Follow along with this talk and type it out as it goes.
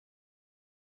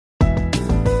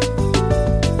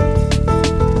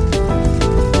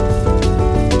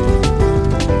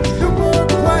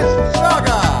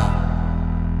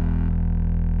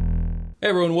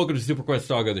everyone, welcome to Super Quest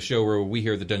Saga, the show where we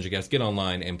here at the Dungeon Cast get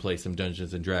online and play some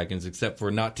Dungeons & Dragons, except for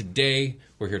not today.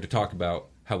 We're here to talk about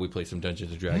how we play some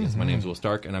Dungeons & Dragons. My name's Will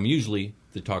Stark, and I'm usually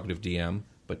the talkative DM,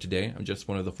 but today I'm just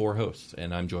one of the four hosts,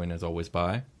 and I'm joined as always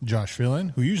by... Josh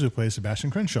Phelan, who usually plays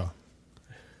Sebastian Crenshaw.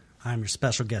 I'm your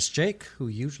special guest, Jake, who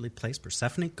usually plays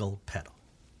Persephone Goldpetal.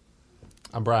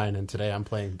 I'm Brian, and today I'm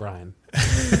playing Brian.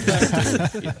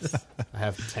 Yes. I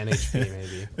have 10 HP,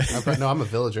 maybe. I'm a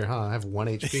villager, huh? I have 1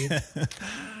 HP.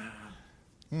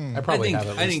 I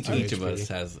think each of us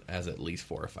has at least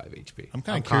 4 or 5 HP. I'm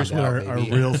kind of curious what our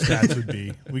real stats would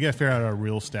be. We got to figure out our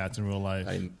real stats in real life.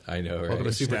 I know, right? Welcome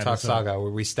to SuperTalk Saga,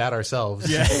 where we stat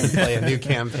ourselves and play a new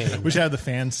campaign. We should have the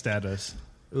fan status.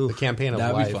 Ooh, the campaign of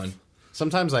life. That'd be fun.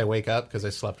 Sometimes I wake up because I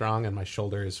slept wrong and my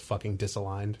shoulder is fucking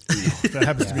disaligned. That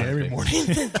happens to me every morning.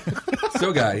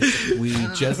 So, guys, we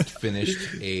just finished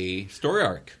a story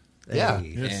arc. Yeah.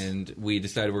 And we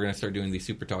decided we're going to start doing these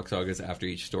SuperTalk Sagas after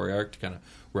each story arc to kind of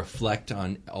reflect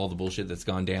on all the bullshit that's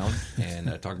gone down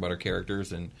and talk about our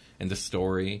characters and the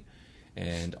story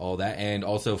and all that. And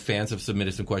also, fans have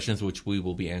submitted some questions, which we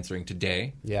will be answering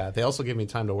today. Yeah, they also give me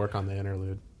time to work on the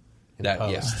interlude.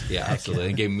 Yeah, absolutely.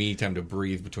 It gave me time to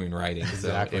breathe between writing,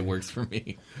 exactly. So it works for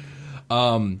me.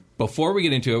 Before we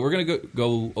get into it, we're going to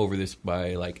go over this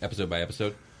by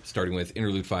episode, starting with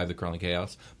Interlude 5, The Crawling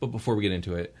Chaos. But before we get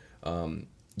into it,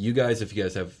 you guys, if you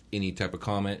guys have any type of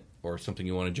comment or something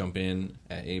you want to jump in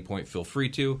at any point, feel free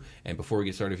to. And before we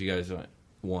get started, if you guys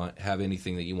have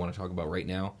anything that you want to talk about right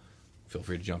now, feel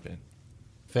free to jump in.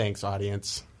 Thanks,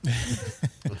 audience.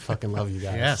 I fucking love you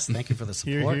guys. Yes, thank you for the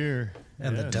support. Here.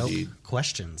 And the dope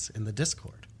questions in the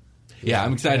Discord. Yeah,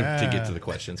 I'm excited to get to the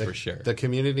questions for sure. The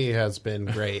community has been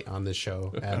great on this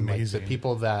show. And amazing. The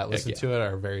people that listen to it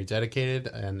are very dedicated,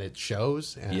 and it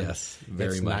shows. And yes,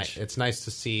 very much. It's nice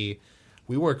to see.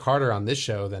 We work harder on this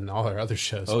show than all our other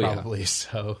shows, probably. Yeah.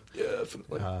 So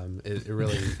it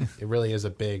really is a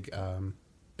big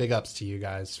ups to you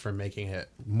guys for making it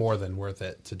more than worth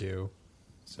it to do.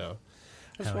 So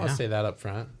I just want to say that up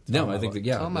front. Tell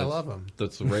them I love them.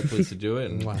 That's the right place to do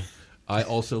it. And I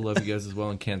also love you guys as well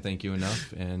and can't thank you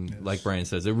enough. And like Brian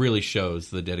says, it really shows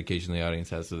the dedication the audience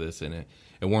has to this. And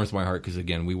it warms my heart because,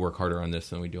 again, we work harder on this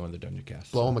than we do on the Dungeon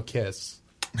Cast. Blow them a kiss.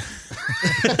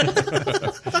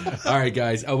 All right,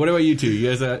 guys. What about you two?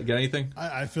 You guys got anything?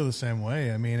 I feel the same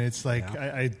way. I mean, it's like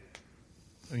all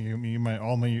of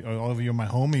you are my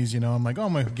homies. You know, I'm like,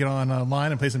 I'm gonna get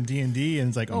online and play some D&D, and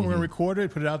it's like, we're gonna record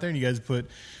it, put it out there, and you guys put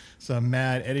some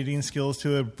mad editing skills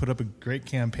to it, put up a great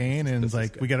campaign, and it's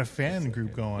like we got a fan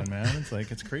group going, man. It's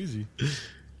like it's crazy.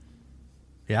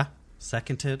 Yeah,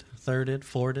 seconded, thirded,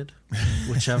 fourted,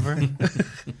 whichever.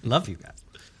 Love you guys.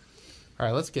 All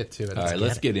right, let's get to it. All right,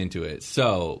 let's get into it.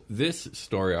 So this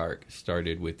story arc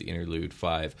started with the Interlude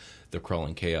 5, The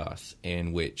Crawling Chaos,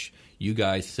 in which you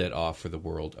guys set off for the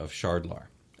world of Shardlar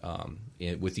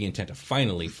with the intent of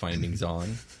finally finding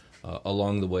Zahn.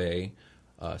 Along the way,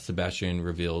 Sebastian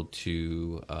revealed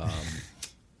to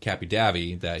Cappy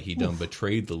Davy that he done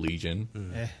betrayed the Legion.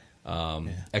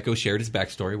 Echo shared his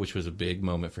backstory, which was a big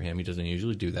moment for him. He doesn't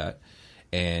usually do that.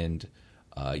 And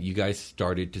you guys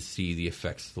started to see the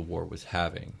effects the war was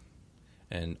having.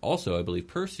 And also, I believe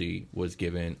Percy was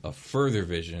given a further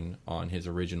vision on his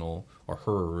original, or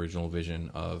her original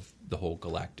vision of the whole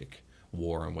galactic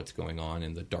war and what's going on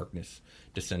and the darkness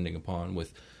descending upon,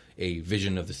 with a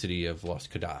vision of the city of Lost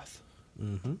Kadath.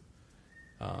 Mm-hmm.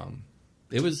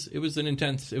 It was an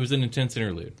intense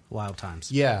interlude. Wild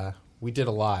times. Yeah. We did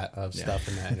a lot of stuff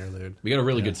in that interlude. We got a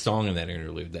really good song in that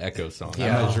interlude, the Echo song.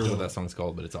 Yeah. I'm not sure what that song's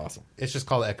called, but it's awesome. It's just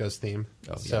called Echo's Theme.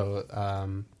 Oh, yeah. So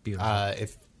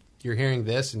if you're hearing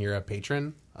this and you're a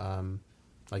patron,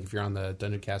 like if you're on the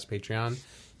Dungeon Cast Patreon,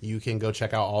 you can go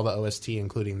check out all the OST,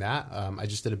 including that. I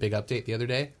just did a big update the other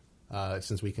day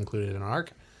since we concluded an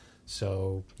arc.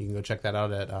 So you can go check that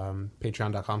out at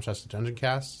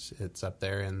patreon.com/thedungeoncast. It's up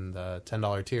there in the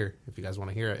 $10 tier if you guys want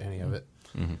to hear any of it.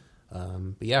 Mm-hmm.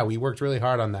 But yeah, we worked really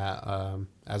hard on that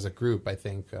as a group, I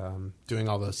think, doing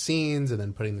all those scenes and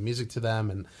then putting the music to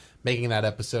them and making that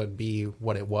episode be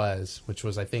what it was, which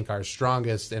was, I think, our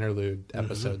strongest interlude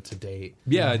episode to date.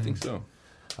 Yeah, I think so.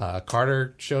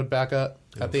 Carter showed back up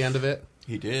at the end of it.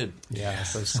 He did. Yeah,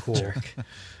 that was cool.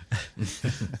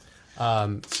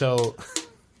 So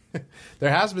there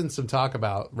has been some talk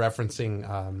about referencing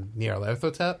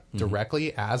Nyarlathotep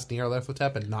directly as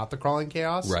Nyarlathotep and not the Crawling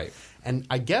Chaos. Right. And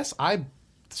I guess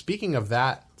speaking of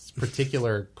that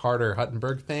particular Carter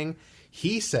Huttenberg thing,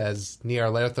 he says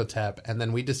Nyarlathotep, and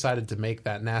then we decided to make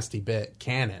that nasty bit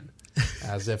canon,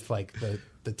 as if like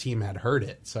the team had heard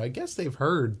it. So I guess they've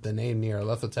heard the name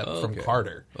Nyarlathotep from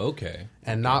Carter. Okay.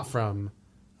 And not from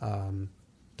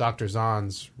Dr.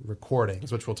 Zahn's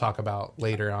recordings, which we'll talk about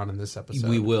later on in this episode.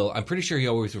 We will. I'm pretty sure he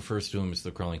always refers to him as the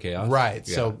Crawling Chaos. Right.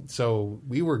 Yeah. So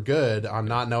we were good on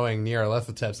not knowing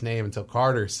Nyarlathotep's name until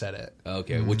Carter said it.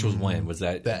 Okay, which was when? Was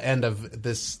that The end of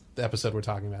this episode we're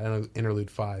talking about, Interlude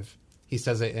 5. He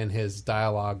says it in his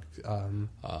dialogue.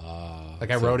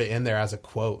 I wrote it in there as a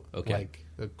quote. Okay. Like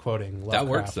quoting Lovecraft. That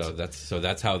works though.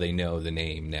 That's how they know the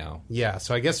name now. Yeah,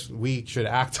 so I guess we should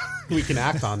act. We can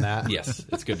act on that. Yes,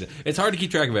 it's good. It's hard to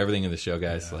keep track of everything in the show,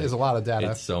 guys. Yeah. There's a lot of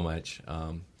data. It's so much.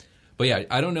 But yeah,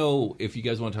 I don't know if you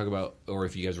guys want to talk about, or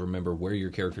if you guys remember where your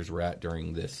characters were at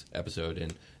during this episode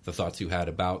and the thoughts you had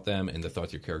about them and the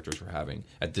thoughts your characters were having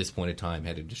at this point in time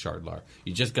headed to Shardlar.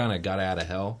 You just kind of got out of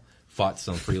hell, fought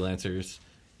some freelancers,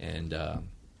 and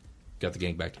got the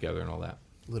gang back together and all that.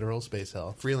 Literal space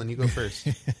hell. Freeland, you go first.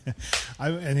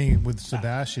 I think with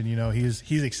Sebastian,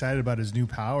 he's excited about his new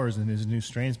powers and his new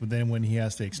strengths, but then when he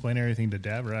has to explain everything to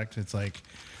Davrak, it's like,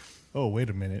 oh, wait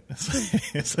a minute.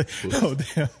 It's like, oh,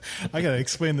 damn. I got to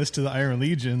explain this to the Iron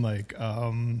Legion. Like, how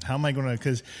am I going to,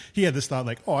 because he had this thought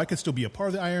like, oh, I could still be a part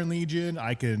of the Iron Legion.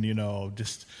 I can,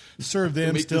 just serve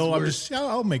them still.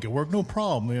 I'll make it work. No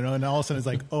problem. And all of a sudden it's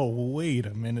like, oh, wait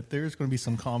a minute. There's going to be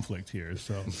some conflict here.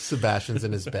 So Sebastian's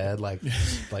in his bed, like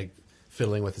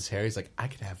fiddling with his hair. He's like, I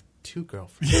could have 2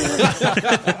 girlfriends.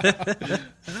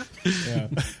 Yeah.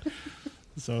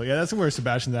 So yeah, that's where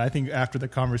Sebastian's at. I think after the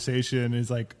conversation is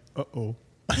like, uh-oh.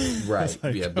 Right.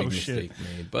 Like, yeah, big mistake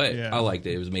made. But yeah. I liked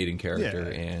it. It was made in character,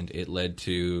 Yeah. and it led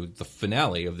to the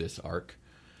finale of this arc,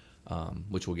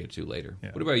 which we'll get to later.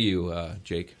 Yeah. What about you,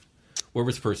 Jake? Where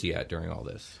was Percy at during all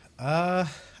this?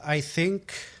 I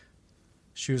think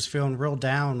she was feeling real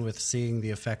down with seeing the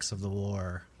effects of the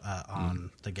war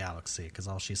on the galaxy, because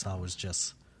all she saw was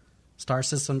just star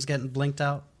systems getting blinked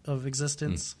out of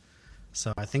existence.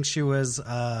 So I think she was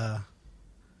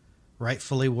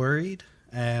rightfully worried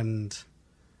and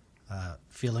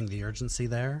feeling the urgency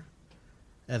there.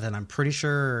 And then I'm pretty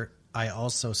sure I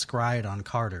also scryed on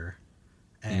Carter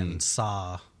and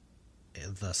saw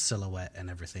the silhouette and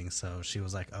everything. So she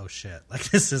was like, oh shit, like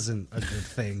this isn't a good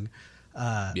thing.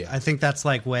 I think that's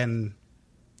like when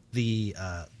the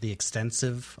extent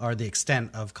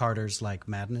of Carter's like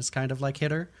madness kind of like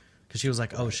hit her. Because she was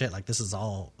like, "Oh shit! Like this is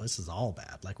all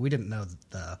bad. Like we didn't know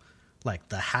the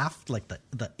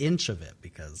inch of it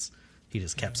because he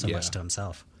just kept so much to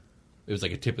himself." It was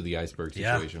like a tip of the iceberg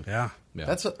situation. Yeah.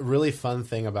 That's a really fun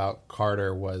thing about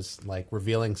Carter was like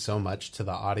revealing so much to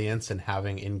the audience and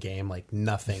having in game like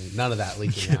none of that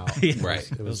leaking out. Right.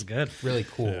 It was good. Really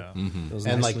cool. Yeah. It was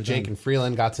And nicely like Jake done. and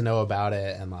Freeland got to know about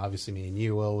it, and obviously me and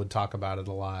you would talk about it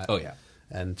a lot. Oh yeah.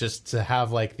 And just to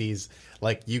have like these,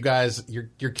 like you guys,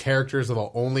 your characters are the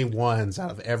only ones out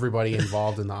of everybody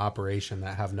involved in the operation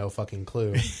that have no fucking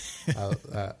clue.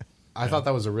 I thought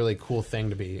that was a really cool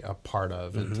thing to be a part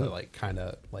of, and to like kind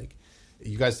of like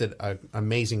you guys did an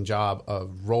amazing job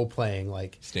of role playing,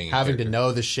 like having to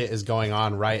know the shit is going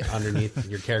on right underneath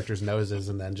your characters' noses,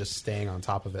 and then just staying on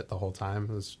top of it the whole time.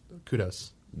 It was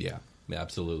kudos. Yeah. Yeah,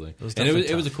 absolutely.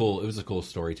 It was a cool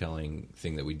storytelling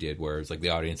thing that we did, where it's like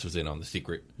the audience was in on the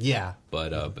secret, Yeah.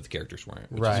 but the characters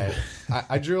weren't. Which Right. Is cool.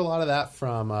 I drew a lot of that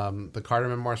from the Carter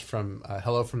memoirs from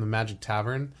Hello from the Magic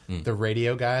Tavern, the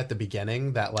radio guy at the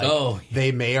beginning that like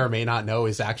they may or may not know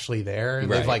is actually there.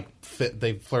 And they've like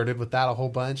they've flirted with that a whole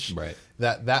bunch. Right.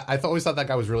 That I always thought that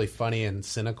guy was really funny and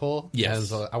cynical. Yes. And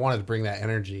so I wanted to bring that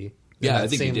energy. Yeah, that I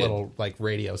think same you did. little like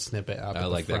radio snippet up. I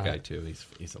at like the that front. guy too.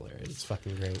 He's hilarious. It's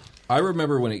fucking great. I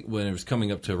remember when it was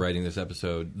coming up to writing this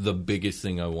episode, the biggest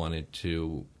thing I wanted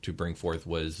to bring forth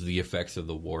was the effects of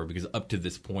the war, because up to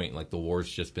this point, like the war's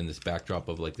just been this backdrop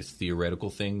of like this theoretical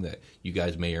thing that you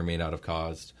guys may or may not have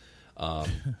caused,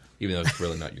 even though it's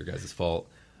really not your guys' fault.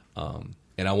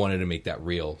 And I wanted to make that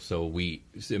real. So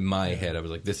in my head, I was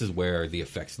like, this is where the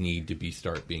effects need to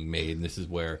start being made. And this is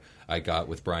where I got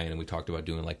with Brian, and we talked about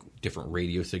doing like different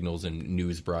radio signals and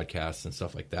news broadcasts and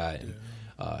stuff like that. And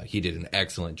he did an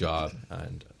excellent job.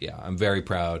 And yeah, I'm very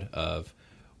proud of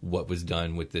what was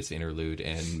done with this interlude.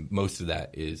 And most of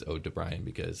that is owed to Brian,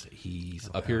 because he's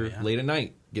up here late at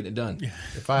night getting it done. Yeah.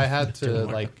 If I had to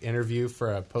like interview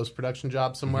for a post-production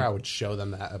job somewhere, I would show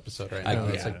them that episode right now.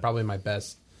 It's like probably my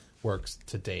best works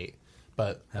to date,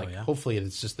 but like, hopefully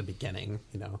it's just the beginning,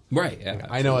 Right. Yeah, like,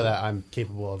 I know that I'm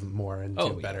capable of more and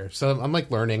do better. So I'm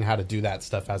like learning how to do that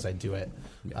stuff as I do it.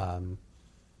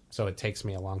 So it takes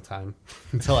me a long time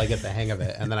until I get the hang of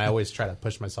it, and then I always try to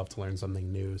push myself to learn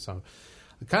something new. So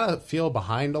I kind of feel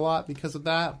behind a lot because of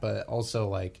that, but also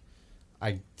like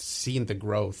I've seen the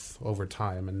growth over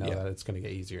time and know that it's going to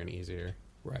get easier and easier.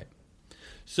 Right.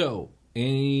 So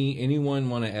anyone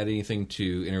want to add anything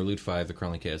to Interlude 5, The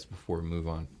Crawling Chaos, before we move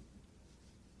on?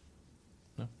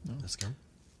 No? Let's go.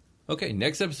 Okay,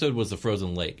 next episode was the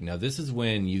Frozen Lake. Now, this is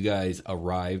when you guys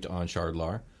arrived on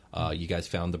Shardlar. You guys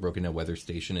found the broken down weather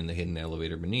station and the hidden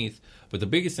elevator beneath. But the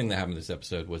biggest thing that happened this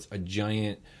episode was a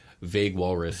giant, vague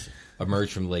walrus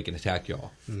emerged from the lake and attacked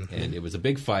y'all. Mm-hmm. And it was a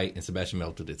big fight, and Sebastian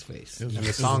melted its face. And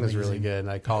the song is really good.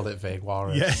 I called it Vague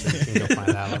Walrus. Yeah. So you can go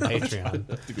find that on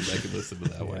Patreon. I could listen to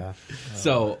that one.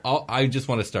 So I just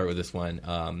want to start with this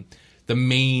one. The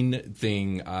main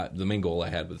thing, the main goal I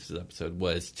had with this episode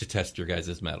was to test your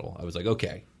guys' mettle. I was like,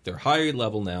 okay, they're higher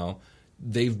level now.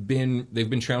 They've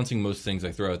been trouncing most things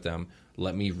I throw at them.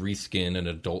 Let me reskin an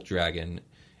adult dragon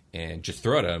and just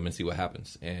throw it at them and see what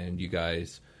happens. And you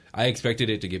guys, I expected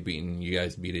it to get beaten. You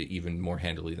guys beat it even more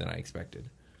handily than I expected.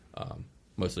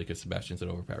 Mostly because Sebastian's an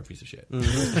overpowered piece of shit.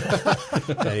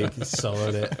 Mm-hmm. Yeah, you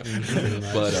soloed it.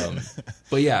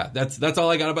 But yeah, that's all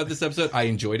I got about this episode. I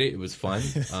enjoyed it. It was fun.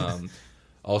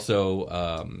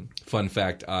 Fun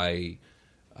fact, I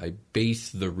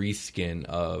based the reskin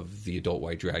of the adult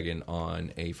white dragon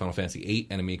on a Final Fantasy VIII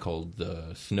enemy called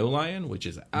the Snow Lion, which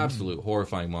is an absolute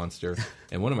horrifying monster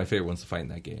and one of my favorite ones to fight in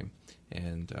that game.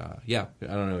 And yeah, I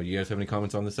don't know. You guys have any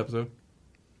comments on this episode?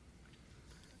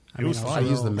 It was fun. I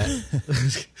use the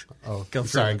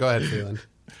sorry. Go ahead, Freeland.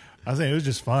 I was saying it was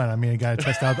just fun. I mean, I got to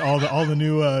test out all the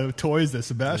new toys that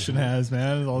Sebastian has,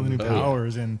 man. All the new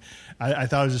powers, and I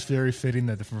thought it was just very fitting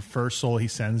that the first soul he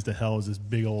sends to hell is this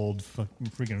big old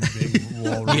freaking big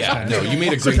walrus. Yeah, no, you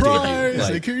made a great surprise!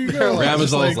 debut. Like, here you go.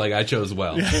 Ramazal's like, I chose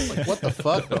well. Yeah. Like, what the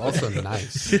fuck? But also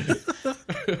nice.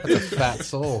 That's a fat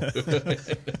soul.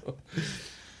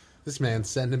 This man's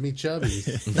sending me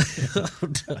chubbies.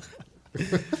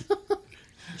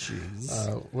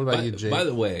 What about you, Jake? By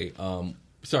the way,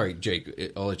 sorry,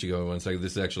 Jake, I'll let you go in 1 second.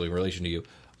 This is actually in relation to you.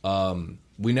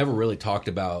 We never really talked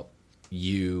about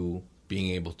you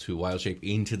being able to wild shape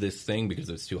into this thing because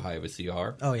it's too high of a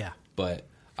CR. Oh, yeah. But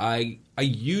I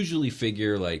usually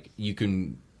figure like you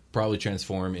can probably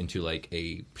transform into like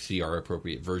a CR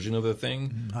appropriate version of the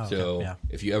thing. Oh, so okay. Yeah.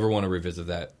 If you ever want to revisit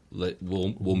that,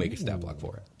 we'll make a stat block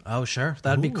for it. Oh, sure.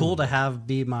 That'd be cool to have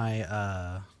be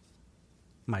my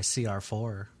my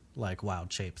CR4 like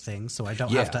wild shape thing, so I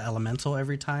don't have to elemental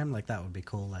every time. Like that would be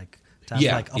cool. Like to have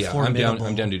like a formidable...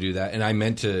 I'm down to do that. And I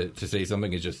meant to say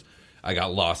something. It's just I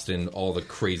got lost in all the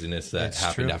craziness that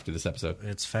happened after this episode.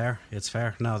 It's fair.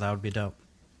 No, that would be dope.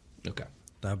 Okay,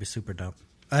 that would be super dope.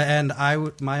 And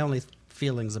my only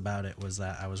feelings about it was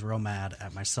that I was real mad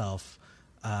at myself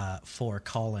for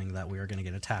calling that we were going to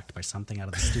get attacked by something out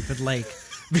of the stupid lake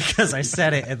because I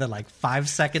said it, and then like 5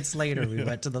 seconds later we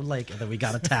went to the lake and then we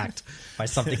got attacked by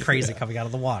something crazy coming out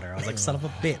of the water. I was like, son of a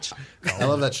bitch. I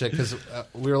love that shit because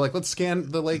we were like, let's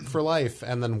scan the lake for life,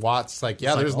 and then Watt's like,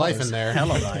 yeah, there's life in there.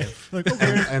 Hella life. Like,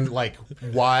 okay. and like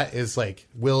Watt is like,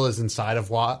 Will is inside of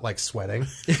Watt like sweating.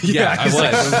 Yeah, I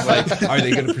was like, are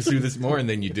they going to pursue this more? And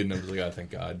then you didn't. I was like, oh,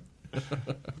 thank God.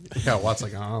 Yeah, Watt's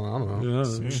like, I don't know.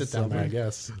 Some shit down there, I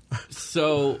guess.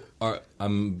 So,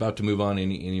 I'm about to move on.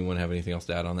 Anyone have anything else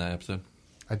to add on that episode?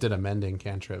 I did a mending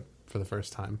cantrip for the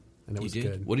first time, and it was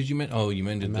good. What did you mend? Oh, you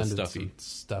mended the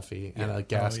stuffy and a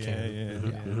gas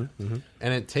can.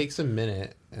 And it takes a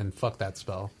minute, and fuck that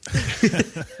spell.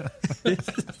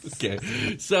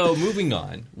 Okay, so moving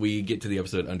on, we get to the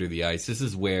episode Under the Ice. This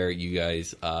is where you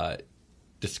guys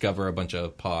discover a bunch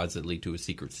of pods that lead to a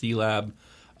secret sea lab.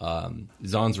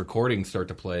 Zahn's recordings start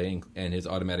to play, and his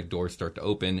automatic doors start to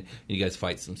open, and you guys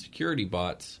fight some security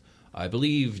bots. I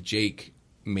believe Jake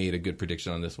made a good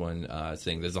prediction on this one,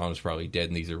 saying that Zahn was probably dead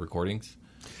and these are recordings.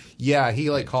 Yeah, he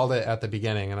like called it at the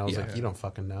beginning, and I was like, you don't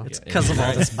fucking know. It's because of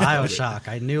all this Bioshock.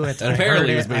 I knew it. And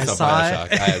apparently it was based on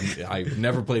Bioshock. I've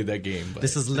never played that game. But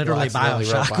this is literally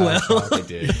Bioshock, Will. I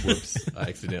did. Whoops.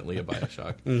 Accidentally a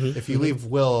Bioshock. Mm-hmm. If you leave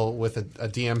Will with a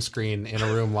DM screen in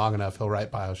a room long enough, he'll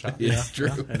write Bioshock. It's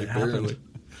true. Apparently.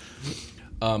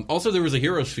 Also, there was a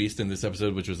Heroes Feast in this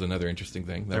episode, which was another interesting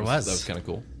thing. That was kind of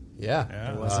cool.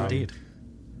 Yeah. It was indeed.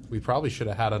 We probably should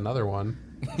have had another one.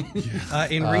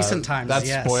 In recent times, that's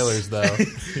spoilers, though.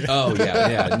 Oh,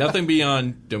 yeah. Nothing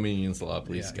beyond Dominion's Law,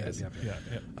 please, guys. Yeah.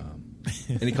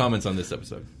 Any comments on this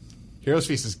episode? Heroes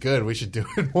Feast is good. We should do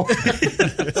it more.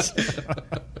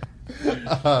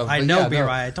 I know,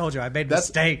 B-Rye. I told you. I made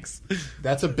mistakes.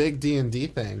 That's a big D&D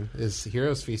thing, is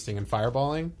Heroes Feasting and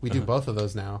Fireballing. We do both of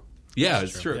those now. Yeah,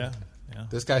 it's true. Yeah.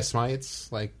 This guy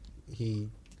smites, like, he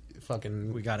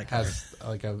fucking we got it has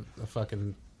like a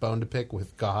fucking bone to pick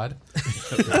with God.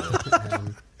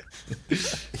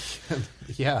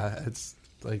 Yeah, it's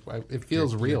like it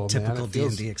feels real, typical man. Typical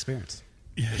D&D experience.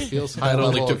 It feels It high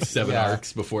only level. took 7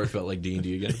 arcs before it felt like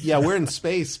D&D again. Yeah, we're in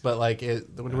space, but like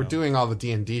we're doing all the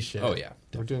D&D shit. Oh, yeah.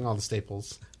 We're doing all the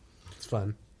staples. It's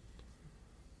fun.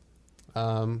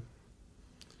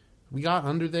 We got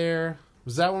under there.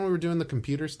 Was that when we were doing the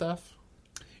computer stuff?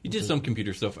 You did some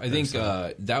computer stuff. I think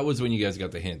that was when you guys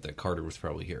got the hint that Carter was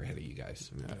probably here ahead of you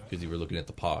guys. Because you were looking at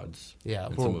the pods. Yeah.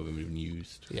 And some of them had been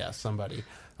used. Yeah, somebody.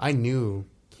 I knew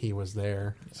he was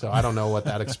there, so I don't know what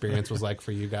that experience was like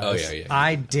for you guys. Oh, yeah.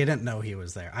 I didn't know he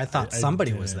was there. I thought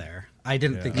somebody was there. I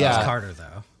didn't think it was Carter,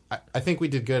 though. I think we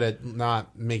did good at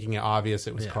not making it obvious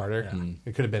it was Carter. Yeah.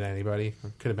 It could have been anybody.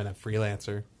 It could have been a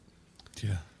freelancer.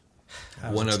 Yeah.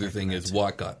 One other thing is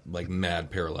Watt got like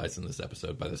mad paralyzed in this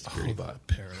episode by the security bot.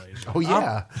 Paralyzed. Oh,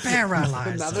 yeah. Paralyzer.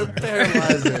 Another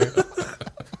paralyzer.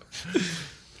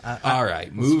 All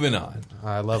right, moving on.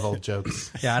 I love old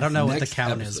jokes. Yeah, I don't know what the Next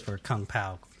count is episode. for Kung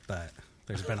Pao, but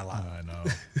there's been a lot. I know.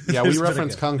 Yeah, we been a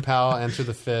reference good- Kung Pao, Enter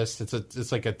the Fist.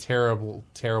 It's like a terrible,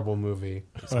 terrible movie.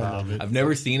 I love it. I've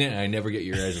never seen it, and I never get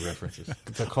your guys' references.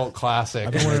 It's a cult classic.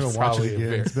 I've been wanting It's to watch probably it a again.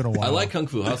 very- It's been a while. I like Kung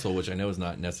Fu Hustle, which I know is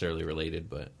not necessarily related,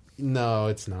 but No,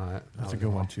 it's not. That's a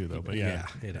good one too, though. But yeah,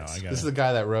 it no, is. I got This is the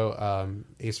guy that wrote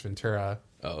Ace Ventura,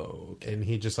 oh, okay. and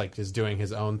he just like is doing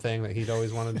his own thing that he'd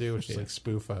always want to do, which is like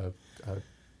spoof a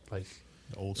like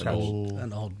old school.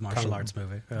 An old martial arts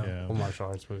movie. Oh. Yeah. old martial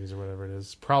arts movies or whatever it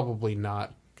is. Probably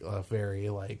not a very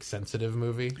like sensitive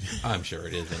movie. I'm sure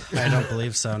it isn't. I don't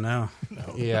believe so, no.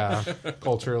 Yeah,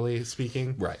 culturally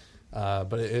speaking, Right.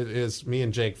 But it is. Me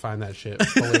and Jake find that shit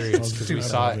hilarious because we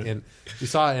saw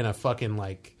it in a fucking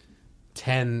like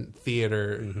 10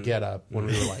 theater get up when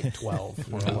we were like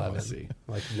 12 or 11. see.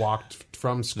 Like walked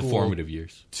from The school formative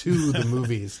years. to the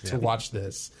movies to watch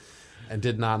this and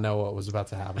did not know what was about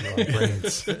to happen to our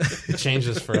brains. It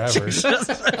changes forever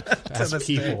as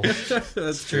people.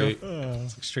 That's true. Great.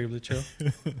 It's extremely true.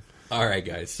 All right,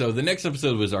 guys. So the next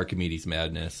episode was Archimedes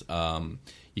Madness.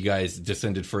 You guys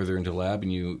descended further into lab,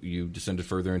 and you descended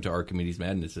further into Archimedes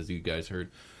Madness, as you guys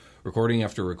heard. Recording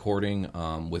after recording,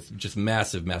 with just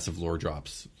massive lore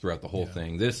drops throughout the whole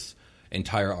thing. This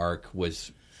entire arc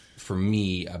was, for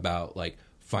me, about like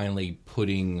finally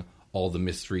putting all the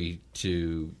mystery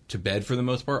to bed for the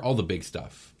most part, all the big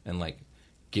stuff, and like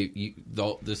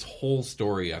this whole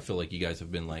story. I feel like you guys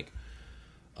have been like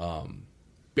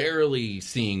barely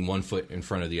seeing one foot in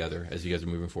front of the other as you guys are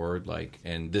moving forward. Like,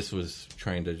 and this was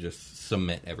trying to just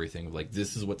cement everything. Like,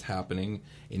 this is what's happening,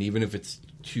 and even if it's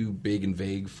too big and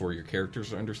vague for your characters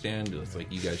to understand, it's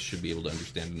like you guys should be able to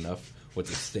understand enough what's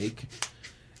at stake.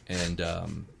 And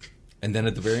then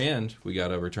at the very end, we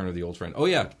got a return of the old friend. Oh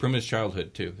yeah, Prim's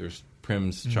childhood too. There's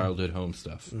Prim's childhood home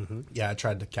stuff. Yeah, I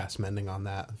tried to cast mending on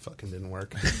that. It fucking didn't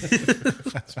work.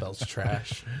 Spells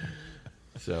trash.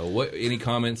 So, what? Any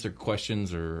comments or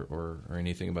questions or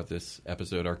anything about this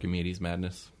episode, Archimedes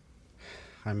Madness?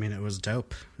 I mean, it was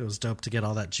dope. It was dope to get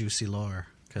all that juicy lore,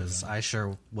 because I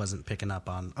sure wasn't picking up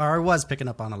on, or I was picking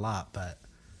up on a lot, but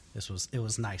it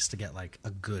was nice to get like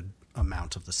a good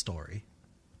amount of the story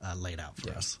laid out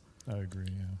for us. I agree.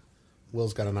 Yeah.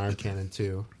 Will's got an arm cannon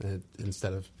too.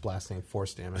 Instead of blasting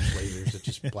force damage lasers, it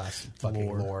just blasts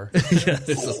fucking lore.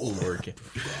 It's a lore game.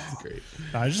 Great.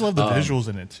 I just love the visuals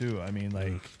in it too. I mean,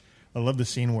 like, I love the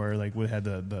scene where like we had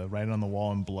the writing on the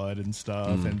wall and blood and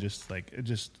stuff, and just like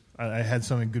I had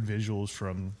some good visuals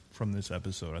from this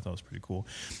episode. I thought it was pretty cool.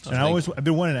 And I've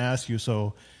been wanting to ask you,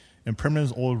 so in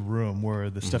Prim's old room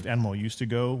where the stuffed animal used to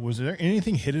go, was there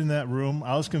anything hidden in that room?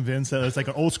 I was convinced that it's like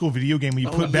an old school video game where you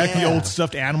put back the old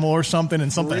stuffed animal or something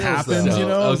and something happens. So, You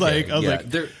know, okay, I was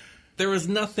like, there was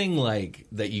nothing like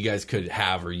that you guys could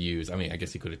have or use. I mean, I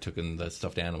guess you could have taken the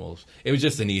stuffed animals. It was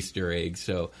just an Easter egg.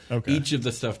 So each of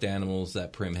the stuffed animals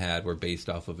that Prim had were based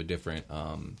off of a different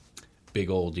big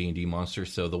old D&D monster.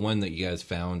 So the one that you guys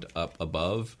found up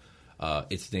above,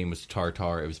 its name was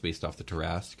Tartar. It was based off the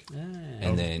Tarrasque.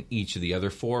 And then each of the other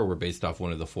four were based off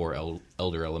one of the four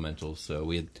elder elementals. So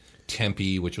we had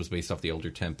Tempe, which was based off the Elder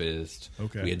Tempest.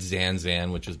 Okay. We had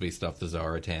Zanzan, which was based off the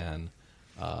Zaratan.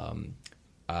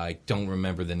 I don't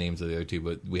remember the names of the other two,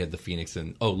 but we had the Phoenix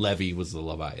and Levy was the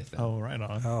Leviathan. oh, right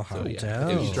on. Oh, how yeah, dope.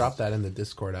 it was You dropped that in the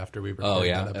Discord after we recorded Oh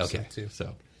yeah, that episode okay. too.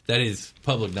 So that is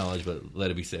public knowledge, but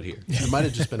let it be said here. It might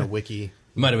have just been a wiki. It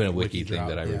might have been a wiki thing drop,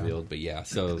 that I yeah. revealed, but yeah.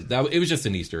 So it was just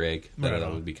an Easter egg that I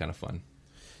thought would be kind of fun.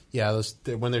 Yeah,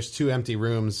 when there's 2 empty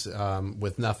rooms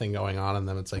with nothing going on in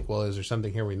them, it's like, well, is there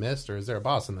something here we missed, or is there a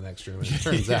boss in the next room? And it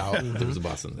turns out there was a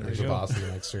boss in there. There's a boss in the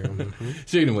next room.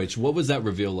 Speaking of which, what was that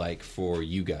reveal like for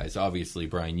you guys? Obviously,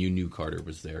 Brian, you knew Carter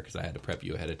was there because I had to prep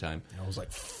you ahead of time. I was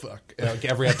like, fuck. Like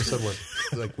every episode where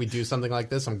like we do something like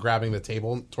this, I'm grabbing the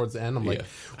table towards the end. I'm like,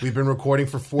 we've been recording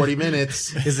for 40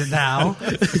 minutes. Is it now?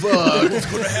 Fuck. What's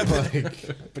going to happen?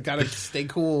 Like, but gotta stay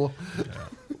cool.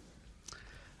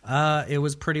 It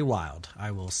was pretty wild,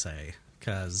 I will say,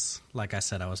 because, like I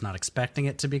said, I was not expecting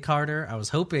it to be Carter. I was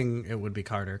hoping it would be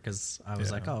Carter because I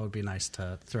was like, oh, it would be nice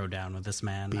to throw down with this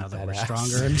man now that we're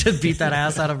stronger and just beat that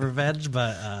ass out of revenge.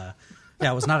 But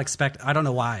I was not expecting. I don't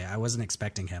know why I wasn't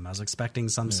expecting him. I was expecting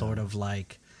some sort of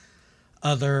like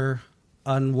other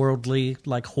unworldly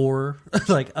like horror,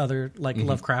 like other like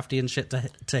Lovecraftian shit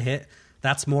to hit.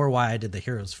 That's more why I did the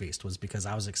Heroes Feast, was because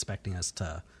I was expecting us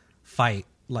to fight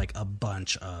like a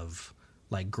bunch of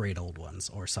like great old ones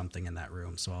or something in that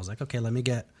room. So I was like, okay, let me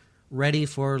get ready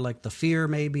for like the fear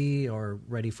maybe, or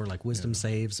ready for like wisdom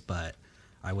saves, but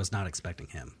I was not expecting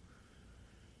him.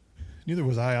 Neither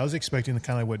was I. I was expecting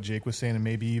kind of like what Jake was saying, and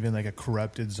maybe even like a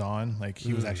corrupted Zahn, like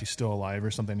he was actually still alive or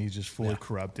something. He's just fully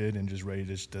corrupted and just ready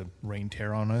to rain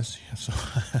terror on us. So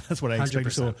that's what I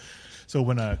expected. 100%. So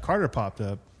when Carter popped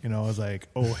up, I was like,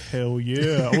 oh, hell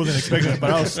yeah. I wasn't expecting it, but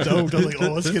I was stoked. I was like,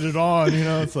 oh, let's get it on.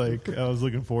 It's like I was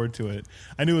looking forward to it.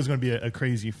 I knew it was going to be a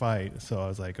crazy fight, so I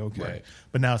was like, okay. Right.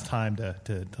 But now it's time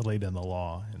to lay down the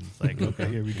law. And it's like, okay,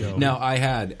 here we go. Now, I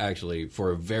had actually,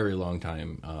 for a very long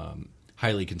time,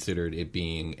 highly considered it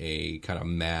being a kind of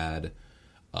mad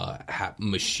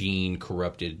machine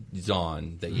corrupted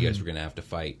Zahn that you guys were going to have to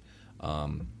fight.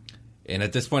 And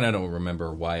at this point, I don't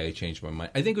remember why I changed my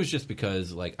mind. I think it was just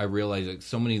because, like, I realized like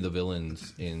so many of the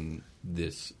villains in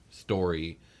this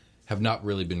story have not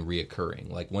really been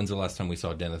reoccurring. Like, when's the last time we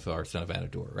saw Denethor, son of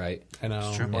Anador, right? I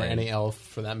know, or any elf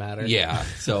for that matter. Yeah,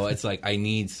 so it's like I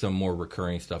need some more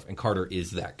recurring stuff, and Carter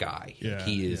is that guy. Yeah,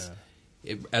 he is.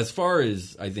 Yeah. As far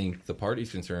as I think the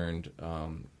party's concerned,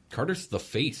 Carter's the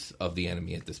face of the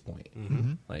enemy at this point.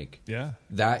 Like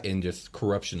that, and just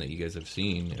corruption that you guys have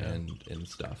seen and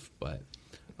stuff. But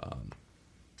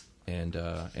and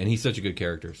he's such a good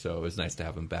character, so it was nice to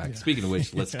have him back. Speaking of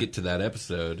which, let's get to that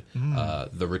episode,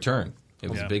 The Return.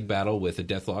 It was a big battle with a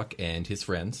Deathlock and his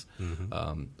friends,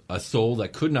 a soul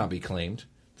that could not be claimed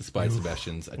despite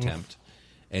Sebastian's attempt.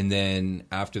 And then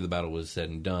after the battle was said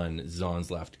and done,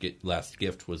 Zahn's last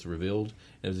gift was revealed.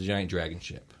 It was a giant dragon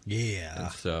ship. Yeah.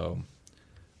 And so,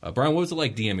 Brian, what was it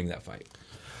like DMing that fight?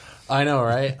 I know,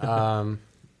 right?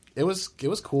 It was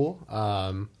cool.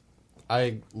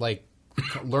 I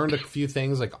learned a few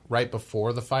things like right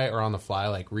before the fight or on the fly,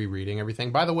 like rereading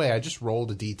everything. By the way, I just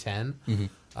rolled a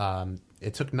D10.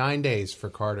 It took 9 days for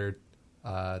Carter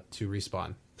to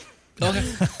respawn. Okay.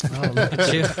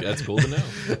 That's cool to know.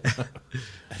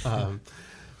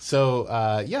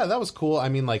 That was cool. I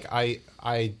mean, like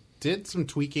I did some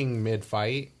tweaking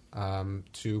mid-fight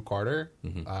to Carter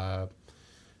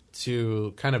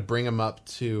to kind of bring him up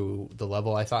to the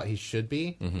level I thought he should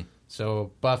be.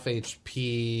 So buff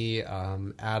HP,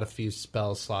 add a few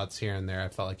spell slots here and there. I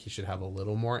felt like he should have a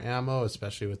little more ammo,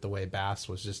 especially with the way Bass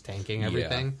was just tanking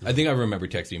everything. Yeah. I think I remember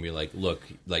texting me like, look,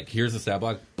 like here's a stat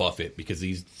block, buff it, because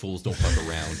these fools don't fuck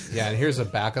around. Yeah, and here's a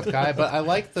backup guy. But I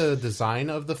like the design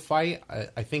of the fight.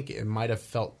 I think it might have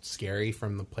felt scary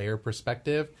from the player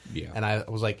perspective. Yeah. And I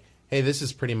was like, hey, this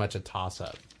is pretty much a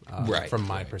toss-up from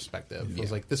my perspective. Yeah. I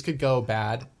was like, this could go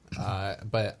bad.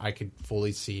 But I could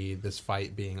fully see this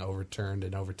fight being overturned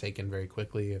and overtaken very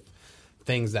quickly if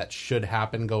things that should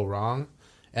happen go wrong.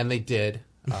 And they did.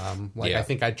 I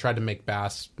think I tried to make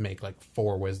Bass make like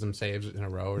 4 wisdom saves in a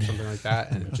row or something like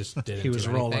that, and it just didn't. He was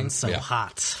do rolling so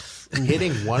hot.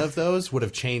 Hitting one of those would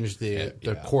have changed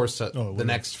the course of the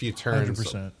next few turns.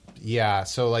 100%. Yeah,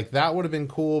 so like that would have been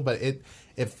cool, but it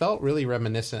felt really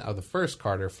reminiscent of the first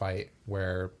Carter fight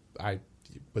where I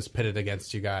was pitted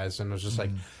against you guys and was just like,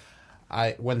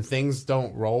 when things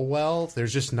don't roll well,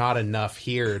 there's just not enough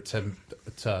here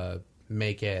to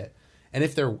make it. And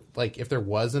if there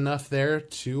was enough there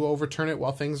to overturn it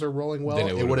while things are rolling well,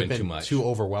 it would have been too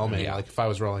overwhelming. Yeah. Like if I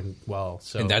was rolling well,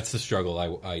 so and that's the struggle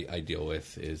I deal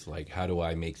with is like, how do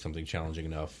I make something challenging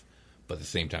enough, but at the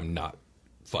same time not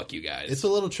fuck you guys. It's a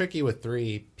little tricky with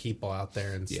 3 people out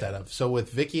there instead of. So with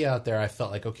Vicky out there, I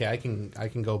felt like, okay, I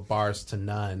can go bars to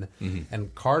none.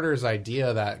 And Carter's idea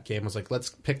of that game was like, let's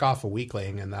pick off a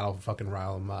weakling and that'll fucking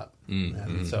rile him up.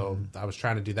 And so I was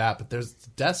trying to do that, but the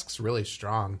desk's really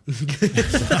strong.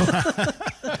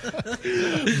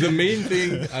 The main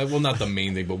thing, well, not the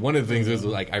main thing, but one of the things was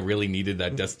like I really needed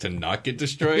that desk to not get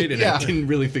destroyed, and I didn't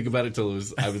really think about it till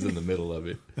I was in the middle of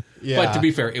it. Yeah. But to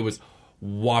be fair, it was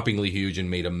whoppingly huge and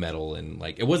made of metal, and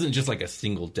like it wasn't just like a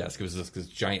single desk. It was just this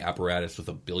giant apparatus with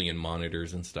 1 billion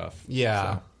monitors and stuff.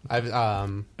 Yeah, so.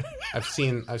 I've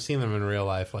seen them in real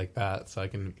life like that, so I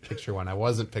can picture one. I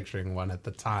wasn't picturing one at the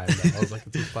time. But I was like,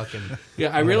 it's a fucking. Yeah,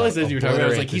 I realized as you were talking, I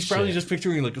was like, he's probably just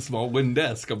picturing like a small wooden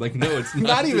desk. I'm like, no, it's not.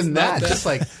 Not even that. Just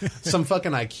like some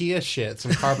fucking IKEA shit,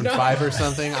 some carbon fiber or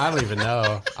something. I don't even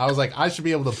know. I was like, I should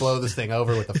be able to blow this thing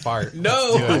over with a fart.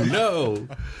 No.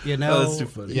 You know, that's too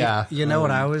funny. Yeah. You know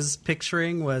what I was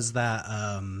picturing was that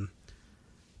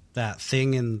that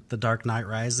thing in The Dark Knight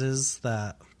Rises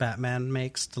that Batman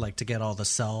makes to get all the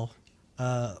cell,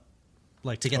 to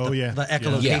get the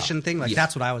echolocation thing.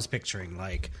 That's what I was picturing.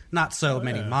 Like not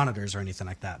many monitors or anything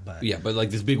like that, but but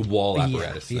like this big wall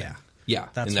apparatus. Thing. Yeah.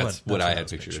 That's what I had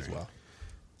pictured as well.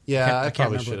 Yeah, I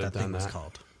can't probably remember should what have that done thing was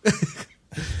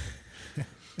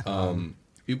that. called.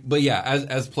 But yeah,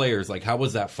 as players, like, how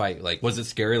was that fight? Like, was it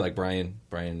scary? Like Brian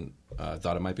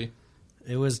thought it might be.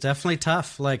 It was definitely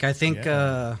tough. Like I think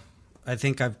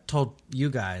I've told you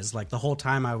guys like the whole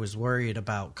time I was worried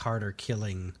about Carter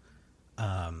killing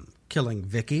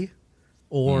Vicky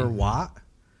or Watt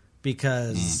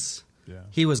because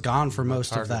he was gone for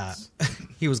most of that.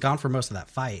 He was gone for most of that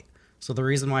fight. So the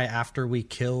reason why after we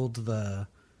killed I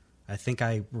think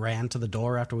I ran to the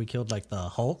door after we killed like the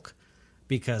Hulk.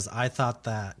 Because I thought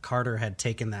that Carter had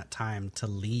taken that time to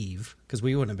leave because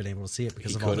we wouldn't have been able to see it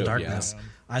because of all the darkness. Yeah.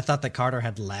 I thought that Carter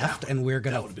had left and we were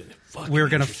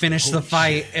gonna finish the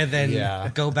fight and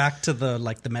then go back to the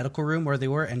medical room where they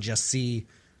were and just see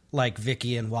like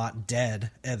Vicky and Watt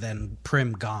dead and then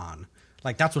Prim gone.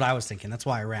 Like that's what I was thinking. That's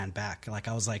why I ran back. Like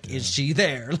I was like, is she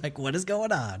there? Like what is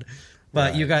going on?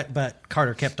 But but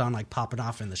Carter kept on like popping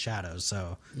off in the shadows.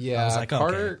 So I was like,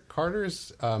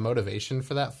 Carter's motivation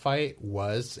for that fight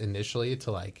was initially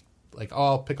to like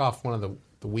I'll pick off one of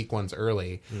the weak ones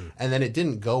early, and then it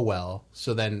didn't go well.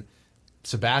 So then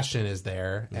Sebastian is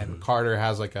there, and Carter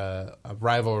has like a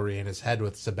rivalry in his head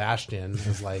with Sebastian.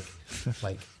 Is like,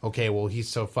 okay, well he's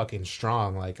so fucking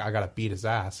strong. Like I gotta beat his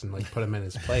ass and like put him in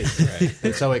his place. Right.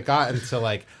 And so it got into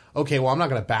like, okay, well I'm not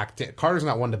gonna back down. Carter's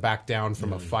not one to back down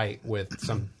from a fight with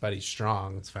somebody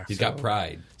strong. He's got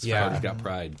pride. He's got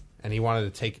pride, and he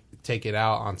wanted to take it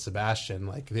out on Sebastian,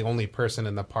 like the only person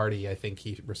in the party I think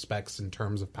he respects in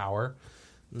terms of power,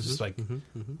 just like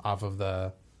off of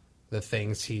the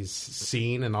things he's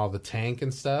seen and all the tank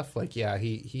and stuff. Like,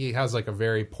 he has like a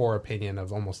very poor opinion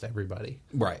of almost everybody.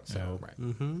 Right. So,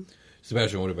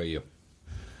 Sebastian, what about you?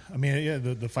 I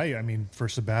mean, the fight, I mean, for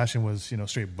Sebastian was,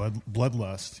 straight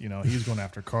bloodlust. He was going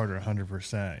after Carter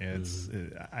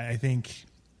 100%. I think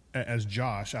as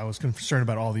Josh, I was concerned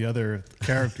about all the other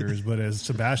characters, but as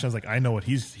Sebastian, I was like, I know what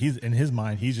he's in his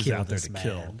mind, he's just out there to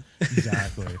kill.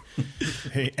 Exactly.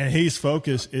 And his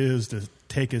focus is to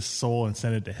take his soul and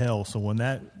send it to hell. So when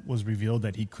that was revealed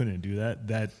that he couldn't do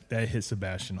that hit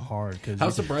Sebastian hard.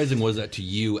 How surprising was that to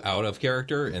you out of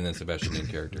character and then Sebastian in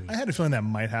character? I had a feeling that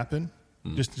might happen.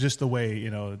 Just the way,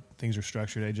 things are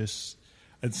structured.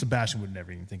 Sebastian would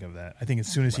never even think of that. I think as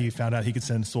soon as he found out he could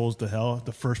send souls to hell,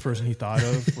 the first person he thought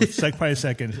of, probably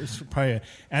second,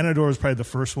 Anador was probably the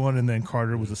first one, and then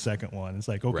Carter was the second one. It's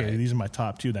like, okay, these are my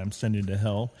top two that I'm sending to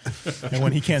hell. And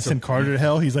when he can't send Carter to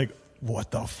hell, he's like, what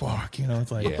the fuck?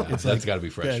 It's like, that's got to be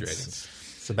frustrating.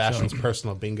 Sebastian's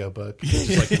personal bingo book. He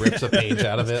just rips a page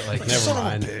out of it. Like, never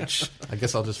mind. I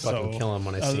guess I'll just fucking kill him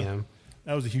when I see him.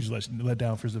 That was a huge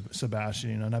letdown for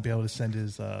Sebastian, not be able to send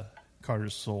his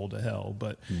Carter's soul to hell.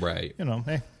 But hey,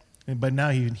 but now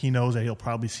he knows that he'll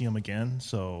probably see him again.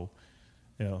 So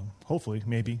hopefully,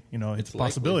 maybe it's a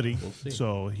possibility. We'll see.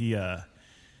 So he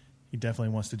definitely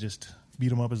wants to just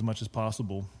beat him up as much as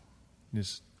possible,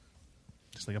 just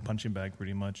like a punching bag,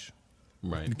 pretty much.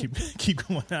 Right. Keep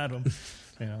going at him.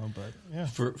 But yeah.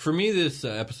 For me, this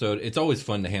episode, it's always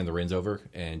fun to hand the reins over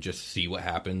and just see what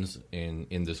happens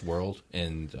in this world,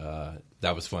 and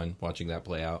that was fun watching that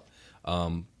play out.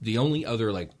 The only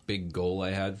other big goal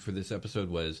I had for this episode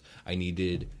was I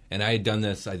needed, and I had done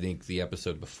this I think the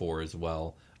episode before as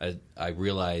well. I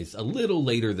realized a little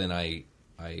later than I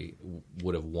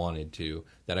would have wanted to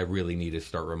that I really need to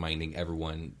start reminding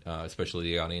everyone, especially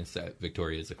the audience, that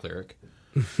Victoria is a cleric.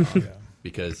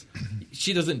 because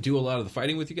she doesn't do a lot of the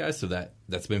fighting with you guys, so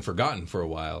that's been forgotten for a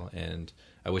while. And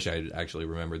I wish I had actually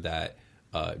remembered that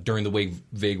during the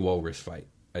Vague Walrus fight,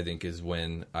 I think is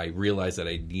when I realized that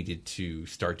I needed to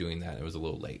start doing that. It was a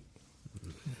little late.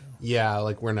 Yeah,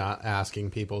 like we're not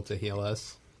asking people to heal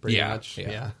us. Pretty much.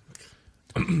 Yeah.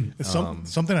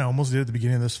 Something I almost did at the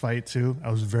beginning of this fight too.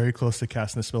 I was very close to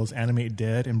casting the spells Animate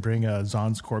Dead and bring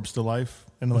Zahn's corpse to life,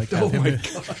 and like Oh my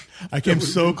god! I came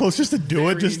so close just to do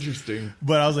it. Just interesting.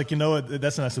 But I was like, you know what?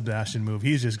 That's not a Sebastian move.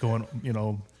 He's just going,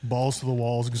 balls to the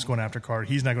walls, just going after card.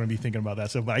 He's not going to be thinking about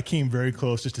that stuff. But I came very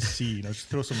close just to see, just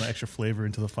throw some extra flavor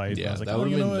into the fight. Yeah, and I was like, that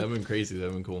would have been crazy. That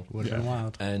would have been cool. Would have been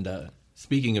wild. And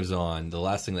speaking of Zahn, the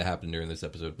last thing that happened during this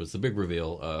episode was the big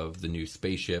reveal of the new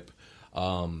spaceship.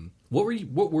 What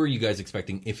were you guys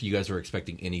expecting, if you guys were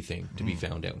expecting anything to be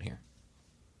found down here?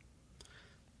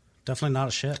 Definitely not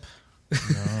a ship.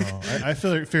 No, I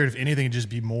figured if anything, it'd just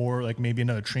be more like maybe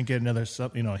another trinket, another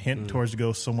hint towards to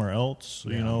go somewhere else,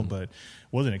 but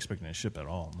wasn't expecting a ship at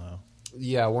all. No.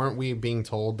 Yeah, weren't we being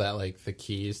told that like the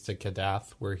keys to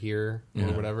Kadath were here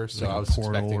or whatever? So like I was a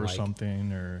portal expecting or like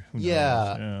something, or who knows?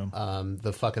 yeah,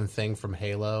 the fucking thing from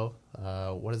Halo.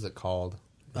 What is it called?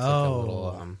 It's like a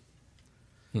little,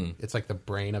 it's like the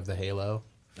brain of the Halo.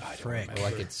 Frick.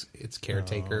 Like its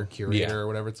caretaker, curator, or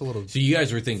whatever. It's a little So you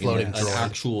guys were thinking floating an droid.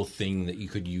 actual thing that you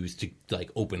could use to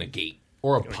like open a gate.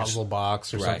 or a puzzle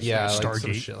box or Right. something. Yeah, like some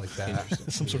Stargate. shit like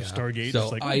that. some sort of Stargate. So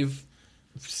just like, I've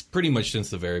pretty much since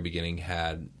the very beginning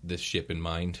had this ship in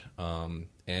mind,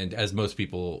 and as most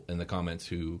people in the comments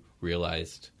who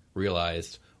realized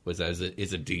was as it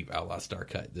is a deep Outlaw Star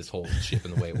cut. This whole ship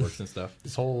and the way it works and stuff.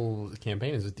 This whole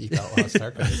campaign is a deep Outlaw Star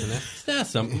cut, isn't it? Yeah,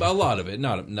 a lot of it,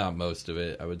 not most of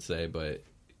it, I would say, but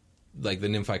like the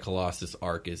Nymphi Colossus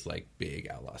arc is like big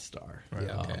Outlaw Star. Right.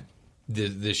 Yeah, okay.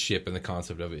 This ship and the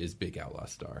concept of it is big Outlaw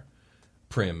Star.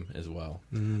 Prim as well.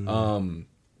 And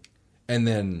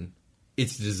then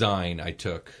its design I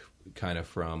took kind of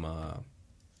from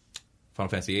Final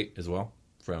Fantasy VIII as well,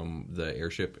 from the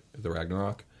airship, the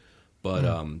Ragnarok.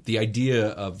 But the idea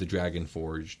of the Dragon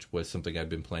Forged was something I'd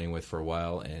been playing with for a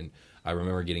while, and I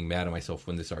remember getting mad at myself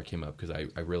when this arc came up because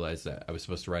I realized that I was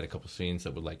supposed to write a couple scenes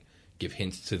that would like give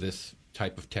hints to this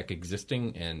type of tech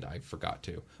existing, and I forgot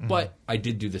to. But I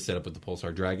did do the setup with the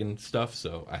Pulsar Dragon stuff,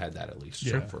 so I had that at least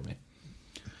for me.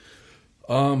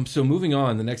 So moving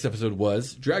on, the next episode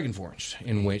was Dragonforged,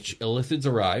 in which Illithids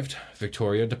arrived.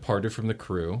 Victoria departed from the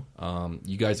crew.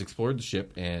 You guys explored the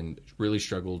ship and really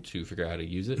struggled to figure out how to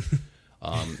use it.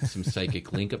 Some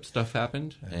psychic link-up stuff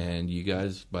happened, and you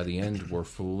guys, by the end, were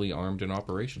fully armed and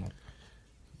operational.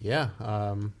 Yeah.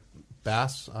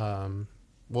 Bass,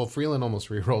 well, Freeland almost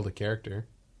re-rolled a character,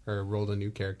 or rolled a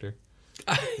new character.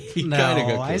 He No,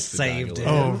 kinda got I close to dying saved a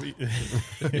it.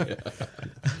 little.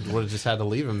 Would have just had to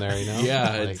leave him there, you know?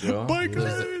 Yeah, Like, it's, well,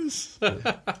 bikers!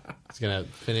 he's going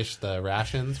to finish the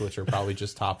rations, which are probably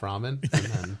just top ramen, and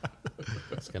then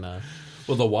he's going to...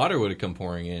 well, the water would have come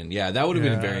pouring in. Yeah, that would have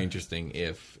been Yeah. very interesting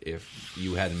if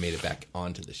you hadn't made it back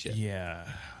onto the ship. Yeah.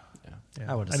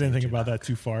 I would've I didn't saved think you about that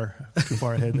too far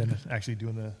ahead than actually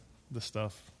doing the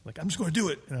stuff. Like, I'm just going to do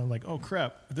it. And I'm like, oh,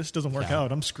 crap. If this doesn't work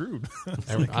out, I'm screwed.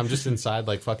 I'm just inside,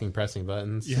 like, fucking pressing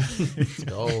buttons. Yeah. Let's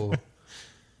go.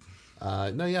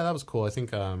 No, yeah, that was cool. I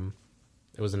think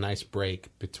it was a nice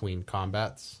break between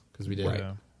combats, because we did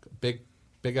a big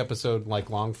episode, like,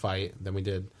 long fight. Then we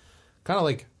did kind of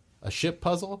like a ship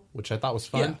puzzle, which I thought was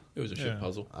fun. Yeah, it was a ship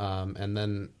puzzle. And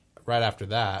then right after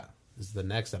that is the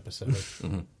next episode.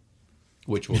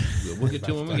 Which we'll get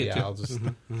to when we get to. I'll just...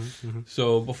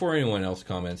 So before anyone else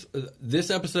comments,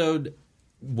 this episode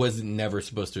was never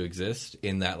supposed to exist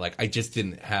in that, like, I just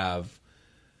didn't have,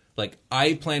 like,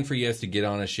 I planned for you guys to get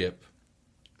on a ship,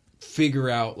 figure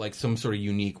out, like, some sort of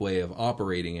unique way of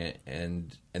operating it,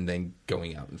 and then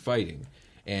going out and fighting.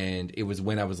 And it was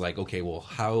when I was like, okay, well,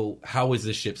 how is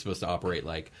this ship supposed to operate?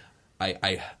 Like,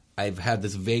 I've had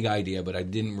this vague idea, but I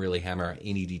didn't really hammer out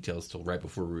any details till right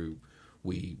before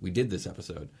we did this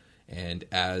episode. And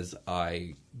as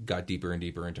I got deeper and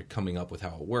deeper into coming up with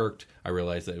how it worked, I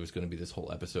realized that it was going to be this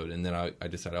whole episode. And then I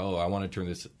decided, I want to turn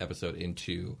this episode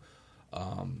into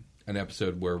an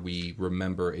episode where we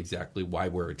remember exactly why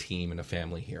we're a team and a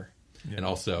family here. Yeah. And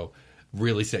also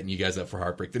really setting you guys up for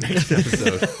heartbreak the next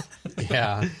episode.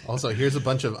 Yeah. Also, here's a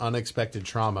bunch of unexpected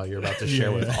trauma you're about to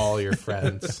share with all your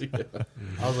friends.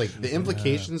 I was like, the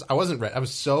implications, I wasn't ready. I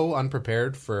was so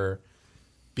unprepared for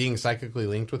being psychically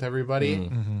linked with everybody.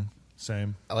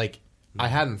 Same. Like, I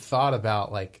hadn't thought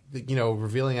about, like,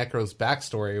 revealing Echo's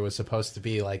backstory was supposed to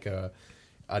be like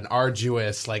an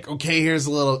arduous, like, I'll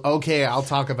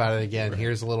talk about it again.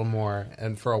 Here's a little more.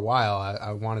 And for a while,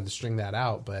 I wanted to string that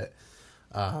out, but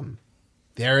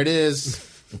There it is.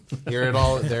 There it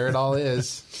all is.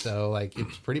 So like,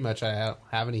 it's pretty much I don't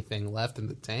have anything left in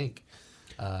the tank.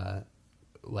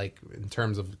 Like in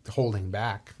terms of holding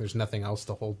back, there's nothing else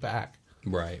to hold back.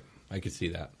 Right. I could see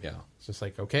that. Yeah. It's just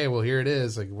like, okay, well, here it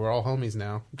is. Like, we're all homies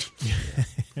now.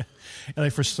 And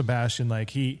like for Sebastian, like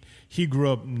he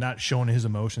grew up not showing his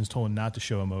emotions, told not to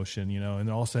show emotion, you know, and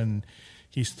all of a sudden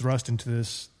he's thrust into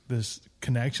this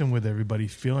connection with everybody,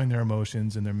 feeling their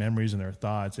emotions and their memories and their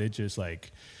thoughts. It just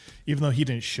like, even though he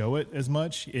didn't show it as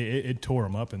much, it tore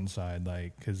him up inside,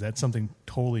 like, because that's something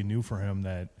totally new for him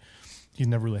that he's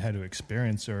never really had to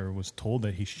experience or was told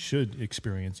that he should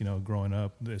experience, you know, growing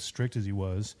up as strict as he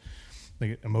was.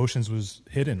 Like, emotions was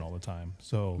hidden all the time.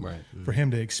 So for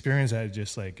him to experience that,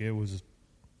 just like, it was,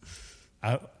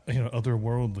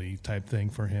 otherworldly type thing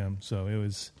for him. So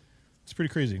it's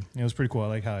pretty crazy. It was pretty cool. I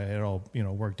like how it all,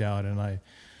 worked out. And I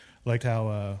liked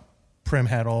how Prim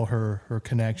had all her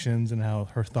connections and how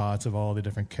her thoughts of all the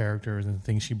different characters and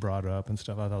things she brought up and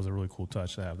stuff. I thought that was a really cool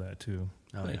touch to have that too.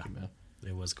 Oh, Thank you, man.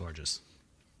 It was gorgeous.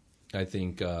 I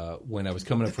think when I was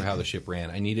coming up for how the ship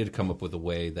ran, I needed to come up with a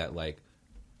way that, like,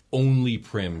 only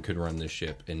Prim could run this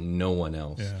ship and no one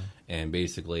else. Yeah. And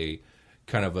basically,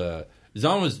 kind of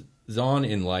Zahn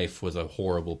in life was a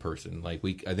horrible person. Like,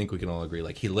 I think we can all agree.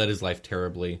 Like, he led his life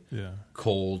terribly,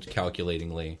 cold,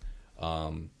 calculatingly,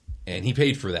 and he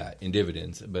paid for that in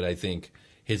dividends. But I think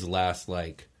his last,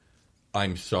 like,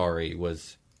 I'm sorry,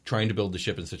 was trying to build the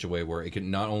ship in such a way where it could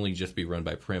not only just be run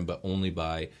by Prim, but only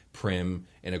by Prim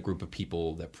and a group of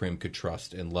people that Prim could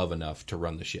trust and love enough to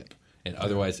run the ship. And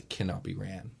otherwise, it cannot be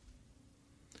ran.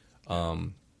 I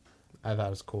thought it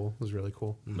was cool. It was really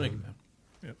cool. Thank you, man.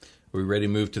 Yep. Are we ready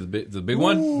to move to the big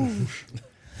one?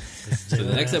 So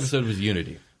the next episode was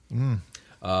Unity.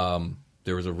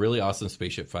 There was a really awesome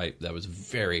spaceship fight that I was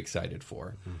very excited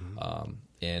for.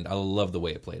 And I love the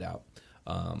way it played out.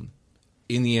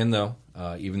 In the end, though,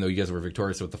 even though you guys were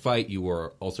victorious with the fight, you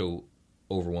were also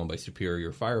overwhelmed by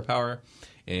superior firepower.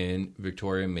 And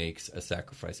Victoria makes a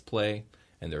sacrifice play.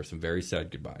 And there are some very sad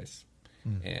goodbyes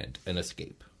and an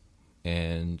escape.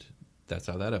 And that's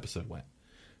how that episode went.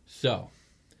 So,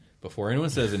 before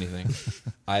anyone says anything,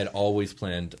 I had always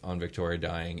planned on Victoria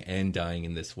dying and dying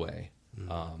in this way.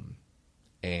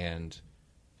 And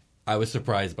I was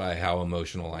surprised by how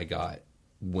emotional I got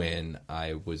when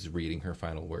I was reading her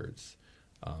final words.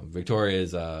 Victoria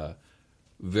is a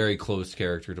very close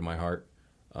character to my heart.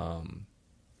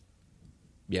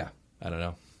 Yeah, I don't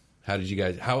know. How did you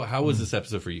guys? How was this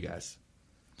episode for you guys?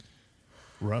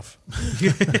 Rough.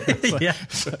 Yeah.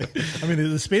 I mean,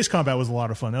 the space combat was a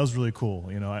lot of fun. That was really cool.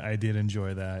 I did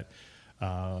enjoy that.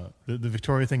 The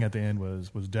Victoria thing at the end was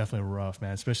definitely rough,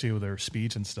 man. Especially with her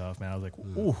speech and stuff, man. I was like,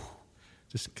 ooh,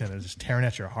 just kind of just tearing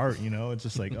at your heart. It's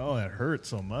just like, oh, that hurt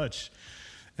so much.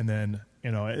 And then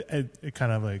it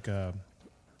kind of like a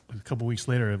couple weeks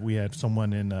later, we had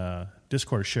someone in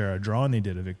Discord share a drawing they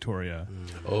did of Victoria.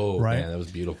 Oh, right? Man, that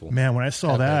was beautiful. Man, when I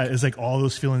saw that, it's like all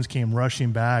those feelings came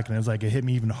rushing back, and it was like it hit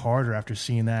me even harder after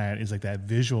seeing that. It's like that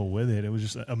visual with it. It was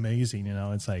just amazing.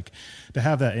 It's like to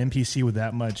have that NPC with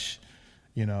that much,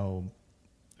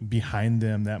 behind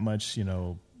them, that much,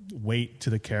 weight to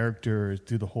the character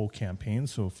through the whole campaign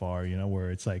so far.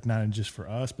 Where it's like not just for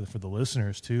us, but for the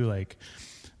listeners too. Like,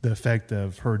 the effect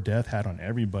of her death had on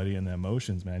everybody and the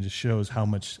emotions, man, it just shows how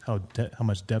much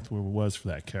depth there was for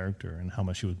that character and how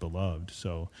much she was beloved.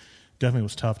 So definitely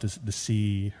was tough to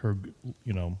see her,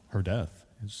 her death.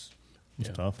 It's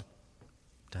tough.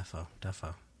 Defo.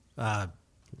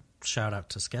 Shout out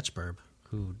to Sketchburb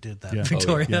who did that Yeah.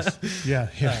 Victoria. Oh, yes.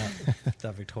 Yeah.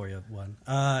 That Victoria one.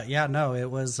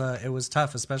 It was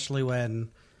tough, especially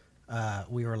when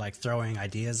we were like throwing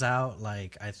ideas out.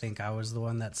 Like, I think I was the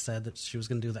one that said that she was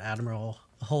going to do the Admiral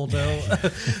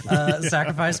Holdo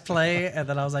sacrifice play, and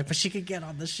then I was like, but she could get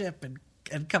on the ship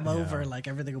and come over, like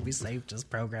everything will be safe. Just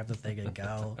program the thing and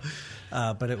go.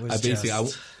 But it was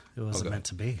it wasn't meant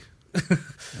to be.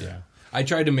 Yeah, I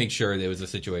tried to make sure there was a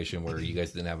situation where you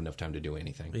guys didn't have enough time to do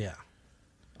anything. Yeah.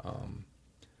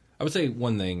 I would say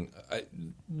one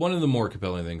of the more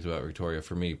compelling things about Victoria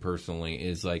for me personally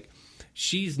is like,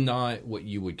 she's not what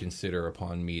you would consider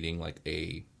upon meeting like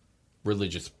a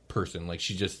religious person. Like,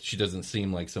 she doesn't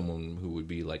seem like someone who would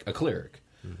be like a cleric.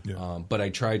 Yeah. But I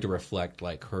tried to reflect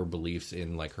like her beliefs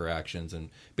in like her actions,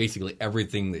 and basically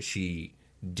everything that she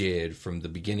did from the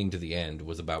beginning to the end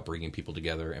was about bringing people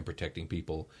together and protecting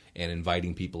people and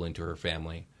inviting people into her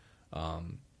family.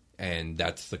 And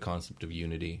that's the concept of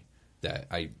unity that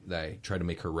I try to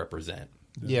make her represent.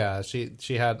 Yeah, she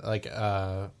had like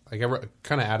I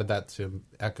kind of added that to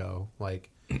Echo, like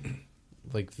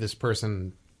this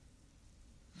person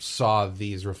saw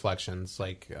these reflections,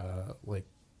 like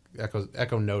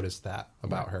Echo noticed that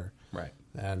about her, Right.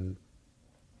 and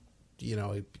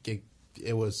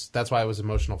it was, that's why it was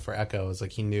emotional for Echo. Is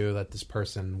like he knew that this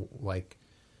person, like,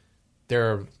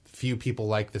 there are few people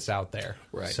like this out there,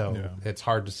 Right. So Yeah. it's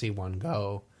hard to see one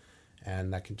go,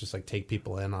 and that can just like take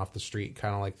people in off the street,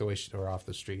 kind of like the way or off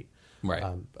the street. Right.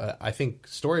 I think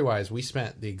story-wise, we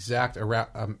spent the exact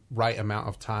right amount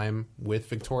of time with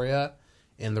Victoria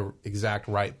in the exact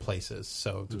right places.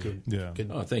 So good. Yeah. Good,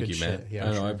 Oh, thank good you, man. shit. Yeah, I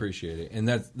know, sure. I appreciate it. And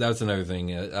that's another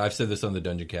thing. I've said this on the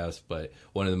Dungeon Cast, but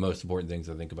one of the most important things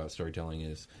I think about storytelling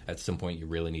is at some point you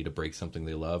really need to break something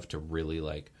they love to really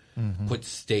like put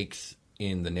stakes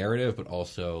in the narrative, but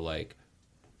also like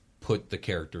put the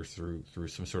character through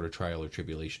some sort of trial or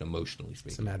tribulation, emotionally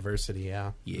speaking. Some adversity,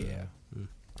 yeah. Yeah.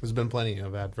 There's been plenty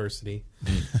of adversity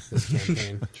this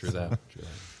campaign. True that. Are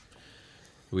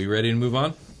we ready to move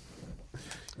on?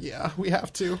 Yeah, we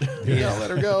have to. Yeah,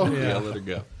 let her go. Yeah, let her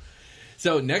go.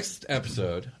 So next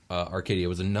episode, Arcadia,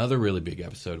 was another really big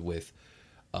episode with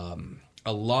a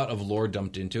lot of lore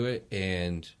dumped into it,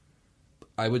 and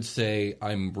I would say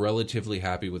I'm relatively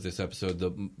happy with this episode.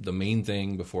 The main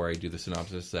thing before I do the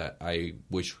synopsis that I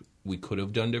wish we could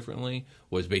have done differently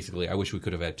was basically I wish we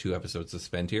could have had 2 episodes to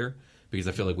spend here, because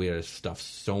I feel like we had to stuff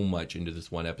so much into this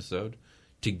one episode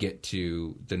to get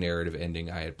to the narrative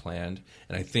ending I had planned.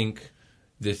 And I think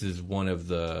this is one of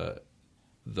the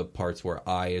parts where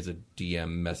I, as a DM,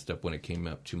 messed up when it came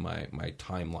up to my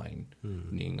timeline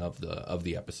of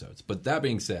the episodes. But that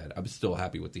being said, I'm still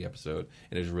happy with the episode,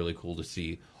 and it was really cool to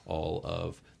see all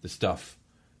of the stuff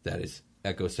that is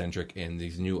eco-centric and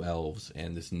these new elves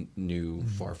and this new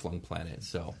far-flung planet.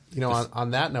 So,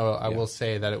 on that note, I will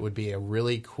say that it would be a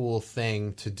really cool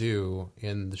thing to do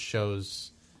in the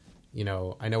shows.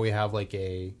 I know we have like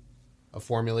a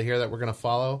formula here that we're going to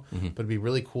follow, but it'd be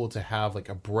really cool to have like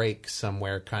a break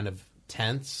somewhere kind of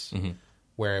tense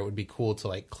where it would be cool to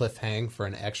like cliffhang for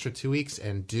an extra 2 weeks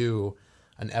and do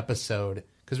an episode,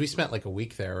 because we spent like a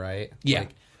week there, right? Yeah.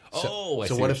 Like,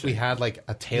 so what if we had like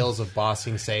a Tales of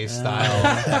Bossing Say style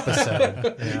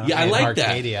episode? Yeah, I in like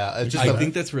Arcadia. that. Just I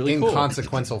think that's really cool.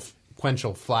 Inconsequential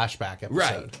flashback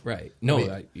episode. Right.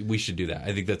 No, we should do that.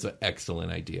 I think that's an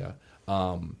excellent idea.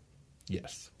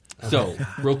 Yes. So,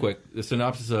 real quick, the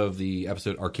synopsis of the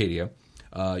episode Arcadia.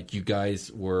 You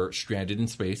guys were stranded in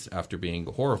space after being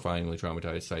horrifyingly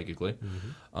traumatized psychically.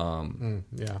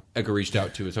 Echo reached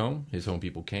out to his home. His home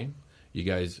people came. You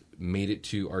guys made it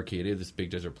to Arcadia, this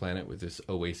big desert planet with this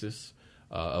oasis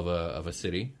of a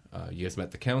city. You guys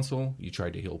met the council. You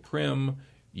tried to heal Prim.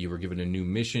 You were given a new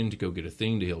mission to go get a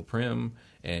thing to heal Prim.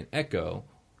 And Echo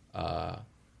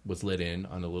was let in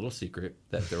on a little secret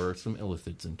that there were some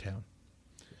illithids in town.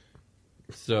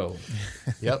 So,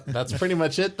 yep, that's pretty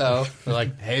much it, though. They're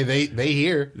like, hey, they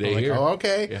hear. They I'm hear. like, oh,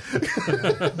 okay. Yeah.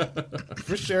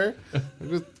 For sure.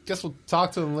 Guess we'll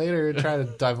talk to them later and try to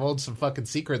divulge some fucking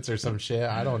secrets or some shit.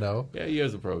 I don't know. Yeah, you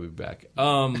guys will probably be back.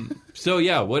 So,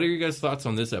 yeah, what are your guys' thoughts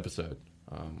on this episode?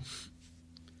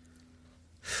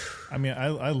 I mean,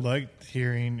 I liked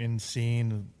hearing and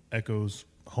seeing Echo's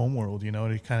homeworld,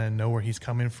 to kind of know where he's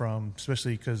coming from,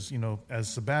 especially because, as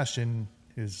Sebastian,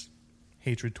 his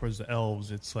hatred towards the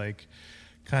elves, it's like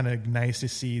kind of nice to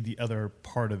see the other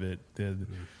part of it, the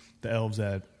elves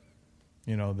that,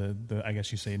 the I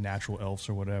guess you say natural elves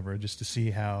or whatever, just to see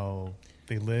how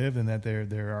they live and that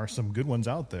there are some good ones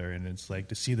out there. And it's like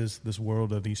to see this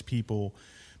world of these people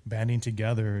banding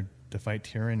together to fight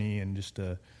tyranny and just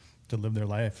to live their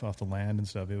life off the land and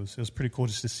stuff. It was pretty cool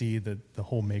just to see the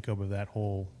whole makeup of that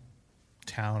whole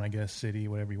town, I guess, city,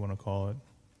 whatever you want to call it.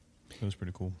 It was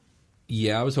pretty cool.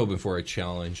 Yeah, I was hoping for a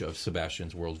challenge of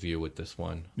Sebastian's worldview with this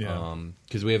one. Yeah.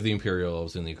 Because we have the Imperial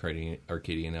Elves and the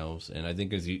Arcadian Elves, and I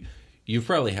think as you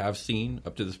probably have seen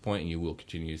up to this point, and you will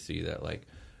continue to see that, like,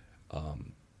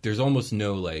 there's almost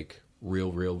no, like,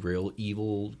 real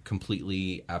evil,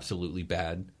 completely, absolutely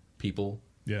bad people,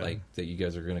 like, that you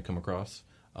guys are going to come across.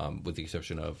 With the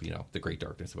exception of, the Great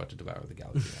Darkness about to devour the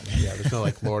galaxy. Yeah, there's no,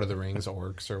 like, Lord of the Rings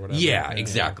orcs or whatever. Yeah,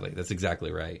 exactly. That's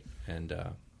exactly right. And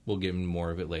we'll get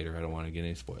more of it later. I don't want to get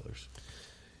any spoilers.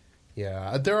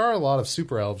 Yeah, there are a lot of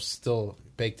super elves still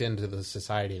baked into the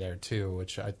society there, too,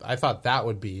 which I thought that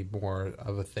would be more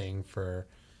of a thing for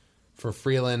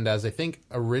Freeland, as I think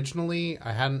originally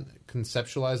I hadn't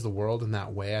conceptualized the world in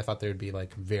that way. I thought there would be,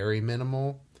 like, very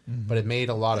minimal, but it made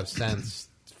a lot of sense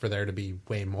for there to be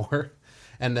way more.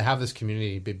 And to have this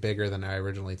community be bigger than I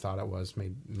originally thought it was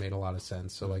made a lot of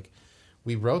sense. So, like,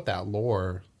 we wrote that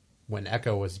lore when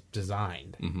Echo was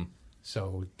designed.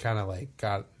 So kind of like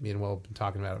got me and Will have been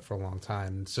talking about it for a long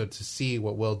time. So to see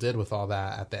what Will did with all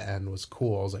that at the end was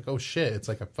cool. I was like, oh shit, it's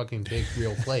like a fucking big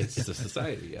real place. It's a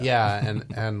society. Yeah. Yeah,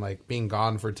 and like being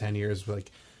gone for 10 years,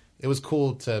 like it was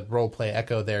cool to role play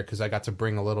Echo there because I got to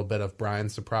bring a little bit of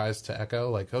Brian's surprise to Echo.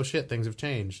 Like, oh shit, things have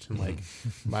changed, and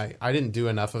like I didn't do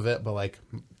enough of it, but like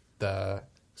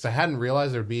because I hadn't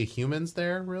realized there'd be humans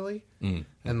there really,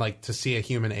 and like to see a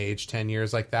human age 10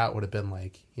 years like that would have been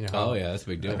like, you know, Oh yeah, that's a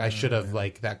big deal. like I should have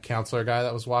like that counselor guy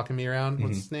that was walking me around.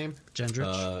 What's his name?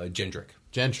 Gendrick.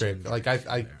 Gentric. Like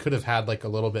I could have had like a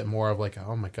little bit more of like,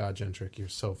 oh my god, Gentric, you're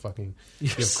so fucking, you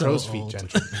have so crow's feet, old.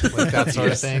 Gentric, like that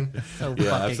sort of thing. So Yeah,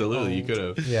 fucking absolutely. You old.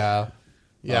 could have.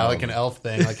 Yeah, like an elf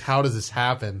thing. Like, how does this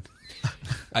happen?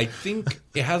 I think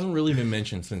it hasn't really been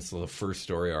mentioned since the first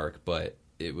story arc, but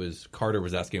it was Carter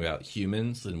was asking about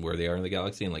humans and where they are in the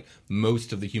galaxy, and like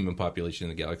most of the human population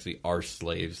in the galaxy are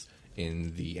slaves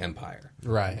in the Empire.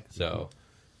 Right. So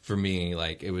for me,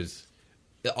 like it was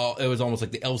almost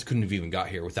like the elves couldn't have even got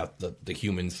here without the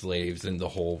human slaves and the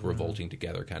whole revolting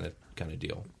together kind of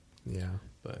deal. Yeah.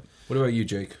 But what about you,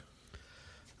 Jake?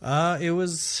 It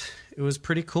was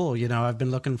pretty cool. You know, I've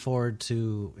been looking forward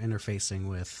to interfacing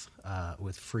with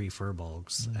free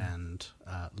furbolgs and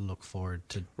look forward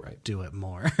to do it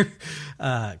more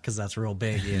because that's real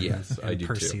big in, Yes, I in do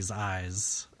Percy's too.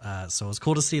 eyes. So it was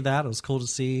cool to see that. It was cool to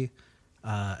see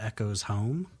Echo's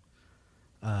home.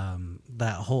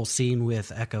 That whole scene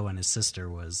with Echo and his sister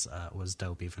was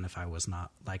dope, even if I was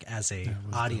not like as a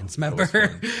audience member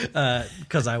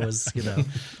because I was, you know,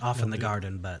 off in the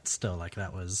garden, but still like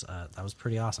that was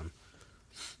pretty awesome.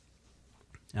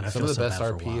 And I Some feel of the so best bad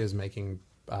for RP Walt. is making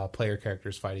player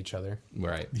characters fight each other.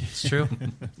 Right. It's true.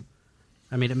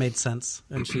 I mean, it made sense,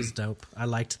 and she's dope. I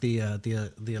liked the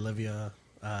Olivia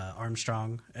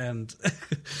Armstrong and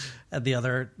and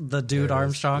the dude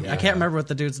Armstrong. I can't remember what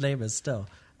the dude's name is still.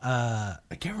 I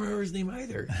can't remember his name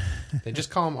either. They just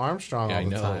call him Armstrong Yeah, all I the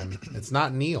know. time. It's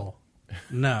not Neil.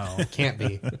 No, Can't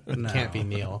be. No. Can't be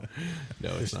Neil. No,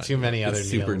 There's it's not. too many other It's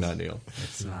super Neils. not Neil.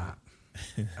 it's not.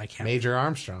 I can't. Major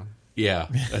Armstrong. Yeah,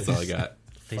 that's all I got.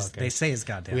 They say it's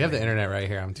goddamn. We have the name. internet right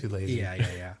here. I'm too lazy.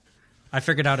 Yeah. I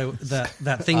figured out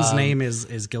that thing's name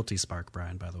is Guilty Spark,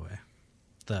 Brian. By the way,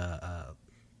 the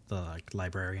like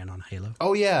librarian on Halo.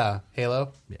 Oh yeah,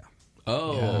 Halo. Yeah,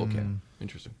 Oh, okay.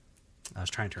 Interesting. I was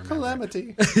trying to remember.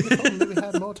 Calamity. If only we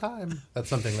had more time. That's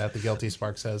something that the Guilty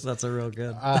Spark says. That's a real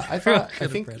good. I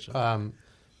Good think impression.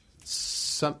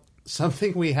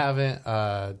 something we haven't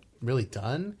really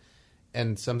done,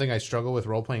 and something I struggle with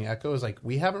role playing Echo is like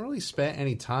we haven't really spent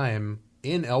any time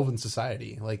in Elven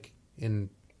society, like in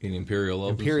In Imperial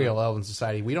Elven Imperial Elven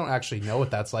society. We don't actually know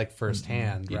what that's like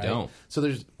firsthand. You right? don't. So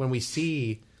there's when we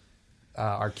see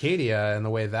Arcadia and the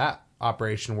way that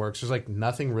operation works, there's like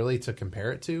nothing really to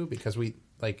compare it to because we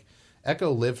like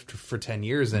Echo lived for 10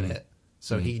 years in it.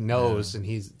 So he knows, and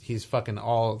he's fucking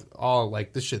all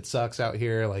like this shit sucks out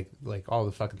here. Like all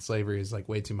the fucking slavery is like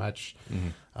way too much,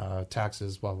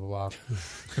 taxes, blah blah blah.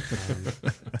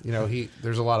 You know,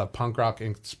 there's a lot of punk rock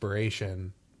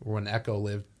inspiration when Echo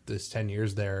lived this 10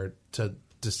 years there to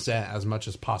dissent as much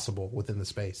as possible within the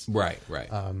space. Right.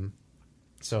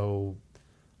 So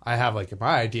I have like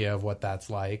my idea of what that's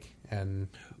like, and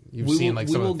you've We seen will- like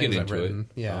we some will of the things get I've into written.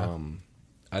 it. Yeah.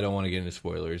 I don't want to get into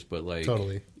spoilers, but like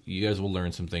Totally. you guys will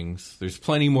learn some things. There's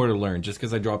plenty more to learn. Just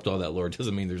because I dropped all that lore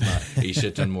doesn't mean there's not a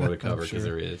shit ton more to cover because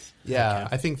there is. Yeah,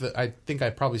 I think I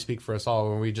probably speak for us all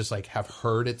when we just like have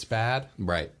heard it's bad,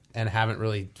 Right. and haven't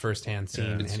really firsthand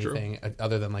seen It's true. anything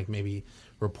other than like maybe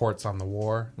reports on the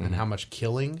war and how much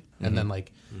killing, and then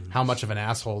like how much of an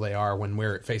asshole they are when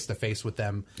we're face to face with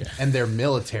them and their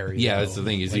military. Yeah, though. that's the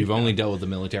thing is Like, you've only dealt with the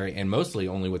military and mostly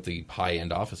only with the high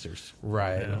end officers.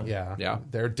 right. Yeah. Yeah.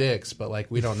 They're dicks, but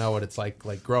like we don't know what it's like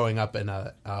growing up in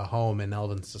a home in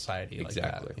Elven society.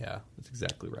 Exactly. Like that. Yeah. That's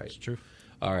exactly right. It's true.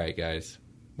 All right, guys,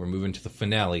 we're moving to the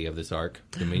finale of this arc,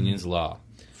 Dominion's Law.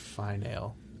 Fine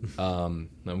ale. I'm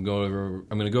going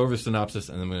to go over the synopsis,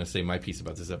 and then I'm going to say my piece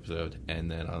about this episode,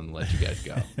 and then I'll let you guys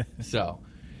go. So,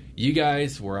 you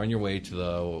guys were on your way to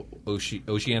the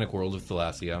oceanic world of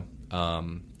Thalassia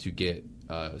to get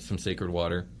some sacred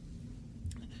water,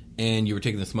 and you were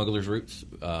taking the smuggler's routes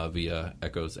via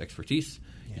Echo's expertise.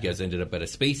 You guys ended up at a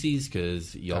Spacies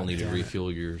because y'all needed to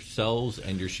refuel yourselves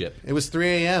and your ship. It was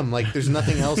 3 a.m. Like there's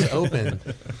nothing else open.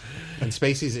 And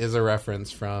Spacies is a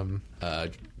reference from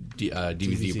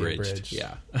DBZ Bridge.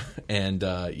 Yeah. And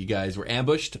you guys were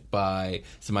ambushed by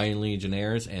some Iron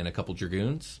Legionnaires and a couple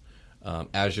Dragoons.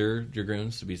 Azure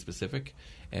Dragoons, to be specific.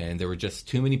 And there were just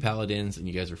too many Paladins, and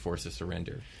you guys were forced to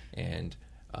surrender. And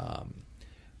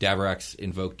Davrax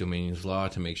invoked Dominion's Law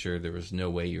to make sure there was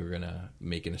no way you were going to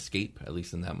make an escape, at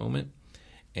least in that moment.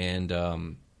 And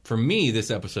for me, this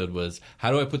episode was,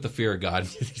 how do I put the fear of God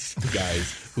into these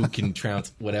guys who can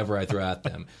trounce whatever I throw at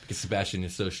them? Because Sebastian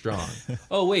is so strong.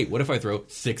 Oh, wait, what if I throw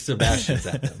 6 Sebastians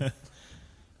at them?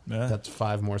 That's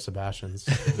 5 more Sebastians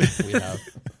we have.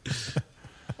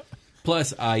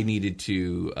 Plus, I needed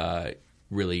to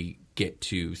really get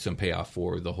to some payoff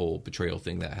for the whole betrayal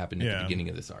thing that happened at the beginning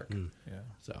of this arc. Yeah.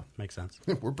 So Makes sense.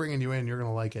 We're bringing you in. You're going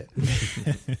to like it.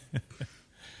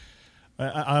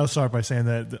 I'll start by saying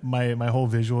that my whole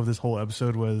visual of this whole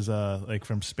episode was like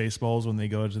from Spaceballs when they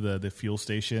go to the fuel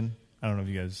station. I don't know if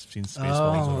you guys have seen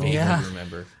Spaceballs. Oh, yeah.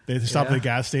 Remember. They stop at the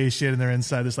gas station and they're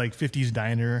inside this like 50s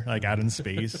diner, like out in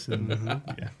space. And,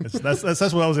 yeah,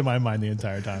 that's what was in my mind the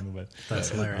entire time. But That's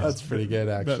hilarious. That's pretty good,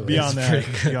 actually. but beyond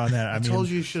that, I told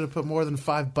you should have put more than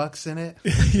 $5 in it.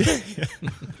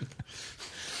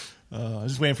 I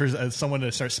was just waiting for someone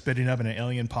to start spitting up and an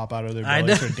alien pop out of their I belly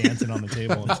know. and start dancing on the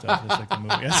table and stuff. Just like the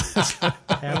movie.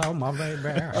 Hello, my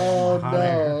baby. Oh, Hello, my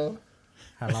no.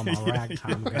 Hello, my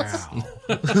ragtime girl.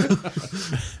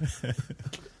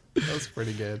 That's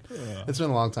pretty good. It's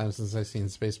been a long time since I've seen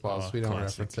Spaceballs. We don't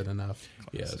classic. reference it enough.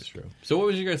 Yeah, that's true. So what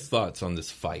was your guys' thoughts on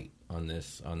this fight, on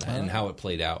that, and how it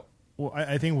played out? Well,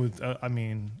 I think with, I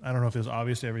mean, I don't know if it was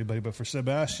obvious to everybody, but for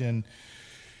Sebastian,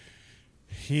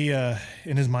 he,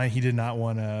 in his mind, he did not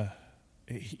want to,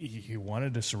 he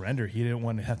wanted to surrender. He didn't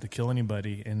want to have to kill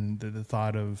anybody. And the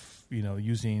thought of,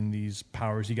 using these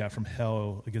powers he got from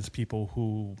hell against people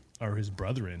who are his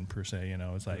brethren, per se,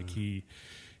 it's like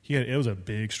it was a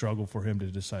big struggle for him to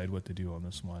decide what to do on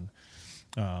this one.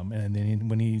 And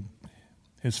then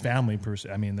his family,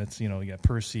 I mean, that's, you got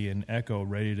Percy and Echo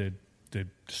ready to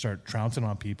start trouncing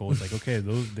on people. It's like, okay,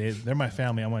 they're my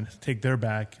family. I want to take their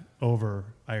back over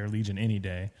Iron Legion any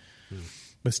day.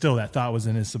 But still, that thought was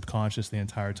in his subconscious the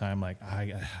entire time. Like,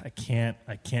 I can't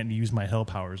use my hell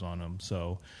powers on him.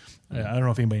 So I don't know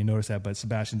if anybody noticed that, but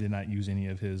Sebastian did not use any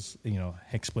of his,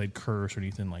 Hexblade Curse or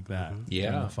anything like that.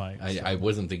 Yeah, in the fight. I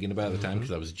wasn't thinking about it at the time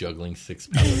because I was juggling 6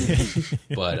 paladins.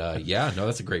 But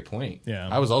that's a great point. Yeah,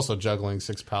 I was also juggling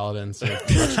 6 paladins, so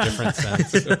it's a much different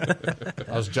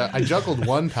sense. I juggled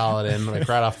 1 paladin like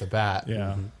right off the bat.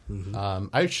 Yeah.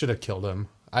 I should have killed him.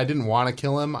 I didn't want to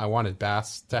kill him. I wanted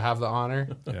Bass to have the honor.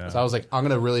 Yeah. So I was like, I'm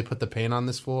going to really put the pain on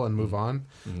this fool and move on.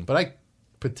 But I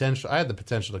had the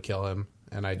potential to kill him,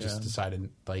 and I just decided,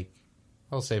 like,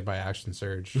 I'll save my action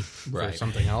surge for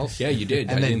something else. Yeah, you did.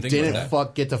 And I then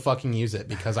didn't get to fucking use it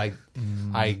because I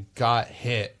got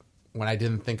hit when I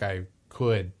didn't think I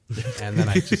could, and then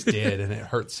I just did, and it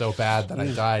hurt so bad that I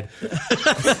died.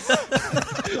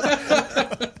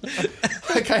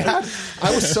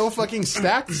 I was so fucking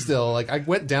stacked still. Like, I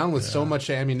went down with so much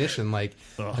ammunition. Like,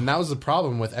 and that was the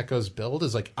problem with Echo's build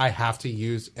is like I have to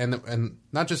use and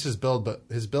not just his build, but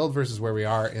his build versus where we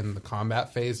are in the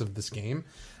combat phase of this game.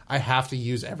 I have to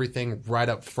use everything right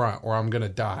up front, or I'm gonna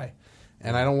die,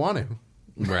 and I don't want to.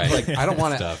 Right. Like, I don't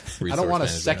want to. Tough. I don't want a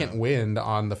Resource second wind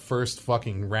on the first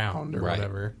fucking round or Right.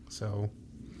 whatever. So.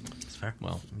 That's fair.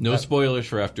 Well, no spoilers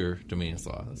for after Dominion's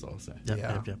Law. That's all I'll say.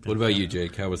 Yep. What about you,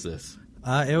 Jake? How was this?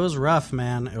 It was rough,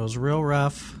 man. It was real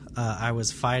rough. I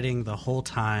was fighting the whole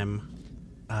time,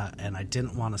 and I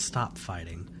didn't want to stop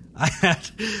fighting. I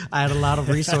had a lot of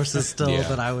resources still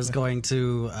that I was going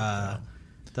to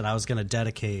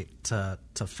dedicate to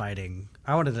fighting.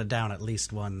 I wanted to down at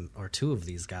least 1 or 2 of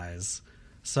these guys.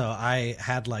 So I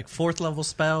had like 4th level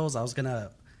spells. I was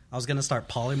gonna start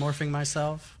polymorphing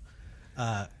myself.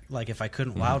 Like if I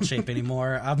couldn't wild shape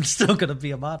anymore, I'm still gonna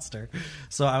be a monster.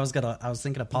 So I was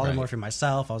thinking of polymorphing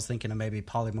myself. I was thinking of maybe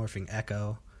polymorphing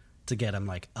Echo to get him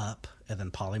like up and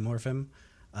then polymorph him.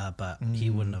 But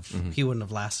he wouldn't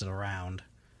have lasted a round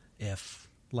if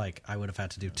like I would have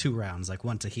had to do 2 rounds, like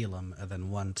 1 to heal him and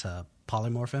then 1 to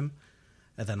polymorph him.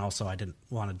 And then also I didn't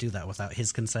want to do that without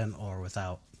his consent or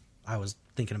without. I was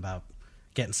thinking about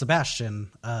getting Sebastian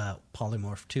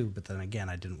polymorph too, but then again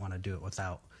I didn't want to do it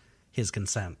without his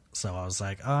consent. So I was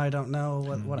like, oh, I don't know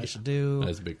what I should do.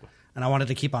 That's a big one. And I wanted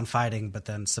to keep on fighting, but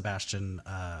then Sebastian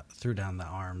threw down the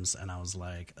arms, and I was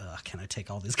like, can I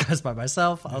take all these guys by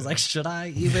myself? I was like, should I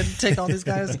even take all these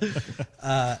guys?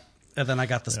 And then I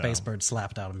got the space bird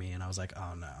slapped out of me, and I was like,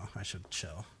 oh no, I should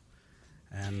chill.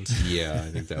 And yeah,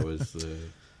 I think that was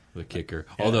the kicker.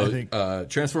 Although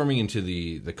transforming into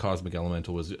the cosmic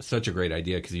elemental was such a great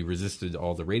idea because he resisted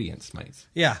all the radiant smites.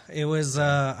 Yeah, it was.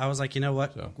 I was like, you know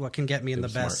what? So, what can get me in the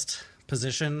best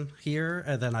position here?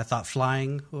 And then I thought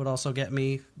flying would also get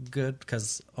me good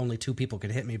because only 2 people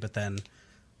could hit me, but then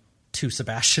 2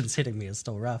 Sebastians hitting me is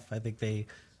still rough. I think they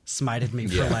smited me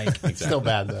for like Still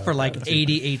bad though. for like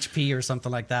 80 HP or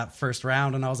something like that first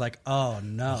round, and I was like, oh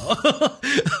no.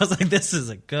 I was like, this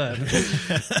isn't good.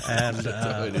 And That's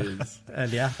how it is.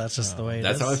 and yeah, that's just the way it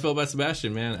That's is. how I feel about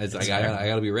Sebastian, man. It's like, I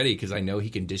got to be ready because I know he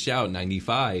can dish out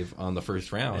 95 on the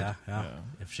first round. Yeah.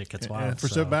 If shit gets wild. And for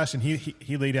Sebastian,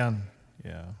 he lay down.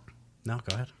 Yeah. No,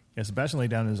 go ahead. Yeah, Sebastian laid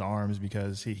down his arms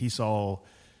because he saw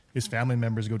his family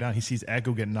members go down. He sees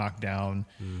Echo get knocked down.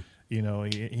 You know,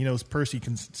 he knows Percy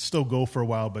can still go for a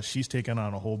while, but she's taken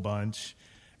on a whole bunch.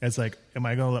 It's like, am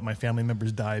I going to let my family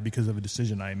members die because of a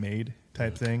decision I made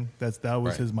type thing? That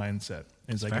was his mindset.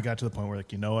 It's like, fair. it got to the point where,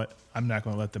 like, you know what? I'm not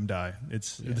going to let them die.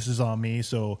 This is on me,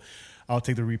 so I'll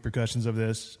take the repercussions of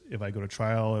this. If I go to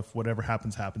trial, if whatever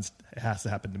happens, it has to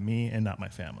happen to me and not my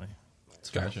family.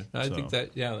 Gotcha. I think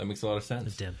that makes a lot of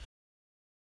sense. It did.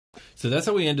 So that's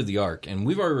how we ended the arc, and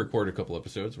we've already recorded a couple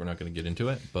episodes. We're not going to get into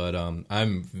it, but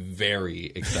I'm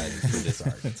very excited for this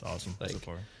arc. It's awesome so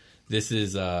far. This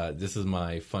is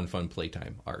my fun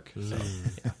playtime arc. So,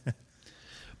 yeah.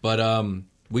 But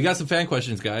we got some fan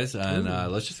questions, guys, and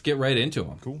let's just get right into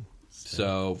them. Cool.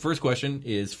 So first question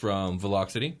is from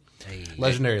Velocity. Hey.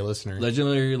 Legendary listener,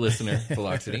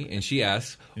 Velocity, and she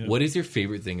asks, what is your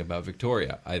favorite thing about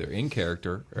Victoria, either in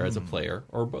character or as a player,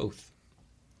 or both?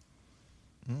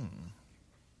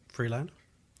 Freeland?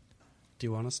 Do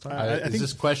you want to start? I is think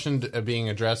this question being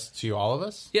addressed to all of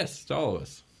us? Yes, to all of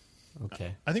us.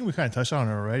 Okay. I think we kind of touched on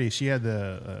it already. She had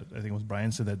I think it was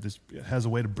Brian said that this has a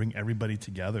way to bring everybody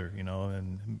together, you know,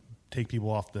 and take people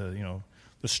off the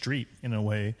street in a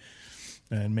way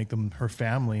and make them her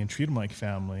family and treat them like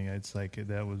family. It's like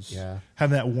that was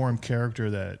having that warm character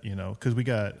that, you know, because we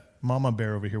got Mama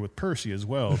Bear over here with Percy as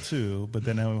well, too. But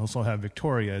then I also have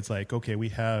Victoria. It's like, okay, we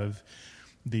have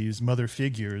these mother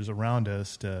figures around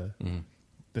us to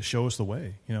show us the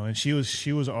way, you know. And she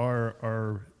was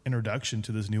our introduction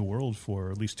to this new world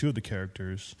for at least two of the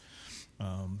characters.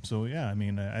 So yeah, I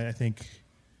mean, I think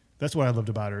that's what I loved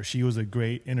about her. She was a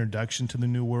great introduction to the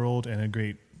new world and a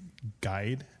great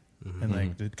guide, and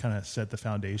like to kind of set the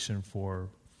foundation for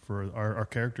our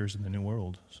characters in the new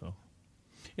world. So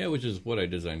yeah, which is what I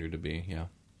designed her to be. Yeah,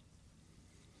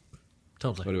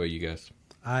 Totally. What about you guys?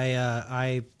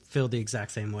 I feel the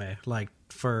exact same way. Like,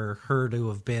 for her to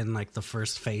have been like the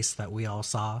first face that we all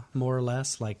saw, more or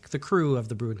less, like the crew of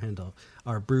the Brunhilde,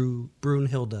 or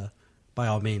Brunhilde by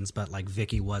all means, but like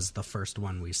Vicky was the first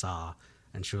one we saw,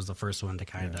 and she was the first one to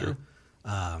kind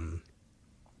of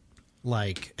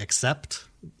like accept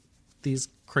these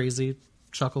crazy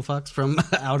chuckle fucks from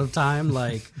out of time.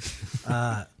 Like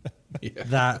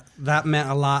that meant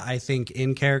a lot, I think,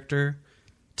 in character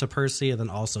to Percy, and then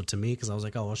also to me, because I was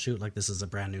like, oh well, shoot, like this is a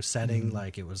brand new setting.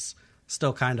 Like, it was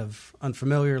still kind of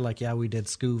unfamiliar. Like, yeah, we did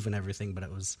Scoov and everything, but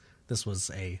this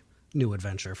was a new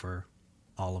adventure for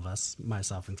all of us,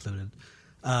 myself included.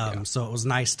 So it was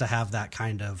nice to have that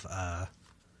kind of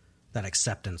that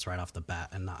acceptance right off the bat,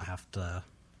 and not have to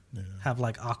have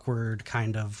like awkward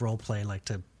kind of role play, like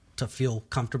to feel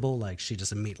comfortable. Like, she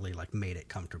just immediately like made it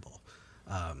comfortable.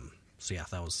 So yeah,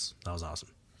 that was awesome.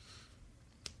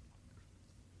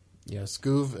 Yeah,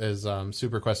 Scoov is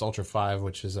Super Quest Ultra 5,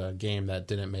 which is a game that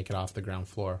didn't make it off the ground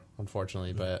floor,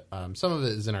 unfortunately. But some of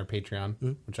it is in our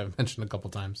Patreon, which I've mentioned a couple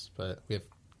times. But we have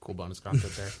cool bonus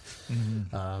content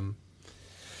there.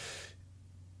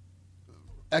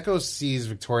 Echo sees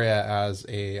Victoria as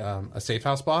a safe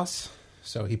house boss,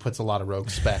 so he puts a lot of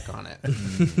rogue spec on it,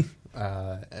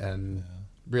 and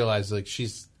realizes like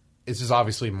this is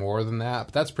obviously more than that,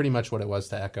 but that's pretty much what it was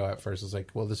to Echo at first. It's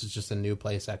like, well, this is just a new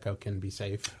place Echo can be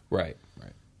safe. Right.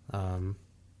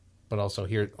 But also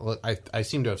here, I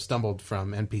seem to have stumbled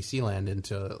from NPC land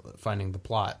into finding the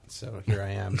plot. So here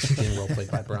I am being role played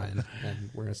by Brian,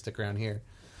 and we're going to stick around here.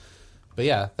 But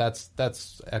yeah, that's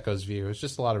Echo's view. It's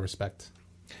just a lot of respect.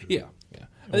 Yeah.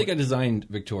 I think I designed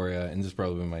Victoria, and this is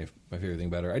probably my favorite thing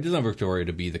about her. I designed Victoria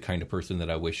to be the kind of person that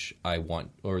I wish I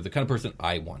want, or the kind of person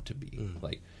I want to be.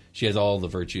 Like, she has all the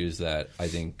virtues that I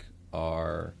think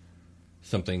are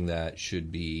something that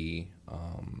should be,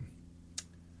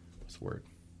 what's the word?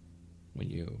 When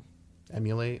you...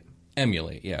 Emulate,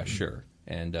 yeah, sure.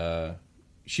 And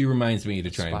she reminds me to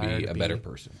try and be a better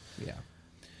person. Yeah.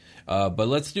 But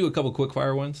let's do a couple quick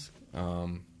fire ones.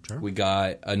 Sure. We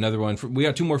got another one. We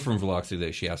got two more from Velocity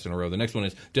that she asked in a row. The next one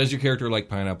is, does your character like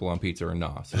pineapple on pizza or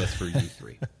nah? So that's for you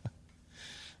three.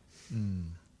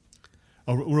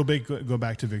 Oh, real big, go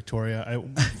back to Victoria.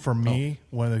 For me,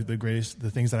 one of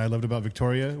the things that I loved about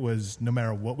Victoria was no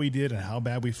matter what we did and how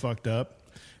bad we fucked up,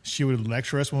 she would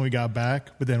lecture us when we got back,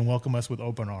 but then welcome us with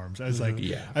open arms. I was like,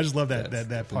 I just love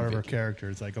that part of her character.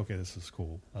 It's like, okay, this is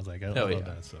cool. I was like, I love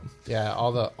that. So yeah,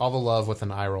 all the love with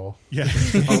an eye roll. Yeah,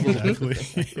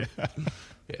 exactly.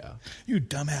 Yeah. You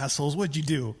dumb assholes, what'd you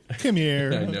do? Come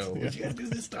here. I know. What you gotta do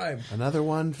this time? Another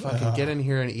one. Fucking get in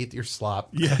here and eat your slop.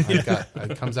 Yeah.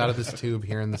 It comes out of this tube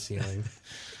here in the ceiling.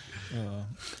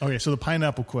 Okay, so the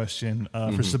pineapple question.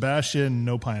 For Sebastian,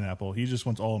 no pineapple. He just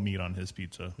wants all meat on his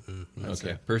pizza.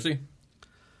 Okay. Percy?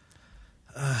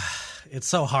 It's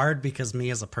so hard because me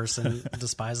as a person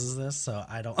despises this, so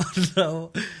I don't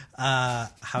know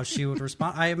how she would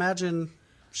respond. I imagine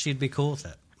she'd be cool with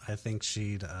it. I think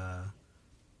she'd...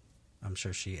 I'm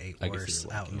sure she ate worse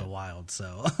out in the wild,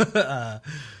 so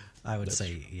I would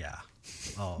say yeah.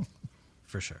 Oh,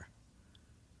 for sure.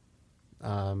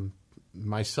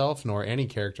 Myself nor any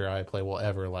character I play will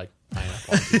ever like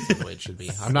pineapple on pizza the way it should be.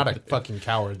 I'm not a fucking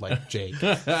coward like Jake.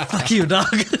 Fuck you,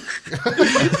 dog.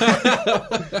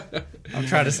 I'm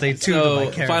trying to stay true to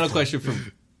my character.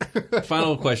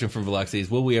 Final question from Veloxy is: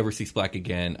 will we ever see Splack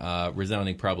again?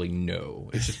 Resounding probably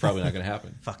no. It's just probably not going to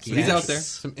happen. Fuck He's out there.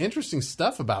 Some interesting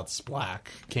stuff about Splack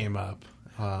came up.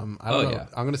 I don't know. Yeah.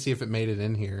 I'm going to see if it made it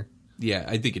in here. Yeah,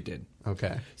 I think it did.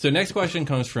 Okay. So next question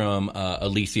comes from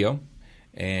Alicio,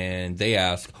 and they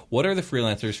ask, what are the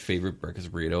freelancers' favorite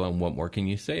breakfast burrito, and what more can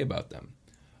you say about them?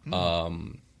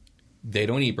 They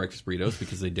don't eat breakfast burritos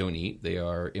because they don't eat. They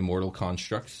are immortal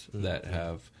constructs that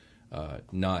have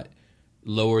not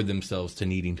lowered themselves to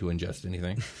needing to ingest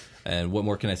anything. And what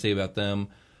more can I say about them?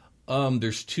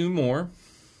 There's two more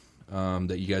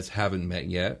that you guys haven't met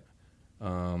yet.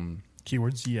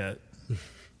 Keywords yet.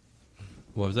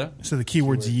 What was that? So the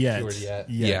keywords yet. Keyword yet.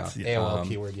 Yeah. AOL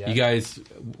keyword yet. You guys,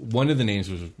 one of the names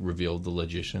was revealed, the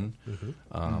Logician.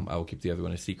 I will keep the other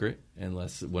one a secret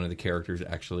unless one of the characters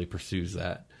actually pursues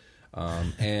that.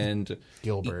 And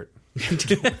Gilbert.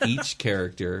 Each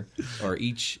character or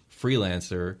each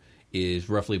freelancer is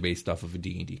roughly based off of a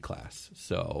D&D class.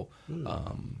 So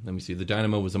let me see. The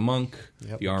Dynamo was a monk.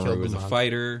 Yep. The Armor was a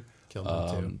fighter. Killed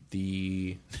him too.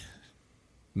 The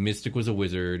Mystic was a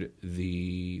wizard.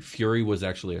 The Fury was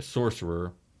actually a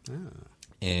sorcerer.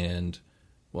 And,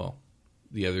 well,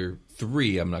 the other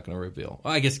three I'm not going to reveal.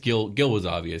 Well, I guess Gil was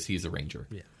obvious. He's a ranger.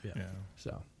 Yeah.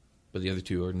 So, but the other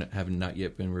two have not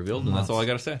yet been revealed, and that's all I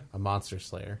got to say. A monster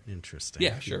slayer. Interesting.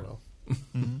 Yeah, sure.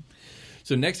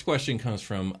 So next question comes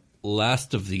from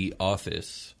Last of the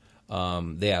Office.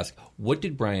 They ask, what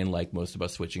did Brian like most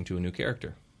about switching to a new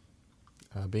character?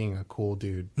 Being a cool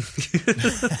dude.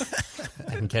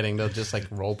 And getting to just like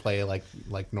role play like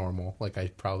normal. Like I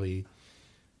probably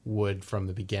would from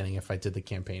the beginning if I did the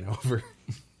campaign over.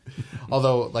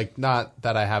 Although, like, not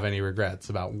that I have any regrets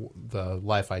about the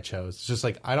life I chose. It's just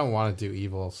like I don't want to do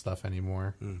evil stuff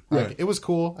anymore. Like, it was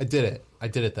cool. I did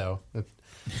it though.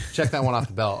 Check that one off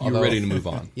the belt. You're ready to move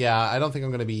on. Yeah, I don't think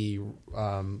I'm going to be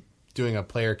doing a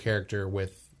player character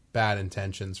with bad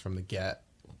intentions from the get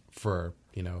for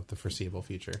the foreseeable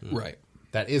future. Right.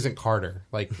 That isn't Carter.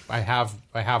 Like I have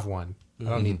one. I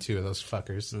don't need two of those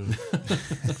fuckers.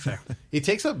 Fair. He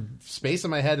takes up space in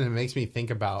my head and it makes me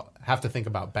have to think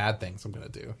about bad things I'm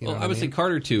going to do. I would say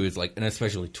Carter 2 is like an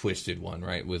especially twisted one,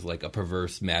 right? With like a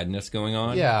perverse madness going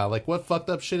on. Yeah, like what fucked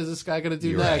up shit is this guy going to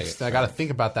do next? Right. I got to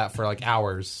think about that for like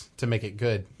hours to make it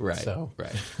good. Right. So.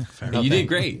 Right. You did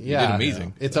great. Yeah. You did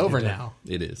amazing. It's over now.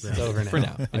 It is. It's over now. For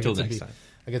now. Until next time.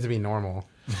 I get to be normal.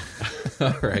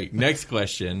 All right. Next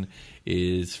question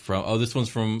is from, this one's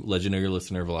from legendary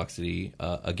listener Velocity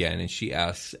again, and she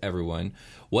asks everyone,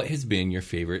 what has been your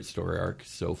favorite story arc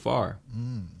so far?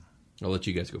 I'll let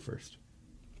you guys go first.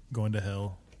 Going to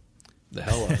hell. The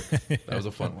hell arc. That was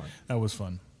a fun one. That was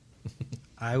fun.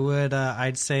 I would,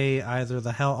 I'd say either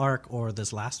the hell arc or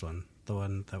this last one, the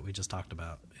one that we just talked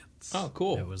about.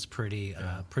 Cool. It was pretty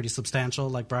substantial.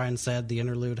 Like Brian said, the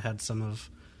interlude had some of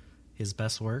his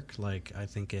best work. Like I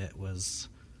think it was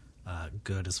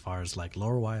good as far as like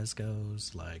lore wise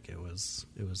goes. Like it was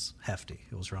hefty.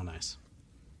 It was real nice.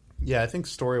 Yeah, I think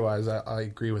story wise, I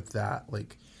agree with that.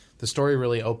 Like the story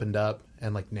really opened up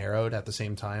and like narrowed at the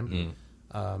same time.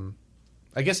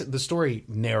 I guess the story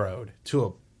narrowed to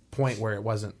a point where it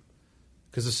wasn't,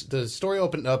 because the story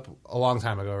opened up a long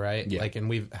time ago, right? Yeah. Like, and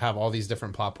we have all these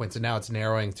different plot points, and now it's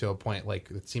narrowing to a point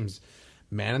like it seems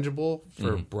manageable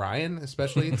for Brian,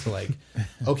 especially to like,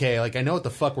 okay, like I know what the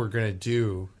fuck we're gonna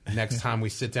do next time we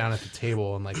sit down at the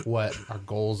table and like what our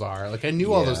goals are. Like I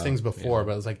knew all those things before,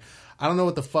 but I was like, I don't know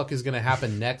what the fuck is gonna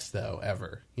happen next though,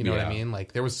 ever. You know what I mean?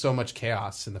 Like there was so much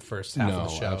chaos in the first half of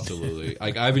the show. Absolutely.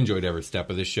 Like I've enjoyed every step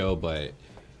of the show, but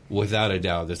without a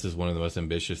doubt, this is one of the most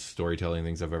ambitious storytelling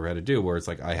things I've ever had to do, where it's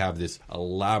like I have this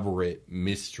elaborate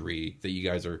mystery that you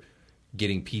guys are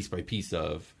getting piece by piece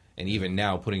of, and even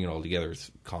now putting it all together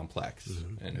is complex.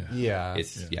 And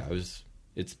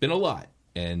it's been a lot.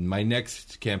 And my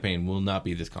next campaign will not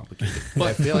be this complicated. But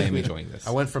I feel like I'm enjoying this.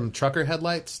 I went from trucker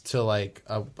headlights to like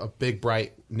a big,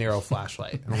 bright, narrow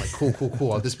flashlight. And I'm like,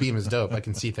 cool. This beam is dope. I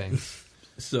can see things.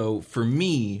 So for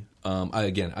me,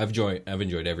 I've enjoyed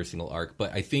every single arc,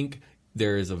 but I think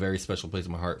there is a very special place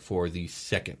in my heart for the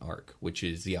second arc, which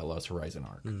is the Outlaws Horizon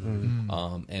arc.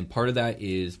 And part of that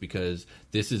is because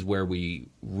this is where we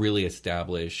really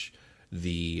establish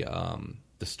the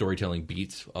storytelling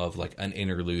beats of like an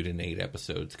interlude in 8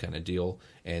 episodes kind of deal.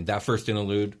 And that first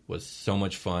interlude was so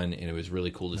much fun, and it was really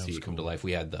cool to see it come to life.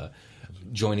 We had the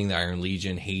joining the Iron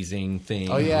Legion hazing thing.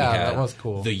 Oh yeah, that was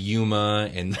cool. The Yuma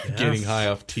and getting high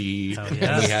off tea. And we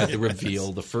had the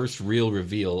reveal, the first real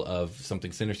reveal of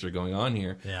something sinister going on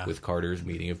here with Carter's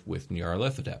meeting with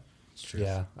Nyarlathotep. It's true.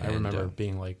 Yeah, I remember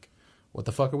being like, what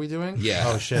the fuck are we doing? Yeah.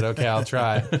 Oh shit, okay, I'll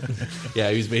try.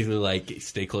 Yeah, he was basically like,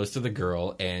 stay close to the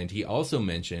girl. And he also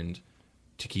mentioned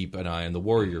to keep an eye on the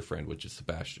warrior friend, which is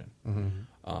Sebastian.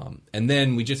 And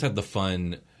then we just had the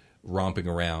fun romping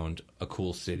around a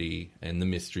cool city and the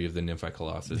mystery of the Nymphi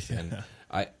Colossus. And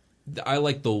I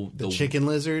like the chicken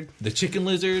lizard. The chicken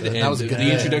lizard and that was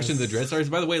the introduction to the Dreadstars.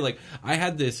 By the way, like I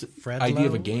had this idea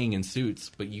of a gang in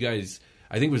suits, but you guys...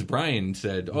 I think it was Brian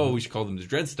said, "Oh, we should call them the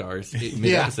Dreadstars."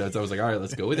 Mid episodes, I was like, "All right,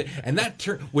 let's go with it." And that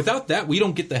without that, we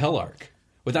don't get the Hell Arc.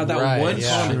 Without that one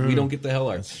comment, we don't get the Hell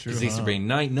Arc because Ace of Bane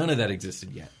 9, none of that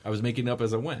existed yet. I was making it up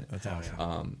as I went. That's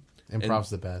awesome. Improv's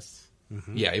the best.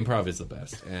 Yeah, improv is the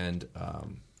best, and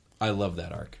I love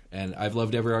that arc, and I've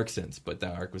loved every arc since. But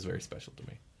that arc was very special to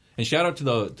me. And shout out to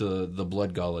the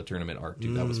Blood Gala tournament arc,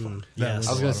 dude. That was fun. I was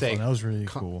going to say that was really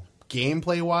cool.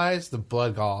 Gameplay wise, the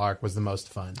Blood Gala arc was the most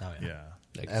fun. Oh yeah.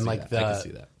 And like I can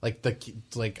see that.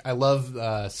 I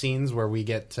love scenes where we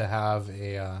get to have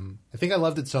a. I think I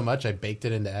loved it so much I baked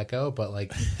it into Echo, but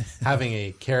like having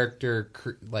a character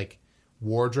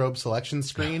wardrobe selection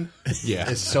screen,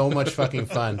 is so much fucking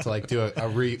fun to like do a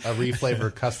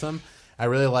reflavor custom. I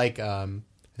really like. I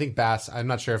think Bass. I'm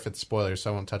not sure if it's spoilers,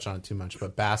 so I won't touch on it too much.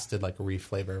 But Bass did like a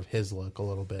reflavor of his look a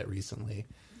little bit recently.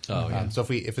 Oh, yeah. So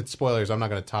if it's spoilers, I'm not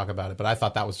going to talk about it. But I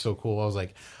thought that was so cool. I was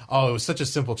like, oh, it was such a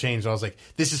simple change. I was like,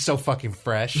 this is so fucking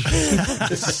fresh.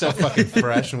 This is so fucking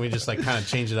fresh, and we just like kind of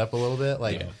changed it up a little bit.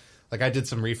 Like I did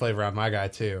some reflavor on my guy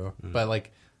too, but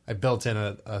like I built in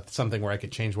a something where I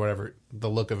could change whatever the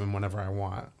look of him whenever I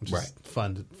want. Which is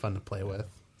fun to play with.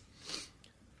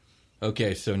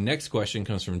 Okay, so next question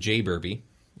comes from Jay Burby.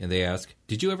 And they ask,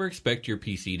 did you ever expect your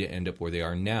PC to end up where they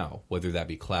are now, whether that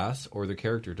be class or their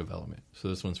character development? So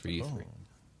this one's for you three.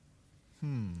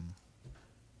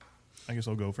 I guess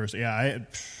I'll go first. Yeah,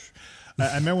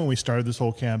 I remember when we started this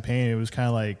whole campaign, it was kind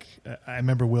of like, I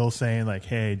remember Will saying like,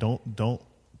 hey, don't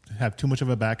have too much of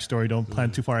a backstory. Don't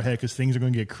plan too far ahead because things are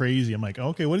going to get crazy. I'm like,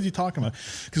 okay, what is he talking about?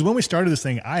 Because when we started this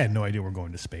thing, I had no idea we're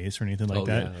going to space or anything like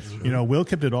that. Will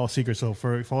kept it all secret. So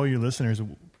for all your listeners...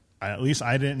 at least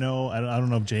I didn't know. I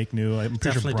don't know if Jake knew. I'm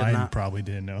pretty sure Brian probably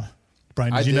didn't know.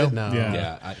 Brian, did you know?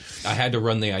 Yeah. I had to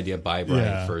run the idea by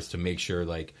Brian first to make sure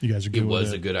like you guys are good it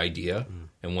was a good idea.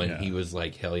 And when he was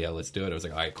like, hell yeah, let's do it, I was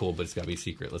like, all right, cool, but it's got to be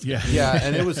secret. Let's go. Yeah,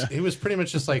 and it was pretty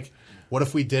much just like, what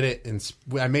if we did it and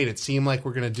I made it seem like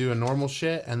we're going to do a normal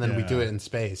shit and then we do it in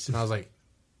space. And I was like,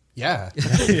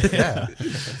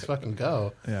 let's fucking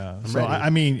go. Yeah. I'm so ready.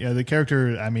 I mean, the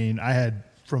character, I had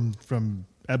from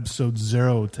episode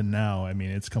 0 to now,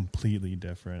 it's completely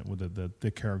different with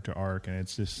the character arc, and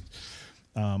it's just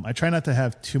I try not to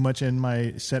have too much in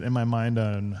my mind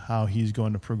on how he's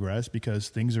going to progress because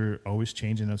things are always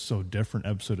changing. It's so different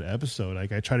episode to episode.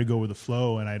 Like I try to go with the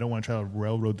flow, and I don't want to try to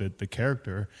railroad the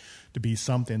character to be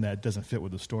something that doesn't fit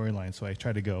with the storyline. So I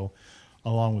try to go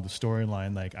along with the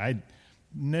storyline. Like I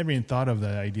never even thought of the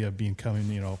idea of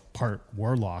becoming, part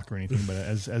warlock or anything. But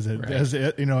as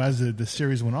the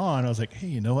series went on, I was like, hey,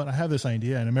 you know what? I have this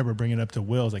idea, and I remember bringing it up to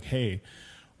Will. I was like, hey,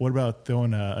 what about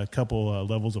throwing a couple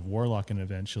levels of warlock in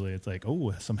eventually? It's like,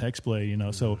 oh, some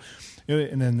hexblade, So,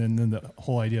 and then the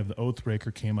whole idea of the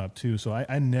Oathbreaker came up too. So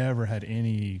I never had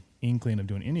any inkling of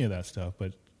doing any of that stuff,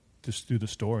 but just through the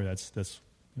story, that's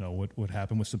what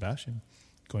happened with Sebastian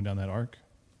going down that arc.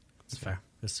 It's fair.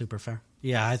 It's super fair.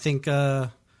 Yeah, I think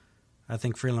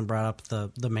Freeland brought up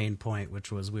the main point,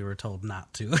 which was we were told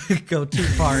not to go too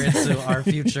far into our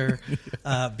future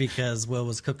because Will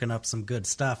was cooking up some good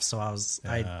stuff. So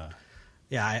I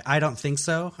don't think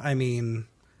so. I mean,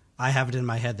 I have it in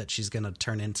my head that she's going to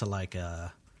turn into like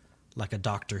a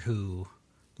Doctor Who,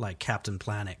 like Captain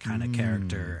Planet kind of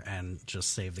character and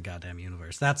just save the goddamn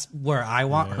universe. That's where I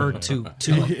want her to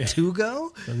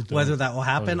go. Whether that will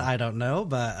happen, I don't know.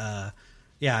 But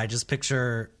yeah, I just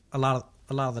picture a lot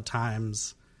of the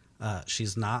times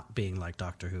she's not being like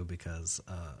Doctor Who because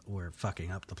we're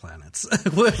fucking up the planets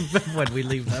when we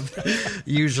leave them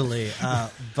usually.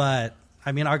 But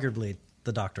I mean, arguably,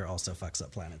 the Doctor also fucks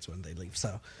up planets when they leave.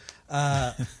 So.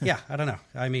 Yeah, I don't know.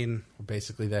 I mean, We're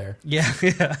basically there. yeah.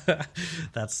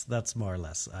 That's more or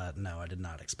less. No, I did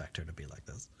not expect her to be like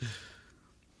this.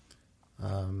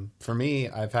 For me,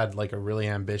 I've had like a really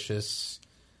ambitious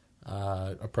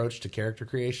approach to character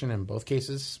creation in both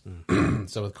cases.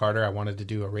 So with Carter, I wanted to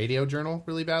do a radio journal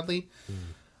really badly.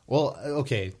 Well,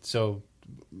 okay, so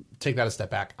take that a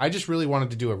step back. I just really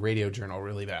wanted to do a radio journal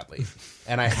really badly,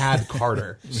 and I had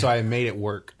Carter, so I made it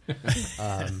work.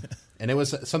 And it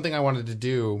was something I wanted to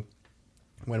do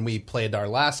when we played our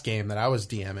last game that I was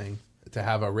DMing, to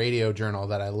have a radio journal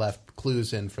that I left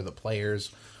clues in for the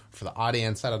players, for the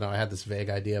audience. I don't know. I had this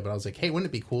vague idea, but I was like, hey, wouldn't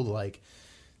it be cool to like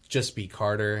just be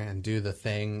Carter and do the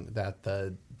thing that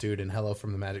the dude in Hello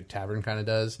from the Magic Tavern kind of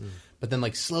does, but then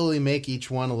like slowly make each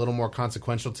one a little more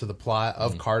consequential to the plot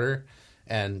of Carter.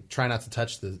 And try not to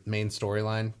touch the main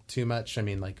storyline too much. I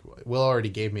mean, like, Will already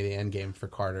gave me the end game for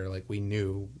Carter. Like, we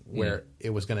knew where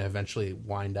it was going to eventually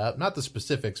wind up. Not the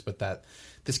specifics, but that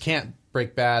this can't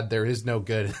break bad. There is no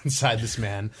good inside this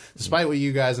man. Despite what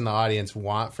you guys in the audience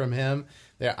want from him,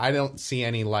 I don't see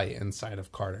any light inside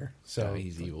of Carter. So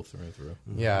he's evil through and through.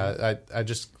 Yeah, I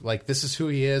just, like, this is who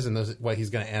he is, and this is what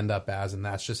he's going to end up as, and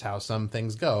that's just how some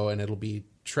things go. And it'll be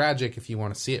tragic if you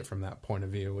want to see it from that point of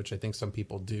view, which I think some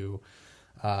people do.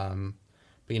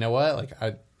 But you know what?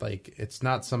 Like, it's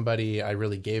not somebody I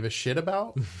really gave a shit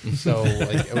about. So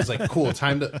like, it was like, cool,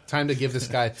 time to give this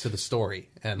guy to the story.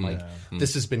 And like,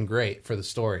 this has been great for the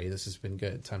story. This has been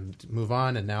good. Time to move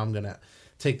on. And now I'm going to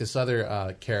take this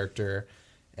other, character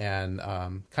and,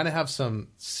 kind of have some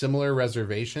similar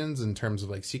reservations in terms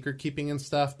of like secret keeping and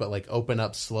stuff, but like open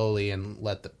up slowly and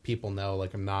let the people know,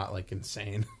 like, I'm not like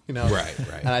insane, you know? Right.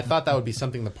 And I thought that would be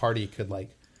something the party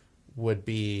would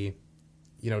be,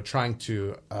 you know, trying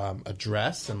to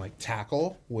address and like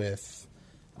tackle with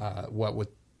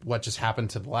what just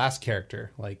happened to the last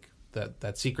character, like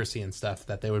that secrecy and stuff,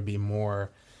 that they would be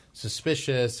more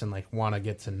suspicious and like want to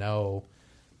get to know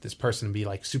this person and be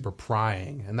like super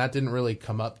prying, and that didn't really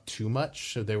come up too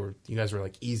much. So you guys were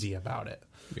like easy about it.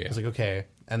 Yeah. I was like, okay,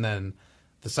 and then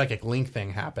the psychic link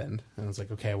thing happened, and I was like,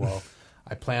 okay, well,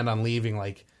 I planned on leaving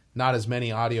like not as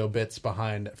many audio bits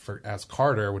behind as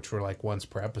Carter, which were like once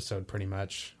per episode pretty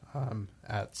much.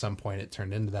 At some point it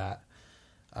turned into that.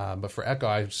 But for Echo,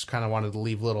 I just kind of wanted to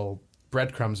leave little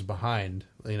breadcrumbs behind,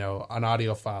 you know, an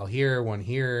audio file here, one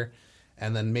here,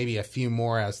 and then maybe a few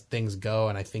more as things go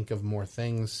and I think of more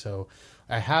things. So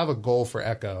I have a goal for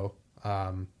Echo,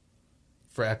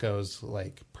 for Echo's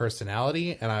like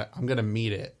personality, and I'm going to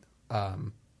meet it.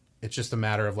 It's just a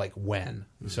matter of like when.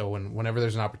 So whenever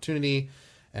there's an opportunity,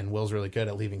 and Will's really good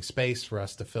at leaving space for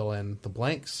us to fill in the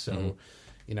blanks. So,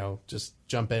 you know, just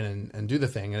jump in and do the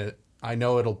thing. And I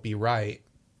know it'll be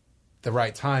the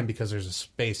right time, because there's a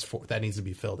space that needs to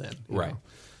be filled in. Right. Know?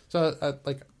 So,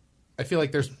 I feel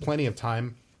like there's plenty of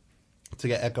time to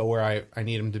get Echo where I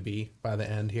need him to be by the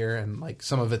end here. And like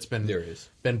some of it's been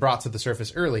brought to the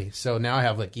surface early. So now I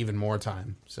have like even more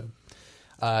time. So,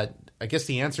 I guess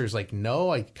the answer is like, no,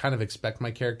 I kind of expect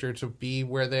my character to be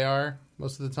where they are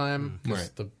most of the time. Right.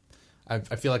 I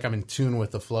feel like I'm in tune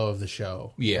with the flow of the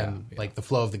show. And like the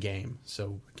flow of the game.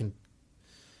 So I can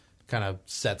kind of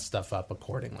set stuff up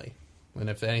accordingly. And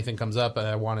if anything comes up that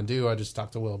I want to do, I just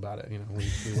talk to Will about it. You know,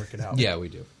 we work it out. Yeah, we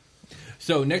do.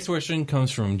 So next question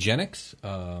comes from Genix.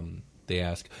 They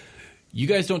ask, you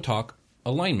guys don't talk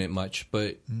alignment much,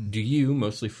 but do you,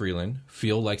 mostly Freeland,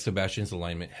 feel like Sebastian's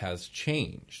alignment has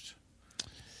changed?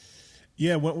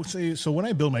 Yeah, so when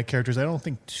I build my characters, I don't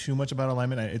think too much about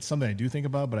alignment. It's something I do think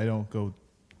about, but I don't go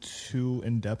too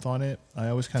in depth on it. I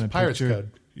always kind of Pirate's pictured,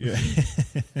 code. Yeah,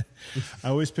 I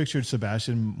always pictured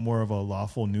Sebastian more of a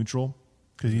lawful neutral,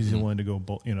 because he's willing to go.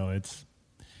 You know,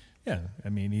 I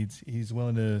mean, he's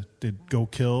willing to go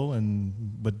kill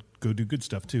but go do good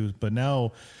stuff too. But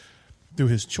now, through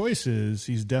his choices,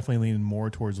 he's definitely leaning more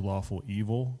towards lawful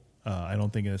evil. I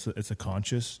don't think it's a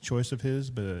conscious choice of his,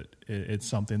 but it's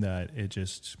something that it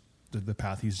just the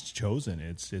path he's chosen.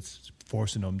 It's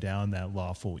forcing him down that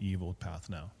lawful evil path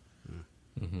now.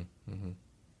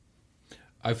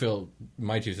 I feel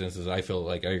my 2 cents is I feel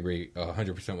like I agree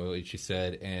 100% with what you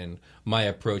said, and my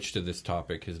approach to this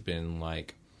topic has been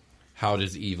like, how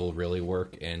does evil really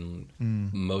work? And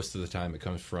most of the time, it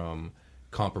comes from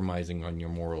compromising on your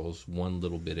morals one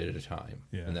little bit at a time.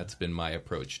 Yeah. And that's been my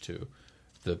approach to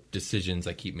the decisions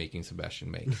I keep making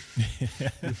Sebastian make.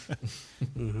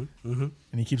 And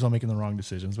he keeps on making the wrong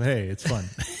decisions, but hey, it's fun.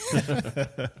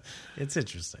 It's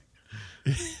interesting.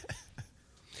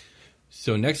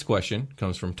 So next question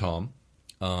comes from Tom.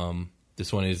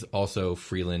 This one is also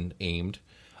Freeland aimed.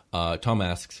 Tom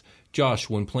asks, Josh,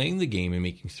 when playing the game and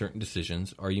making certain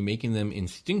decisions, are you making them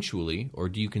instinctually, or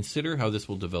do you consider how this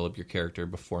will develop your character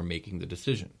before making the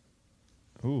decision?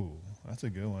 Ooh, that's a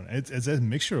good one. It's a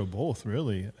mixture of both,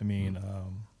 really. I mean,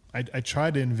 I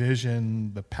try to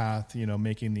envision the path,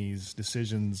 making these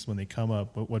decisions when they come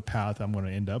up, what path I'm going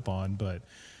to end up on, but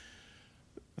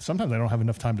sometimes I don't have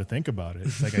enough time to think about it.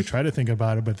 It's like I try to think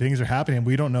about it, but things are happening and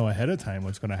we don't know ahead of time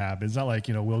what's going to happen. It's not like,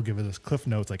 Will give us cliff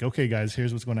notes like, okay, guys,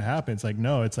 here's what's going to happen. It's like,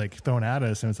 no, it's like thrown at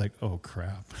us and it's like, oh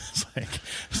crap.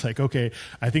 It's like, okay,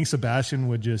 I think Sebastian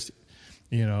would just,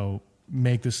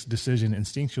 make this decision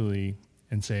instinctually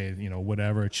and say,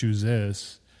 whatever, choose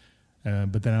this.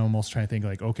 But then I'm almost trying to think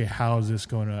like, okay, how is this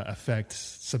going to affect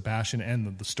Sebastian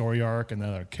and the story arc and the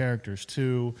other characters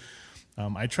too?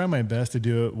 I try my best to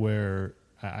do it where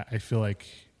I feel like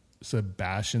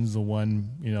Sebastian's the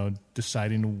one,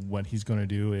 deciding what he's going to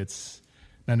do. It's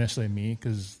not necessarily me,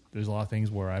 because there's a lot of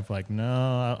things where I've like,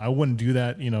 no, I wouldn't do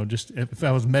that. Just if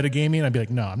I was metagaming, I'd be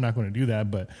like, no, I'm not going to do that.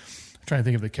 But I'm trying to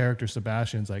think of the character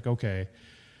Sebastian's like, okay,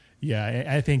 yeah,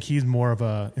 I think he's more of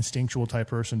a instinctual type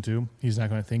person too. He's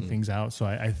not going to think things out. So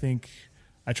I think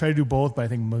I try to do both, but I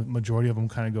think majority of them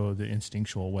kind of go the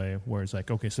instinctual way, where it's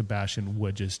like, okay, Sebastian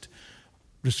would just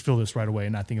feel this right away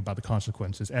and not think about the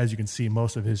consequences. As you can see,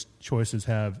 most of his choices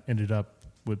have ended up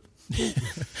with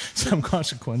some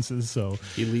consequences. So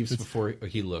he leaves before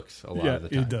he looks a lot of the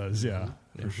time. It does,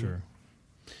 for sure.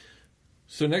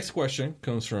 So next question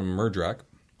comes from Murdrak.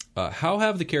 How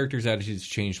have the characters' attitudes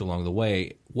changed along the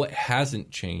way? What hasn't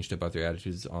changed about their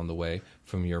attitudes on the way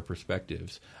from your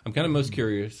perspectives? I'm kind of most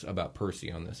curious about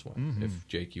Percy on this one. If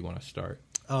Jake, you want to start.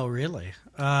 Oh, really?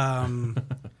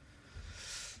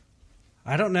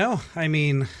 I don't know. I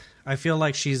mean, I feel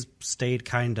like she's stayed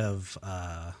kind of,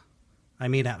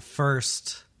 at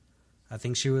first, I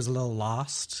think she was a little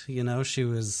lost, she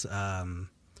was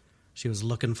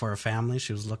looking for a family.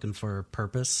 She was looking for a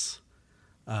purpose.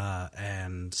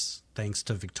 And thanks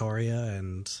to Victoria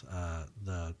and,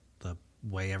 the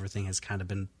way everything has kind of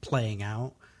been playing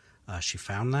out, she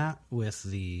found that with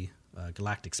the,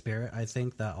 galactic spirit. I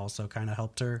think that also kind of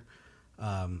helped her,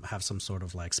 have some sort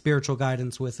of like spiritual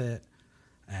guidance with it.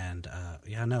 And,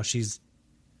 she's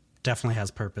definitely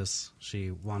has purpose.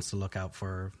 She wants to look out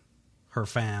for her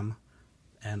fam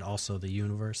and also the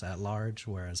universe at large,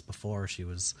 whereas before she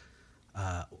was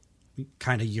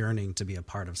kind of yearning to be a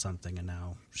part of something, and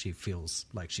now she feels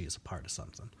like she is a part of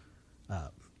something. I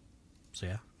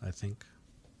think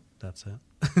that's it.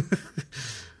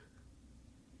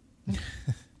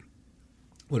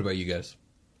 What about you guys?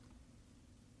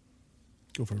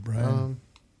 Go for it, Brian.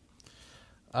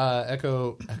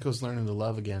 Echo's learning to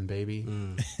love again, baby.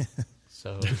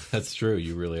 So That's true.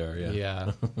 You really are.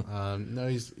 yeah. No,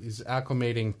 he's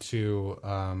acclimating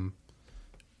to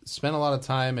spend a lot of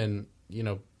time in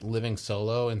living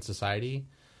solo in society.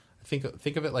 Think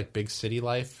of it like big city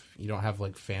life. You don't have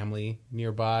like family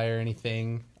nearby or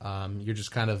anything. You're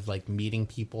just kind of like meeting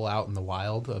people out in the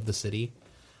wild of the city,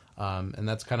 and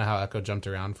that's kind of how Echo jumped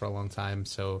around for a long time.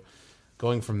 So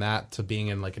going from that to being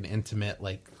in like an intimate,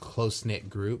 like close knit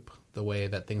group, the way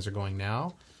that things are going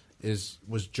now, is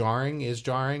jarring.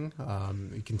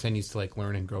 He continues to like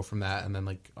learn and grow from that, and then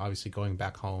like obviously going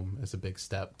back home is a big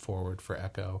step forward for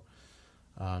Echo.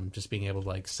 Just being able to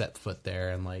like set foot there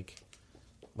and like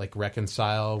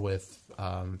reconcile with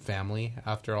family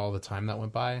after all the time that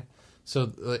went by.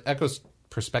 So Echo's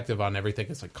perspective on everything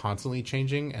is like constantly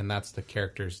changing, and that's the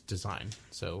character's design.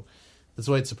 So that's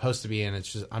the way it's supposed to be,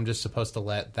 and I'm just supposed to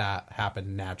let that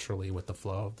happen naturally with the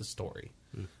flow of the story.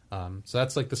 So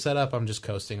that's like the setup. I'm just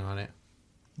coasting on it.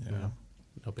 Yeah,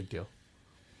 no big deal.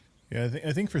 Yeah,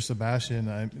 I think for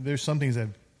Sebastian, there's some things that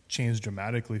have changed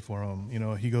dramatically for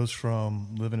him. He goes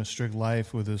from living a strict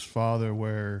life with his father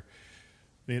where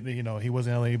he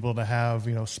wasn't able to have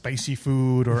spicy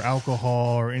food or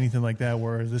alcohol or anything like that,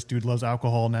 whereas this dude loves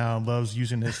alcohol now and loves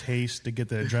using his haste to get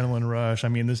the adrenaline rush. I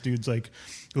mean, this dude's like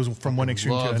goes from one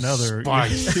extreme to another.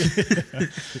 Spice.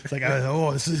 It's like,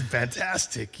 this is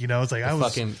fantastic. It's like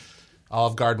fucking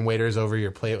Olive Garden waiters over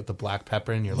your plate with the black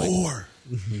pepper, and you're like, more.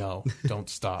 No, don't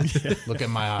stop. Look at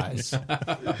my eyes.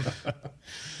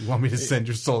 You want me to send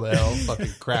your soul to hell?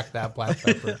 Fucking crack that black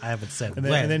pepper. I haven't said and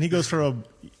then he goes from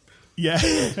Yeah.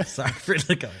 Sorry for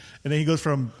the go. And then he goes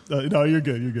from no, you're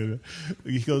good, you're good.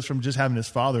 He goes from just having his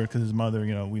father because his mother,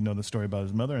 we know the story about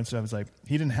his mother and stuff. It's like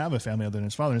he didn't have a family other than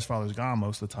his father. And his father's gone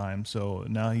most of the time, so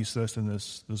now he's thrust in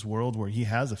this world where he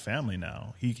has a family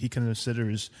now. He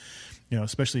considers,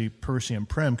 especially Percy and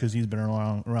Prim because he's been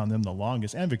around them the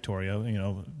longest, and Victoria,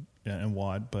 and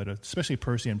Wad, but especially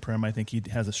Percy and Prim, I think he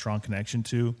has a strong connection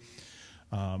to.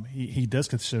 He does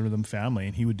consider them family,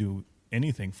 and he would do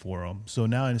anything for them. So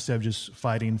now instead of just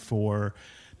fighting for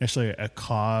necessarily a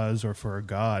cause or for a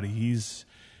god, he's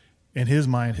in his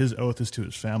mind, his oath is to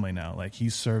his family now. Like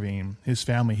he's serving his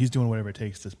family. He's doing whatever it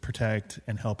takes to protect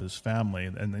and help his family.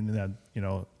 And then that,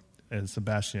 as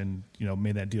Sebastian,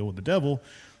 made that deal with the devil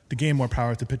to gain more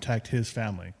power to protect his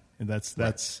family. And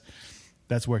that's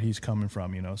where he's coming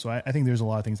from, So I think there's a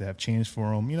lot of things that have changed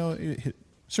for him.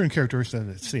 Certain characteristics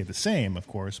that stay the same, of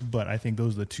course, but I think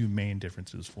those are the two main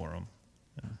differences for him.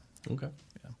 Yeah. Okay.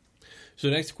 So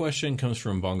the next question comes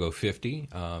from Bongo 50.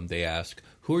 They ask,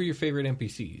 who are your favorite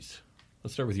NPCs?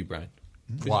 Let's start with you, Brian.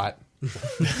 Watt.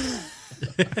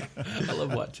 I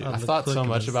love Watt, too. I thought so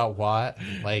much about Watt.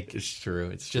 Like, it's true.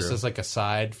 It's just true. as like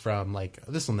aside from like,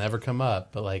 this will never come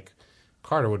up, but like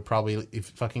Carter would probably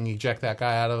fucking eject that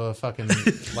guy out of a fucking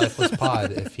lifeless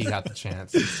pod if he got the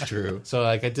chance. It's true. So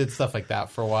like I did stuff like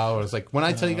that for a while. It was like, when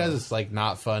I tell you guys it's like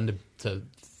not fun to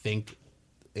think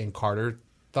in Carter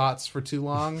thoughts for too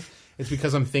long, it's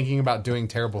because I'm thinking about doing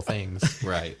terrible things.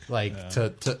 Right. Like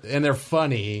and they're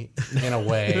funny in a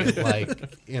way,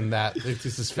 like in that it's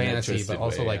just this fantasy, but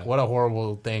also like what a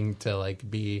horrible thing to like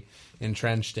be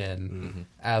entrenched in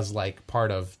as like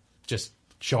part of just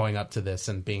showing up to this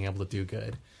and being able to do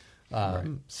good.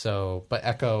 So, but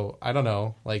Echo, I don't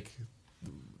know, like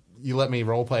you let me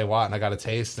role play Watt and I got a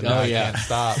taste and now I can't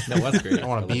stop. No, that's great. I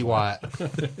want to be Watt.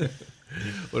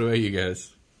 What about you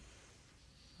guys?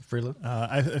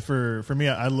 For me,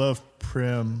 I love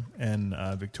Prim and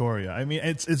Victoria. I mean,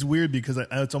 it's weird because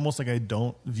it's almost like I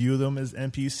don't view them as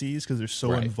NPCs because they're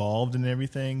so involved in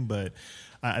everything, but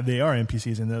they are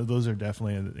NPCs, and those are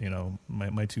definitely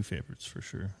my two favorites for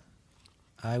sure.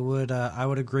 I would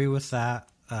agree with that,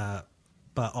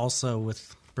 but also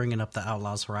with bringing up the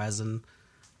Outlaws Horizon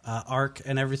arc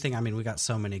and everything. I mean, we got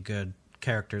so many good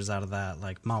characters out of that,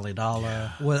 like Molly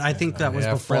Dalla. Well, I think that was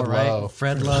before, Fred right? Lowe.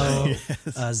 Fred Lowe. Yes.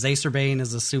 Zacerbane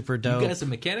is a super dope. You guys are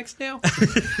mechanics now?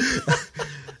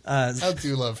 I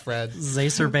do love Fred.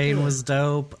 Zacerbane was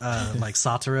dope. Like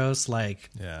Satiros,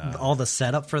 all the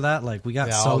setup for that. Like we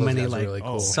got so many, really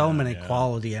cool. Many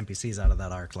quality NPCs out of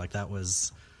that arc. Like that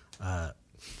was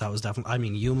definitely. I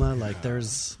mean, Yuma. Like there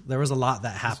was a lot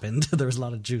that happened. There was a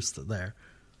lot of juice there.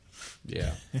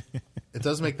 Yeah. It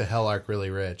does make the Hell arc really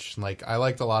rich. Like I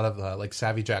liked a lot of like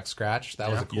Savvy Jack Scratch.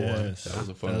 That was a cool one. That was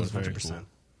a fun one.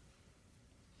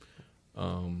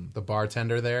 100%. The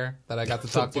bartender there that I got to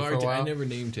talk to for a while. I never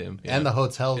named him. Yeah. And the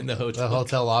hotel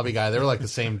lobby guy. They were like the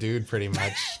same dude pretty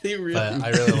much. They really but I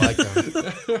really like them.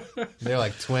 They're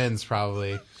like twins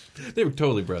probably. They were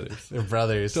totally brothers. They're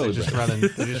brothers. Totally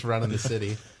They're just running the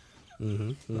city.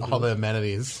 All the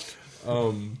amenities.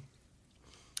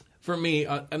 For me,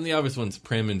 and the obvious ones,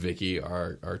 Prim and Vicky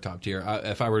are top tier.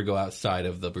 If I were to go outside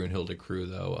of the Brunhilde crew,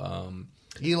 though,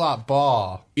 Elot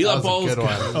Ball. Elot Ball was a good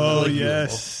one. Oh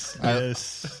yes,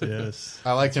 yes.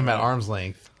 I liked him at arm's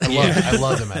length. I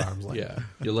loved him at arm's length. Yeah,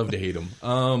 you love to hate him.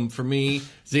 For me,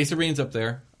 Zacerbane's up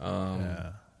there.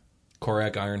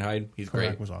 Korak Ironhide, he's great.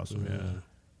 Korak was awesome.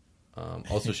 Yeah.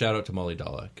 Also, shout out to Molly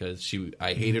Dalla because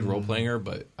I hated role playing her,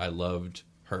 but I loved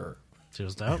her. She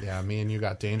was dope. Yeah, me and you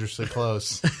got dangerously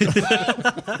close. She was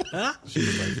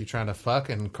like, "You trying to fuck?"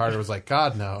 And Carter was like,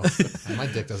 "God, no, my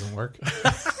dick doesn't work."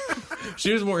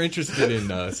 She was more interested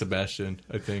in Sebastian,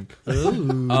 I think.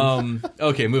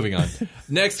 Okay, moving on.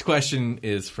 Next question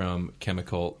is from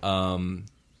Chemical,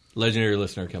 legendary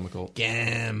listener Chemical.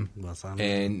 Damn.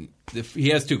 And he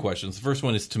has two questions. The first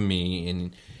one is to me,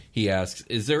 and he asks,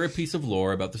 "Is there a piece of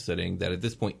lore about the setting that at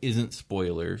this point isn't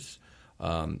spoilers?"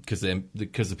 Because the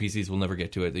PCs will never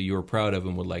get to it, that you are proud of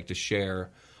and would like to share.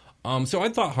 So I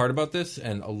thought hard about this,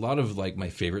 and a lot of like my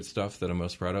favorite stuff that I'm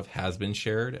most proud of has been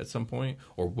shared at some point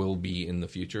or will be in the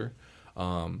future.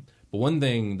 But one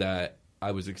thing that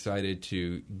I was excited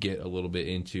to get a little bit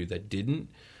into that didn't,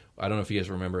 I don't know if you guys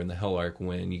remember in the Hell arc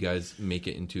when you guys make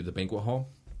it into the banquet hall.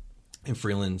 And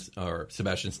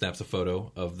Sebastian snaps a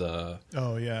photo of the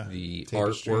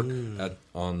artwork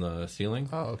on the ceiling.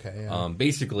 Oh, okay. Yeah.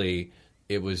 Basically,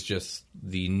 it was just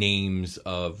the names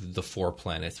of the 4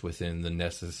 planets within the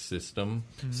Nessus system.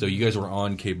 So you guys were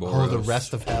on Kboros. Oh, the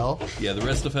rest of Hell? Yeah, the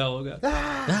rest of Hell. Oh,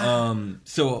 God.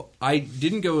 So I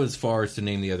didn't go as far as to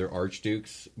name the other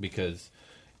Archdukes because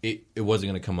it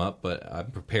wasn't going to come up, but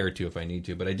I'm prepared to if I need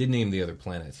to. But I did name the other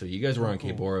planets. So you guys were on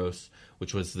Caboros,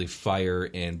 which was the fire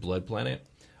and blood planet.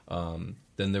 Then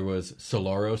there was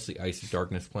Solaros, the ice and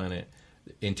darkness planet.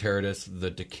 Enteritus,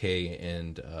 the decay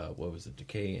and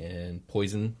decay and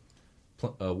poison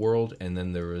world. And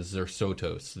then there was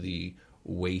Zersotos, the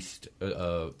waste,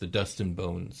 the dust and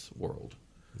bones world.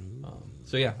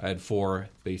 So yeah, I had 4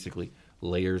 basically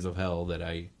layers of hell that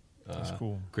I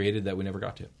created that we never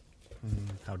got to.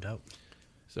 How dope.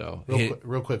 So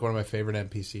real quick, one of my favorite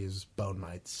NPCs is Bone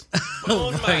Mites.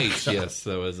 Bone Mites, yes,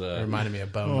 that was. It reminded me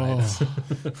of Bone Mites.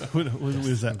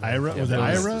 Was that Ira? Was it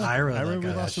Ira? Ira that we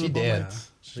got- lost to she the did. Bone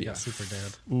Mites? She got super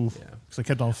dead. Oof. Yeah. Because I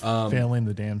kept on failing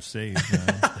the damn save.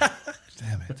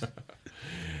 Damn it.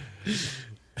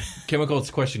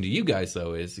 Chemical's question to you guys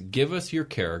though is: give us your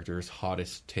character's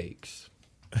hottest takes.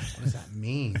 What does that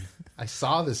mean? I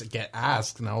saw this get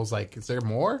asked, and I was like, "Is there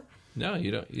more?" No,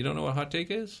 you don't. You don't know what hot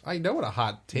take is? I know what a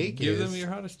hot take is. Give them your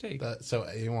hottest take. So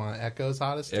you want Echo's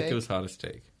hottest take? Echo's hottest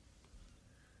take.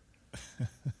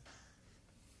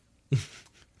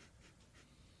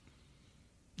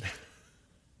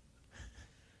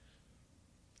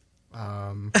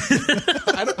 I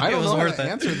don't know how worth to it.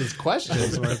 answer this question. It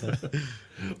was worth it.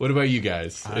 What about you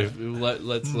guys?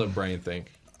 Let's let Brian think.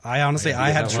 I honestly, I I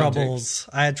had have hot troubles.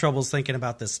 I had troubles thinking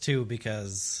about this too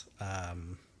because,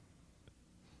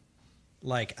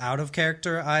 like, out of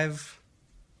character, I've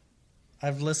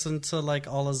listened to like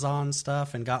all of Zahn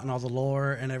stuff and gotten all the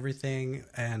lore and everything,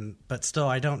 but still,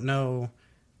 I don't know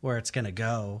where it's gonna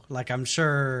go. Like, I'm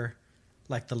sure,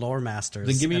 like the lore masters.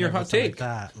 Then give me and your hot everything take.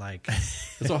 Like that, like,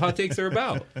 That's what hot takes are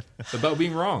about. About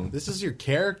being wrong. This is your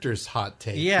character's hot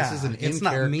take. yeah, This is an it's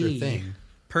not in-character me. thing.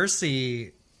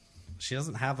 Percy, she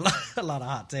doesn't have a lot of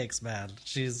hot takes, man.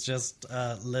 She's just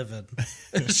living.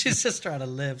 She's just trying to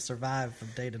live, survive from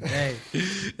day to day.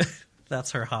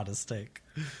 That's her hottest take.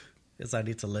 Is I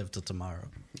need to live till tomorrow.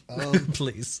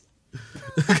 Please.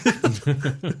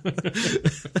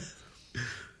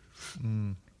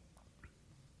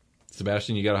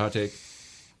 Sebastian, you got a hot take?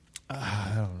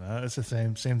 I don't know. It's the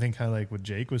same thing, kind of like what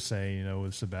Jake was saying. You know,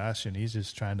 with Sebastian, he's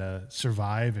just trying to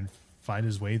survive and find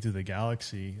his way through the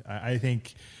galaxy. I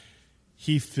think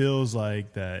he feels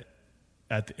like that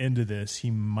at the end of this,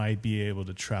 he might be able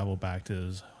to travel back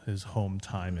to his home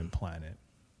time and planet.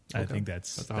 I think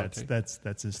that's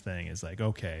his thing. Is like,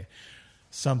 okay,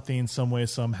 something, some way,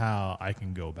 somehow, I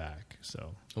can go back.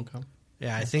 So Okay.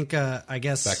 Yeah, I think. I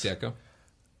guess. Back to Echo.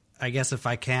 I guess if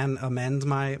I can amend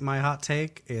my hot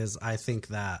take is I think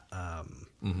that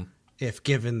if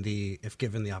given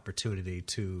the opportunity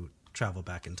to travel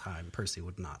back in time, Percy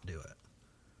would not do it.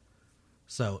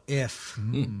 So if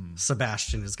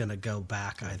Sebastian is going to go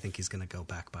back, I think he's going to go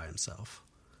back by himself,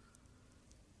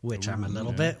 which I'm a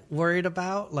little bit worried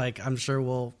about. Like, I'm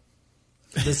sure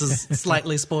this is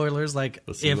slightly spoilers. Like,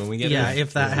 We'll see when we get there.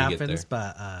 if that When we get happens,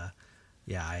 there.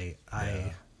 but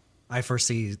I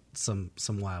foresee some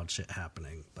wild shit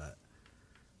happening, but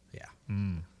yeah.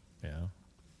 yeah,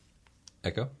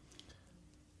 Echo?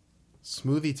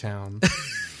 Smoothie Town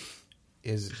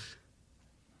is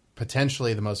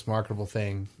potentially the most marketable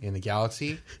thing in the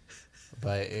galaxy,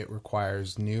 but it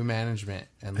requires new management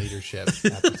and leadership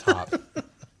at the top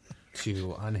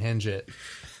to unhinge it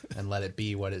and let it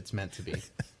be what it's meant to be.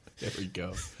 There we go.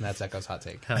 And that's Echo's hot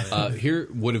take. Here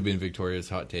would have been Victoria's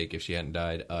hot take if she hadn't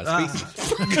died.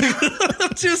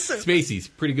 Spaceys. Spaceys.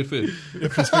 Pretty good food.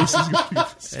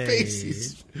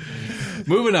 Spaceys.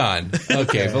 Moving on.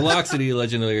 Okay. Velocity,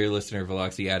 legendary listener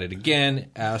Velocity at it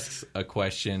again, asks a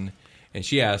question. And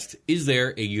she asks, is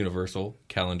there a universal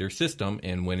calendar system?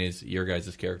 And when is your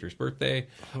guys' character's birthday?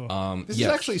 This is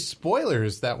actually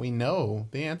spoilers that we know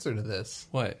the answer to this.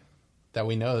 What? That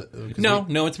we know.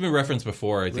 No, it's been referenced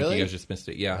before. I think Really? you guys just missed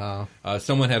it. Yeah.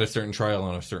 Someone had a certain trial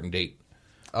on a certain date.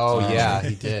 Oh, yeah,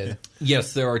 he did.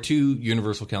 Yes, there are 2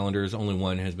 universal calendars. Only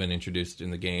one has been introduced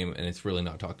in the game, and it's really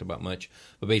not talked about much.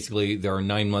 But basically, there are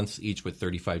 9 months, each with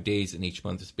 35 days, and each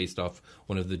month is based off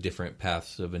one of the different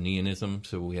paths of Aeneanism.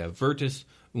 So we have Virtus,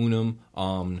 Unum,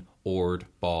 Omn, Ord,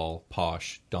 Ball,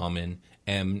 Posh, Damen,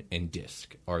 Emn, and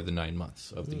Disc are the 9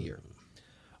 months of the year.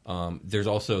 There's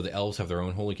also, the elves have their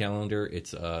own holy calendar.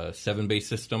 It's a 7-base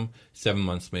system, 7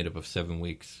 months made up of 7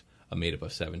 weeks, made up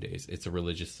of 7 days. It's a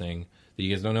religious thing that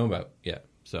you guys don't know about yet.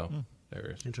 So there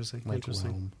it is. Interesting. Like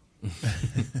Interesting. Rome.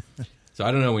 So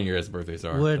I don't know when your guys' birthdays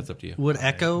are. That's up to you. Would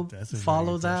Echo That's a very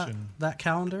follow good that question. that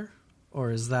calendar,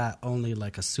 or is that only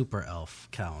like a super elf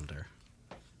calendar?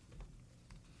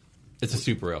 It's a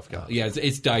super elf guy. Yeah,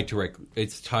 it's tied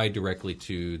directly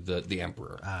to the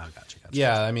emperor. Gotcha.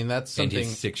 Yeah, I mean that's And something.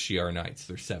 his 6 Shi'ar knights.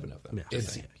 There's 7 of them. Yeah.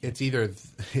 It's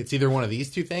either one of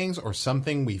these two things or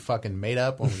something we fucking made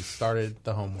up when we started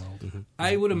the homeworld.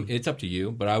 It's up to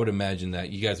you, but I would imagine that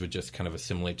you guys would just kind of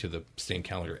assimilate to the same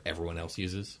calendar everyone else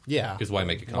uses. Yeah, because why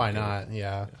make it Why complicated? not?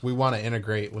 Yeah, we want to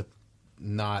integrate with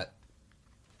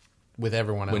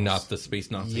everyone else. When not the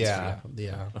space nonsense. Yeah.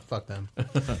 Fuck them.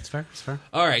 It's fair.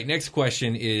 All right, next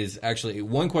question is actually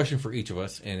one question for each of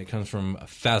us, and it comes from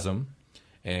Phasm.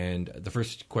 And the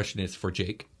first question is for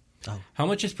Jake. Oh. How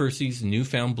much is Percy's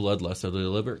newfound bloodlust a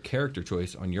deliberate character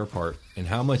choice on your part, and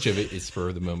how much of it is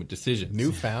spur-of-the-moment decisions?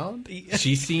 Newfound?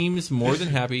 She seems more than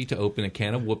happy to open a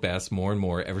can of whoop-ass more and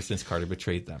more ever since Carter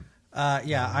betrayed them.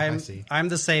 I see. I'm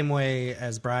the same way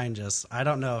as Brian. I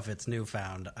don't know if it's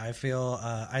newfound. I feel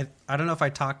I don't know if I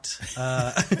talked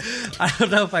I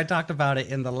don't know if I talked about it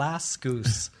in the last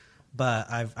Scoose, but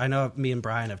I know me and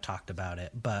Brian have talked about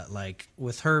it. But like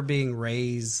with her being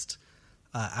raised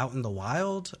out in the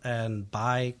wild and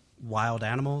by wild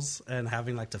animals and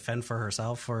having like to fend for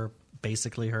herself for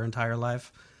basically her entire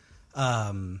life,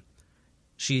 I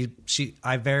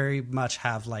very much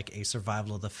have like a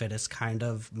survival of the fittest kind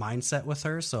of mindset with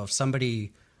her. So if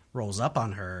somebody rolls up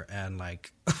on her and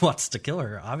like wants to kill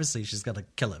her, obviously she's gonna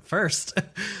kill it first.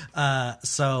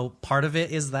 So part of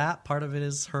it is that. Part of it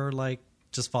is her like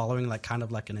just following like kind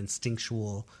of like an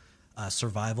instinctual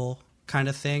survival kind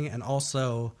of thing, and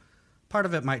also part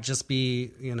of it might just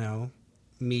be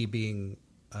me being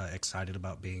excited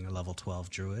about being a level 12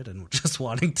 druid and just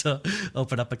wanting to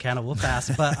open up a can of whoop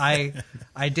ass. But I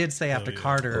did say after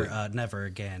Carter, never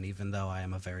again, even though I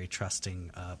am a very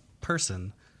trusting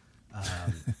person.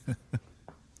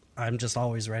 I'm just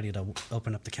always ready to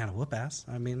open up the can of whoop ass.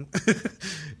 I mean,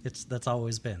 that's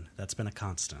been a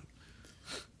constant.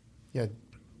 Yeah,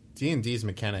 D&D's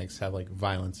mechanics have like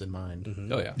violence in mind.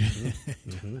 Mm-hmm. Oh, yeah.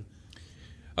 Mm-hmm.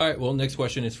 All right, well, next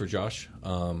question is for Josh.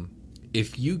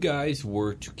 If you guys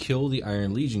were to kill the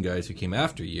Iron Legion guys who came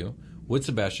after you, would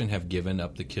Sebastian have given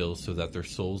up the kills so that their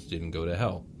souls didn't go to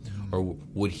hell? Or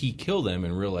would he kill them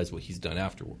and realize what he's done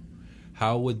afterward?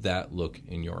 How would that look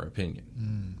in your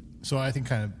opinion? So I think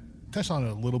kind of touched on it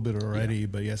a little bit already,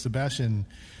 but yeah, Sebastian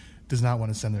does not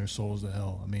want to send their souls to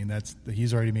hell. I mean,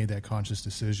 he's already made that conscious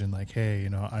decision. Like, hey,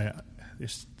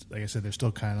 like I said, they're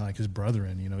still kind of like his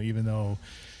brethren. Even though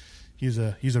he's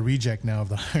a reject now of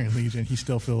the Iron Legion, he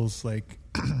still feels like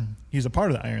he's a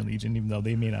part of the Iron Legion, even though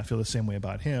they may not feel the same way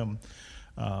about him.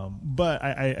 But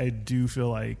I do feel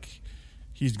like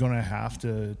he's going to have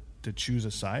to choose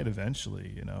a side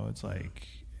eventually. It's like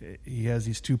he has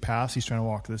these two paths he's trying to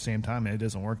walk at the same time, and it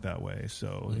doesn't work that way.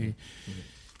 So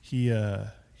he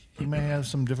may have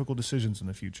some difficult decisions in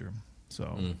the future.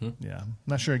 So yeah, I'm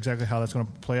not sure exactly how that's going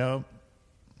to play out.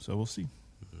 So we'll see.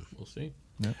 We'll see.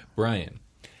 Yep. Brian,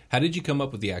 how did you come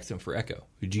up with the accent for Echo?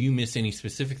 Do you miss any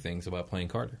specific things about playing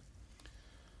Carter?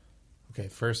 Okay,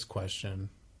 first question.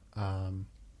 I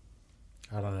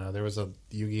don't know. There was a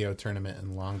Yu-Gi-Oh tournament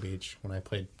in Long Beach when I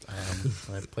played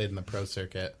in the pro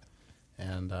circuit,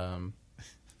 and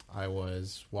I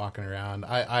was walking around.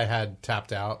 I had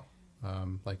tapped out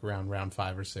like around round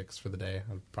 5 or 6 for the day.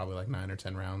 Probably like 9 or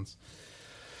 10 rounds.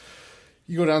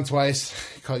 You go down twice,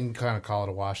 you can kind of call it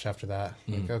a wash after that.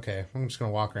 Like, okay, I'm just going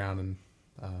to walk around and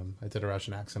I did a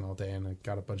Russian accent all day, and I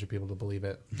got a bunch of people to believe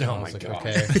it. And Oh I was my like, God.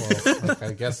 okay, well, like,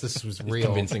 I guess this was real.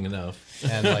 Convincing enough.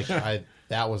 And like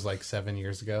that was like 7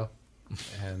 years ago,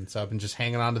 and so I've been just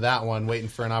hanging on to that one, waiting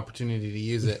for an opportunity to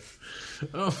use it.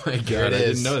 Oh my God, Here it I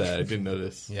is. didn't know that. I didn't know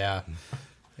this. Yeah,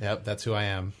 yep, that's who I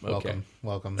am. Okay.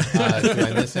 Welcome. Do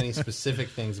I miss any specific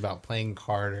things about playing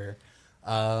Carter?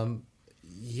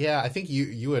 Yeah, I think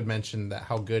you had mentioned that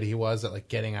how good he was at like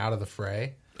getting out of the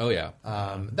fray. Oh yeah.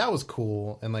 That was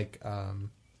cool, and like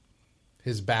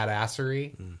his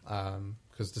badassery.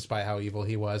 Because despite how evil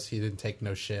he was, he didn't take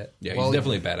no shit. Yeah, he's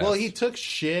definitely badass. Well, he took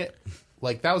shit.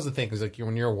 Like that was the thing. Because like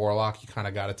when you're a warlock, you kind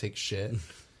of got to take shit.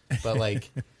 But like,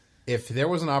 if there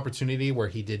was an opportunity where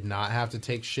he did not have to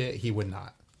take shit, he would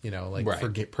not. Like Right. for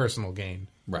personal gain.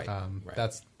 Right.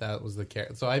 Right. That was the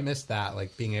character. So I missed that,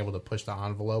 like being able to push the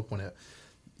envelope when it,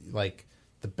 like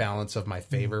the balance of my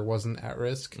favor wasn't at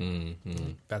risk.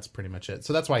 Mm-hmm. That's pretty much it.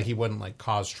 So that's why he wouldn't like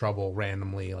cause trouble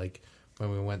randomly, like when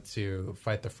we went to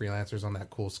fight the freelancers on that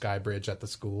cool sky bridge at the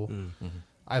school. Mm-hmm.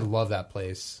 I love that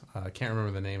place. I can't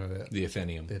remember the name of it. The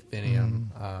Athenium. The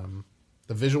Athenium.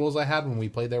 The visuals I had when we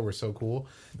played there were so cool.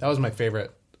 That was my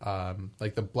favorite.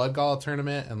 Like the Blood Gala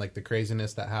tournament and like the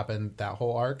craziness that happened, that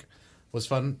whole arc was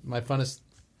fun. My funnest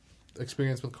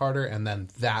experience with Carter, and then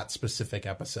that specific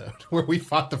episode where we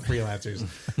fought the freelancers.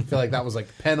 I feel like that was like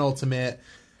penultimate,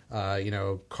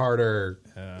 Carter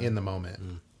in the moment.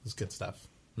 It was good stuff.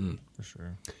 For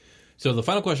sure. So the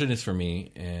final question is for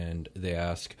me, and they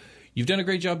ask, you've done a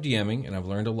great job DMing, and I've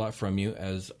learned a lot from you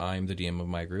as I'm the DM of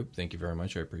my group. Thank you very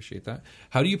much. I appreciate that.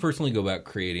 How do you personally go about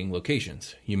creating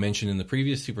locations? You mentioned in the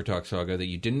previous SuperTalk saga that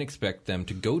you didn't expect them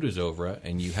to go to Zovra,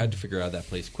 and you had to figure out that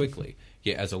place quickly.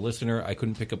 Yet as a listener, I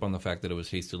couldn't pick up on the fact that it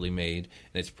was hastily made,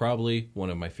 and it's probably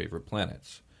one of my favorite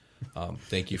planets.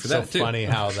 Thank you for that, too. So funny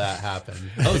how that happened.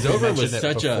 Oh, Zovra was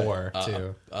such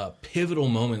a pivotal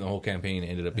moment in the whole campaign.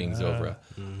 Ended up being Zovra.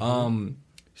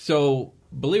 So,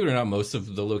 believe it or not, most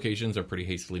of the locations are pretty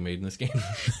hastily made in this game.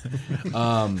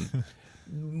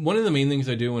 One of the main things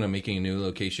I do when I'm making a new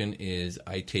location is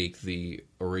I take the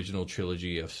original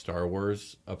trilogy of Star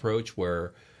Wars approach,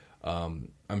 where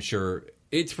I'm sure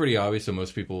it's pretty obvious, so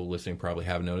most people listening probably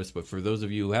have noticed, but for those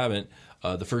of you who haven't,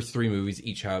 the first 3 movies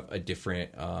each have a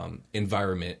different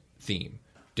environment theme.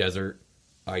 Desert,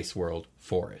 ice world,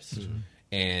 forest.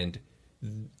 And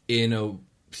in a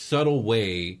subtle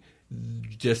way,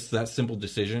 just that simple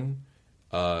decision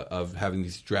of having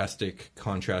these drastic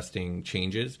contrasting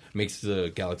changes makes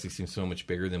the galaxy seem so much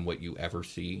bigger than what you ever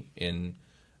see in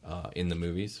the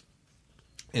movies.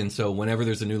 And so whenever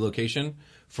there's a new location,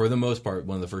 for the most part,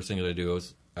 one of the first things I do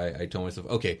is I tell myself,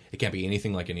 okay, it can't be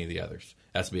anything like any of the others.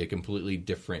 It has to be a completely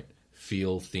different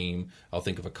feel, theme. I'll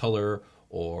think of a color,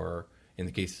 or in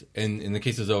the case of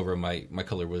Zovra, my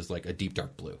color was like a deep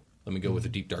dark blue. Let me go with a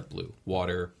deep dark blue.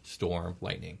 Water, storm,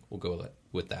 lightning. We'll go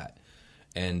with that.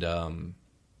 And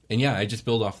yeah, I just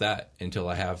build off that until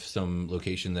I have some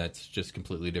location that's just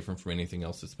completely different from anything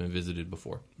else that's been visited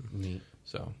before. Neat.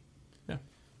 So, yeah.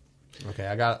 Okay,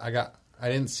 I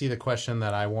didn't see the question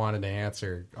that I wanted to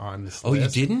answer on this list.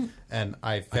 list. You didn't? And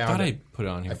I thought I put it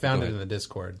on here. I found it in the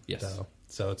Discord. Yes. Though.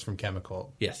 So it's from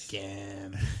Chemical. Yes.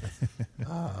 Again.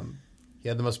 He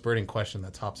had the most burning question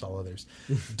that tops all others.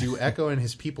 Do Echo and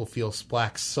his people feel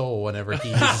Splack's soul whenever he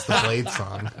uses the Blade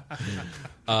song?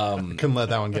 Couldn't let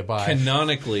that one get by.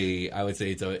 Canonically, I would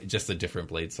say it's just a different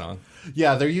Blade song.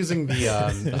 Yeah, they're using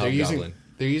the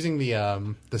they're using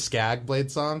the Skag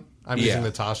Blade song. I'm using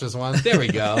the Tasha's one. There we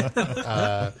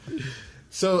go.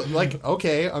 So, like,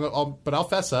 okay, but I'll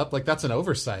fess up. Like, that's an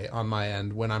oversight on my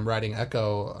end. When I'm writing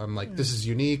Echo, I'm like, this is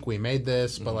unique. We made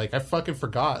this. But, like, I fucking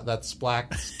forgot that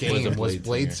Splack's game was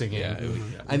Blade singing. Yeah,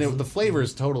 I know the flavor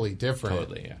is totally different.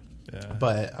 Totally, yeah.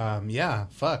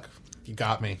 But, fuck. You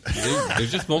got me.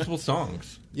 There's just multiple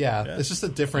songs. Yeah, it's just a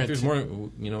different. There's more.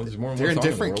 There's more. They're in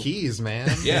different in keys, man.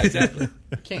 Yeah, exactly.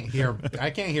 I can't hear.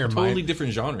 Totally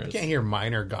different genres. I can't hear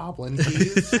minor goblin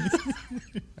keys.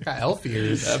 I got elf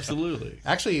ears. Absolutely.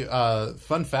 Actually,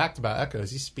 fun fact about Echo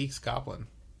is he speaks goblin.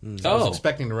 So I was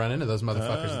expecting to run into those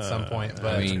motherfuckers at some point.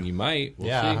 But I mean, you might. We'll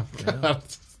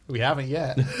see. We haven't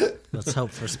yet. Let's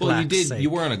hope for Splack's Well, you did. sake. You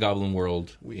were on a goblin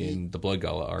world in the Blood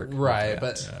Gala arc, right?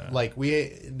 But like we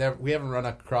haven't run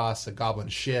across a goblin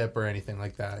ship or anything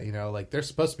like that. Like they're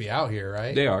supposed to be out here,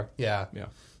 right? They are. Yeah. Yeah.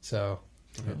 So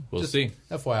we'll see.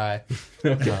 FYI.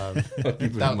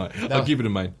 I'll keep it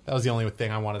in mind. That was the only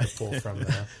thing I wanted to pull from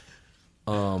the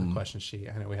question sheet.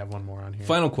 I know we have one more on here.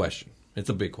 Final question. It's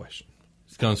a big question.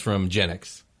 This comes from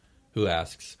Genix, who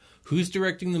asks, "Who's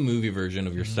directing the movie version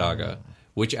of your saga?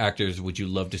 Which actors would you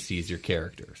love to see as your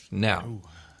characters?" Now,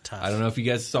 I don't know if you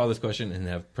guys saw this question and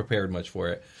have prepared much for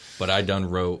it, but I done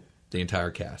wrote the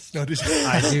entire cast. I do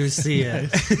see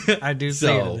it. I do see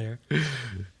it there.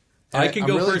 I can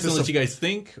go first and let you guys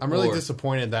think. I'm really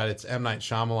disappointed that it's M. Night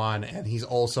Shyamalan and he's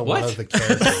also one of the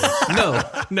characters.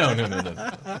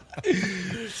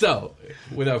 No. So,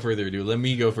 without further ado, let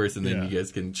me go first and then you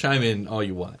guys can chime in all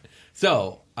you want.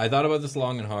 So, I thought about this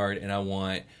long and hard, and I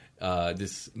want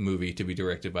this movie to be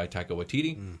directed by Taika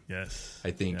Waititi. Yes.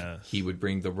 I think he would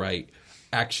bring the right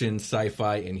action,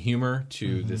 sci-fi, and humor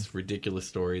to this ridiculous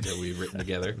story that we've written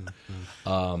together.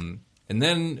 And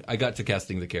then I got to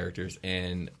casting the characters,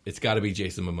 and it's got to be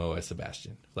Jason Momoa as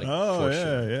Sebastian.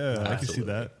 Sure. Yeah. I can see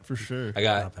that for sure. I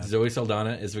got Zoe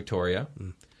Saldana as Victoria.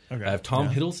 Okay. I have Tom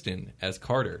Hiddleston as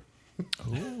Carter.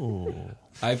 Oh.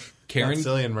 I have Karen.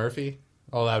 Cillian Murphy.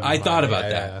 Oh, that would be I thought about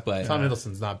that, but Tom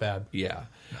Hiddleston's not bad. Yeah,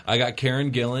 I got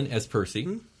Karen Gillan as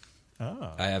Percy.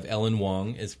 Oh. I have Ellen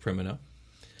Wong as Primina.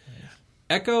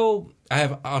 Echo. I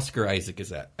have Oscar Isaac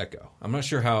as Echo. I'm not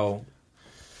sure how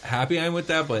happy I am with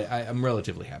that, but I'm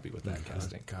relatively happy with that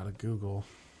casting. Gotta Google.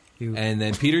 And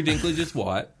then Peter Dinklage as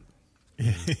Watt.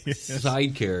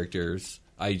 Side characters.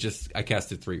 I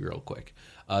casted 3 real quick.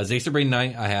 Zacerbrain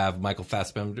Knight, I have Michael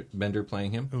Fassbender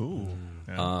playing him. Ooh.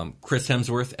 Yeah. Chris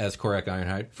Hemsworth as Korak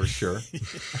Ironhide, for sure.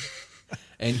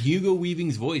 And Hugo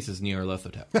Weaving's voice is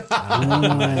Nyarlathotep.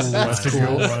 That's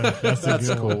cool. That's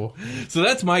cool. So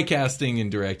that's my casting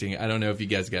and directing. I don't know if you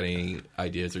guys got any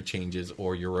ideas or changes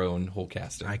or your own whole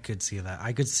casting. I could see that.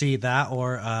 I could see that,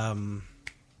 or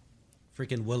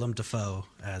freaking Willem Dafoe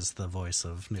as the voice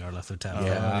of Nyarlathotep.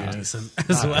 Yeah. Decent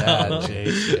as well.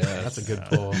 That's a good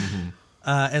pull.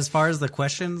 As far as the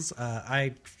questions,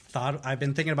 I've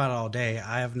been thinking about it all day.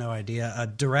 I have no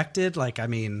idea. Directed,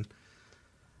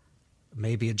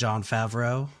 maybe a Jon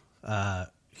Favreau.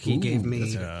 He gave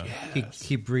me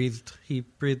he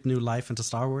breathed new life into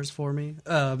Star Wars for me.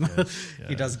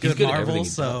 He does good Marvel,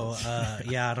 so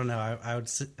I don't know. I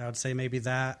would say maybe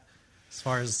that. As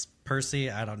far as Percy,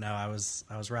 I don't know. I was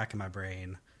racking my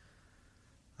brain.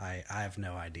 I have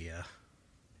no idea.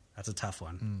 That's a tough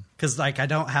one because I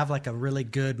don't have a really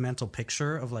good mental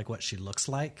picture of what she looks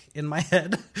like in my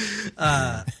head.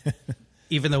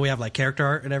 Even though we have character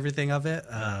art and everything of it.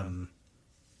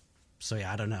 So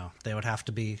I don't know. They would have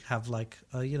to have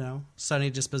a sunny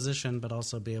disposition, but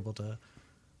also be able to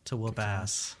whoop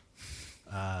ass.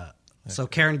 So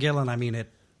Karen Gillan,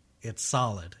 it's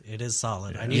solid. It is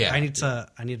solid. Yeah. I need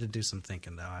to do some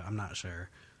thinking though. I'm not sure.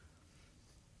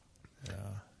 Yeah.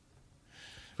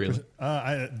 Really?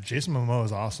 Jason Momoa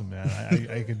is awesome, man.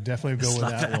 I could definitely go with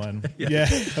that one. Yeah,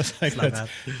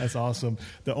 that's awesome.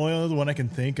 The only other one I can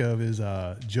think of is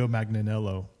Joe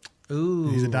Manganiello. Ooh,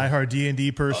 he's a diehard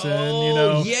D&D person.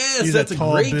 Yes, he's that's a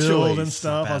tall a great build choice. and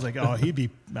stuff. I was like, he'd be.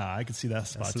 I could see that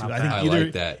spot too. I think I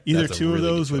like that. Either That's a two really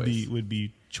of those good would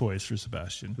be choice for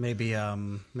Sebastian. maybe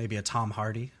a Tom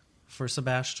Hardy for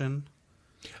Sebastian.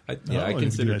 I you could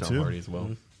consider do that Tom too. Hardy as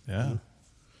well. Yeah.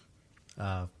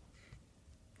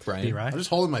 Brian, Be right. I'm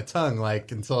just holding my tongue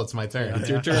until it's my turn. it's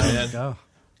your turn, man.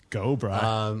 Go,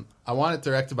 Brian. I want it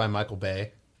directed by Michael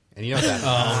Bay. And you know what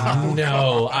that means? Oh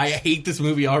no, I hate this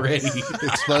movie already.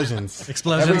 Explosions.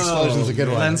 Explosions. Every explosion's a good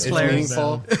one. Lens It's flares.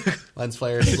 meaningful. Lens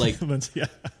flares.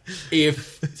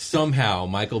 If somehow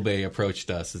Michael Bay approached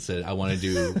us and said, "I want to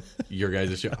do your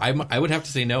guys' show," I would have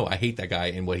to say no. I hate that guy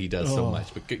and what he does so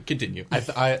much. But continue.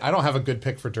 I don't have a good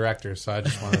pick for director, so I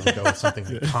just wanted to go with something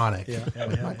iconic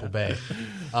with Michael Bay.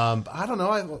 I don't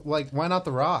know. Why not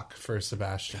The Rock for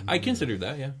Sebastian? I consider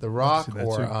that. Yeah, The Rock that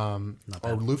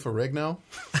or Lou Ferrigno.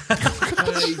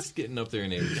 He's getting up there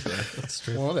in age. So. That's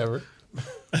true. Well, whatever.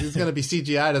 He's going to be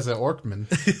CGI'd as an Orkman.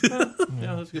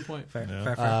 Yeah, that's a good point. Fair.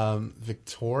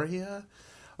 Victoria.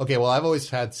 Okay, well, I've always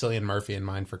had Cillian Murphy in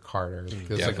mind for Carter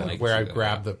because Definitely. where I Yeah.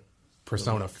 grabbed the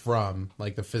persona from,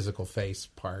 the physical face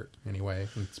part, anyway,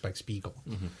 and Spike Spiegel.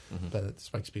 But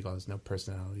Spike Spiegel has no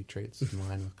personality traits in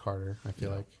line with Carter, I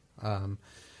feel like.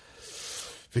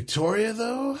 Victoria,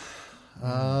 though,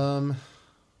 I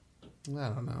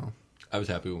don't know. I was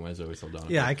happy with my Zoe Saldana.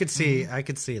 Yeah, I could see that.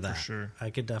 For sure. I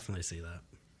could definitely see that.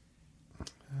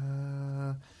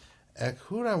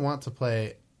 Who would I want to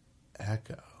play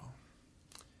Echo?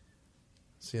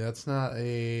 See, that's not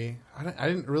a... I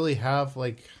didn't really have,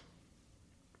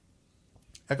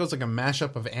 Echo's a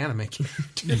mashup of anime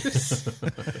characters.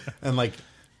 And,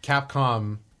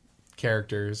 Capcom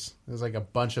characters. There's, a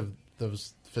bunch of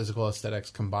those physical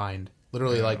aesthetics combined.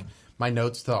 Literally, my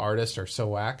notes to the artist are so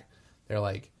whack. They're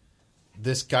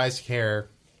this guy's hair,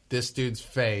 this dude's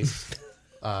face,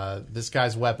 this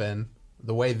guy's weapon,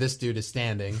 the way this dude is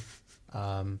standing,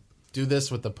 do this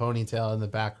with the ponytail in the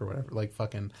back or whatever.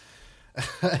 Fucking,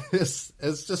 it's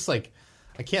just I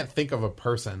can't think of a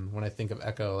person when I think of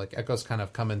Echo. Echo's kind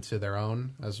of come into their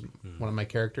own as one of my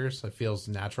characters. It feels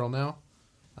natural now.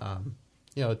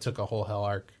 It took a whole hell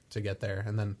arc to get there,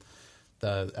 and then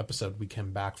the episode we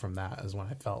came back from that is when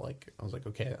I felt I was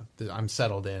okay, I'm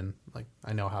settled in.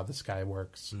 I know how this guy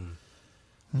works.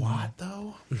 What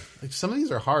though? Some of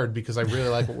these are hard because I really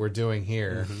like what we're doing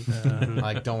here.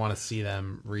 Don't want to see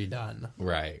them redone.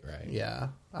 Right. Yeah,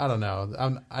 I don't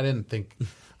know. I didn't think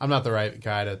I'm not the right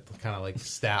guy to kind of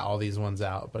stat all these ones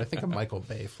out, but I think a Michael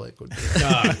Bay flick would be.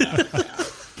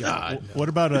 God. What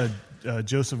about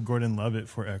Joseph Gordon-Levitt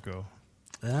for Echo?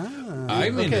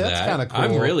 I'm into that's that. kinda cool.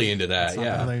 I'm really into that.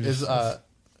 Yeah. Is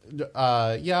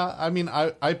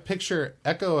I picture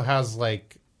Echo has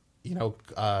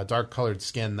dark colored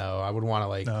skin though. I would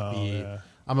want to be. Yeah.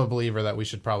 I'm a believer that we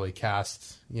should probably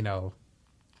cast in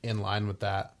line with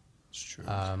that. It's true.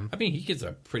 He gets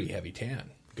a pretty heavy tan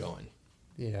going.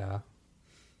 Yeah,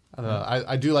 I don't know.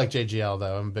 I do like JGL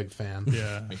though. I'm a big fan.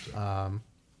 Yeah.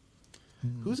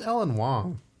 Who's Ellen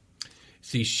Wong?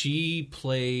 See, she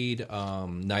played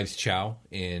Knives Chow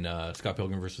in Scott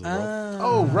Pilgrim vs. the World.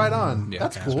 Oh, right on. Yeah.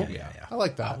 That's cool. Yeah. I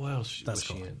like that. What else That's was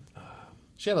she cool. in?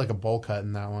 She had like a bowl cut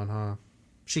in that one, huh?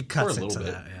 She For a cuts it little to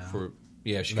bit. that.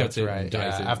 Yeah. She That's cuts it right. and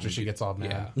dies Yeah, it. after she gets all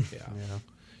mad. Yeah. Yeah.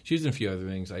 She's in a few other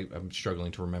things I'm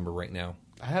struggling to remember right now.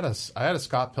 I had a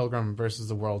Scott Pilgrim versus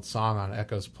the World song on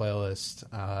Echo's playlist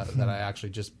that I actually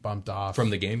just bumped off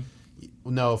From the game?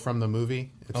 No, from the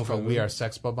movie. It's from called the "We movie? Are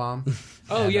Sexpo Bomb."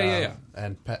 Oh, And, yeah.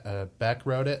 And Beck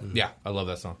wrote it, Yeah, I love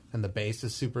that song. and the bass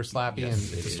is super slappy Yes,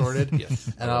 and it is. distorted.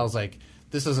 Yes. And I was like,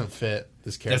 "This doesn't fit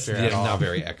this That's character at all." not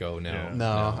very Echo, no. Yeah.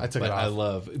 No, I took but it off. I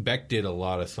love Beck did a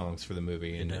lot of songs for the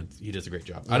movie, and he does a great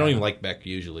job. I don't even like Beck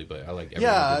usually, but I like everything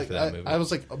he did for that movie. I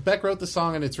was like, Beck wrote the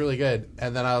song and it's really good.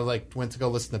 And then I like went to go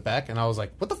listen to Beck, and I was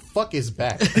like, what the fuck is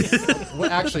Beck? What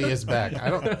actually is Beck? I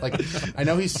don't like. I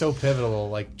know he's so pivotal,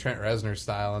 like Trent Reznor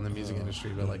style in the music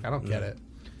industry, but like I don't get it.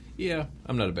 Yeah,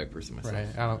 I'm not a Beck person myself. Right?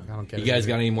 I don't get it. You guys either.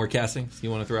 got any more castings you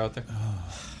want to throw out there?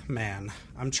 Man,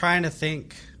 I'm trying to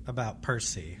think about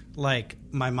Percy. Like,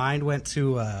 my mind went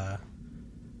to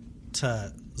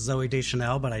Zooey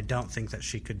Deschanel, but I don't think that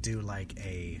she could do like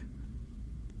a.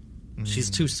 She's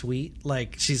too sweet.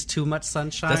 Like, she's too much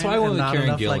sunshine. That's why I went and with not Karen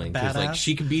enough, Gillan, because badass. like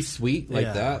she could be sweet like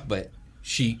Yeah. that, but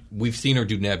we've seen her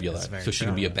do Nebula, That's very so she true.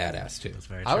 can be a badass too. That's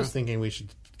very I true. was thinking we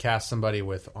should cast somebody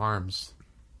with arms,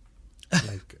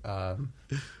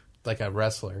 like a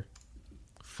wrestler.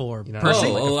 For You know, Percy.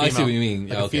 like a I see female- what you mean.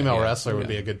 Like a Okay, female yeah. wrestler would Yeah.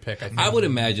 be a good pick. I think. I would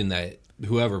imagine that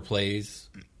whoever plays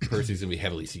Percy's gonna be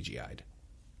heavily CGI'd.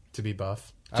 to be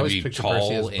buff. I To always be picture Percy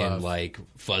tall as buff. and like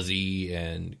fuzzy,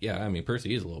 and yeah, I mean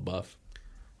Percy is a little buff.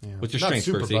 Yeah. What's your Not strength,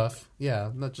 super Percy? buff.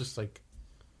 Yeah, not just like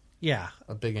Yeah.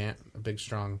 a big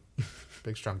strong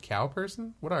cow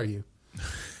person. What are you?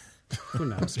 Who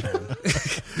knows, man?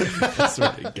 That's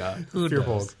what they got. Who Fear knows?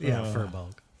 bulk. Yeah, fur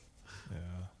bulk. Yeah.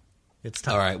 It's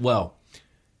tough. All right. Well,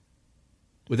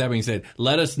 with that being said,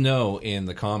 let us know in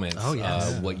the comments Oh,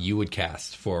 yes. what you would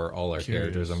cast for all our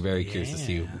characters. I'm very curious to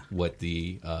see Yeah. what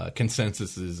the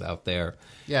consensus is out there.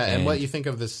 Yeah, and what you think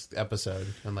of this episode?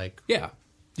 And like, Yeah.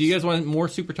 Do you guys want more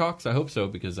Super Talks? I hope so,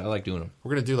 because I like doing them.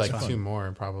 we're gonna do like 2 more,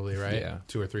 probably, right? Yeah.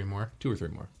 2 or 3 more. 2 or 3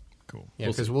 more. Cool. Yeah,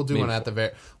 We'll because see. we'll do Maybe one at the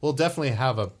very. We'll definitely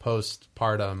have a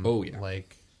postpartum. Oh, yeah.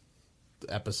 like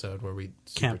episode where we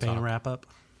super Campaign talk. wrap up.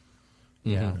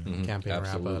 Yeah, Mhm. campaign wrap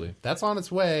Absolutely. up. That's on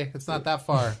its way. It's not that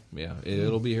far. Yeah.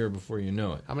 It'll be here before you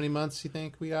know it. How many months you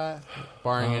think we got,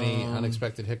 barring any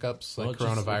unexpected hiccups like Well, it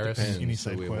just- it coronavirus? depends. Any So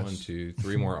side we have 1, quests? 2,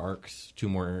 3 more arcs, 2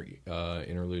 more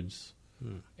interludes,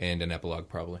 and an epilogue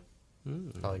probably.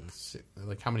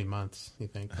 Like how many months you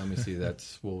think? Let me see.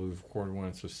 That's we've recorded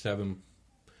one. So 7,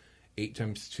 8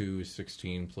 times 2 is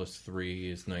 16, plus 3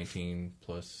 is 19,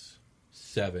 plus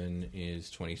 7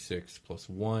 is 26, plus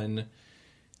 1,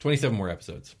 27 more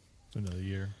episodes. Another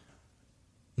year.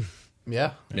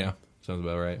 Yeah, Yeah, sounds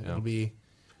about right. Yeah. it'll be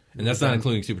And that's not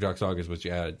including Super Talk Sagas, which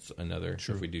adds another.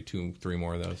 If we do 2, 3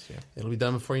 more of those, it'll be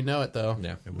done before you know it, though.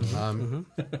 yeah. Mm-hmm.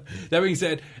 That being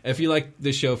said, if you like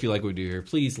this show, if you like what we do here,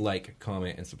 please like,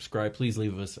 comment, and subscribe. Please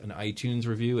leave us an iTunes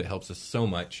review. It helps us so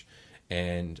much.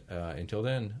 And until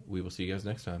then, we will see you guys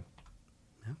next time.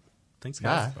 Thanks,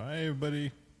 guys. Bye. Bye,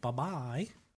 everybody. Bye-bye.